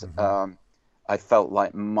 but I felt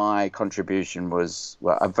like my contribution was,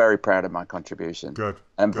 well, I'm very proud of my contribution. Good.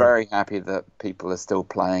 I'm very happy that people are still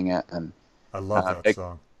playing it, and I love that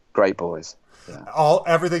song. Great boys. Yeah.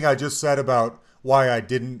 Everything I just said about why I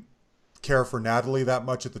didn't care for Natalie that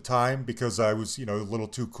much at the time, because I was, a little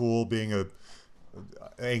too cool being a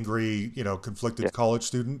angry, conflicted college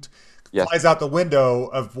student, flies out the window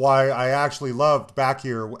of why I actually loved Back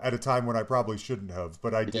Here at a time when I probably shouldn't have,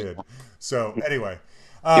 but I did. So anyway.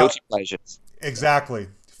 Guilty pleasures. Exactly.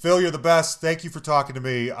 Phil, you're the best. Thank you for talking to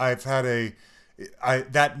me. I've had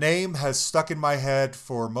that name has stuck in my head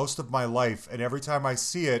for most of my life, and every time I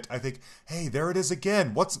see it, I think, "Hey, there it is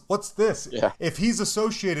again. What's this?" Yeah. If he's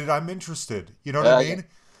associated, I'm interested. You know what I mean?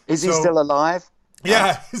 Yeah. Is he still alive?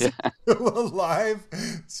 Yeah, he's still alive.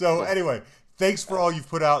 So anyway, thanks for all you've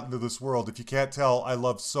put out into this world. If you can't tell, I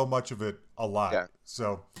love so much of it a lot. Yeah.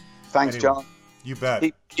 So, Thanks, anyway, John. You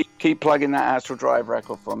bet. Keep plugging that Astral Drive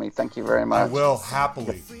record for me. Thank you very much. I will,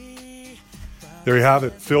 happily. There you have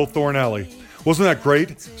it, Phil Thornalley. Wasn't that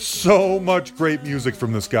great? So much great music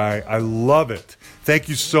from this guy. I love it. Thank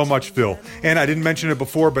you so much, Phil. And I didn't mention it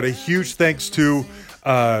before, but a huge thanks to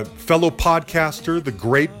fellow podcaster, the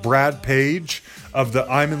great Brad Page of the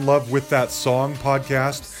I'm in Love with That Song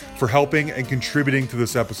podcast, for helping and contributing to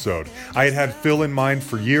this episode. I had Phil in mind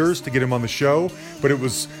for years to get him on the show, but it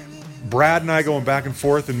was Brad and I going back and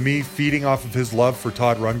forth and me feeding off of his love for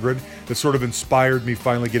Todd Rundgren that sort of inspired me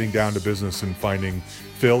finally getting down to business and finding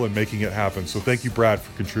Phil and making it happen. So thank you, Brad,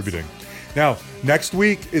 for contributing. Now, next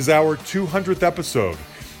week is our 200th episode,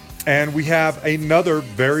 and we have another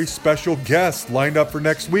very special guest lined up for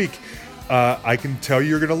next week. I can tell you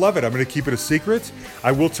you're going to love it. I'm going to keep it a secret.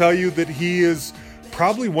 I will tell you that he is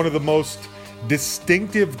probably one of the most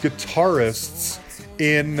distinctive guitarists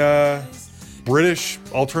in British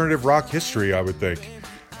alternative rock history, I would think.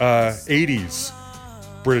 80s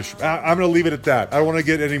British. I'm going to leave it at that. I don't want to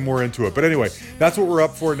get any more into it. But anyway, that's what we're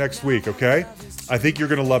up for next week, okay? I think you're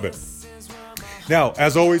going to love it. Now,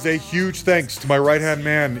 as always, a huge thanks to my right-hand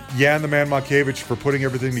man, Jan the Man Makevich, for putting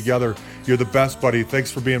everything together. You're the best, buddy.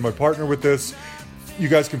 Thanks for being my partner with this. You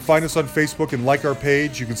guys can find us on Facebook and like our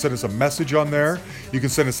page. You can send us a message on there. You can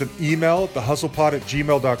send us an email at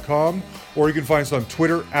thehustlepod@gmail.com, or you can find us on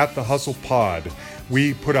Twitter at thehustlepod.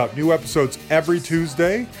 We put out new episodes every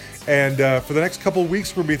Tuesday, and for the next couple of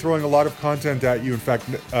weeks, we're going to be throwing a lot of content at you. In fact,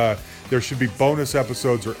 there should be bonus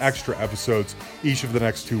episodes or extra episodes each of the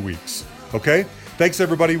next 2 weeks. Okay? Thanks,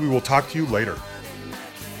 everybody. We will talk to you later.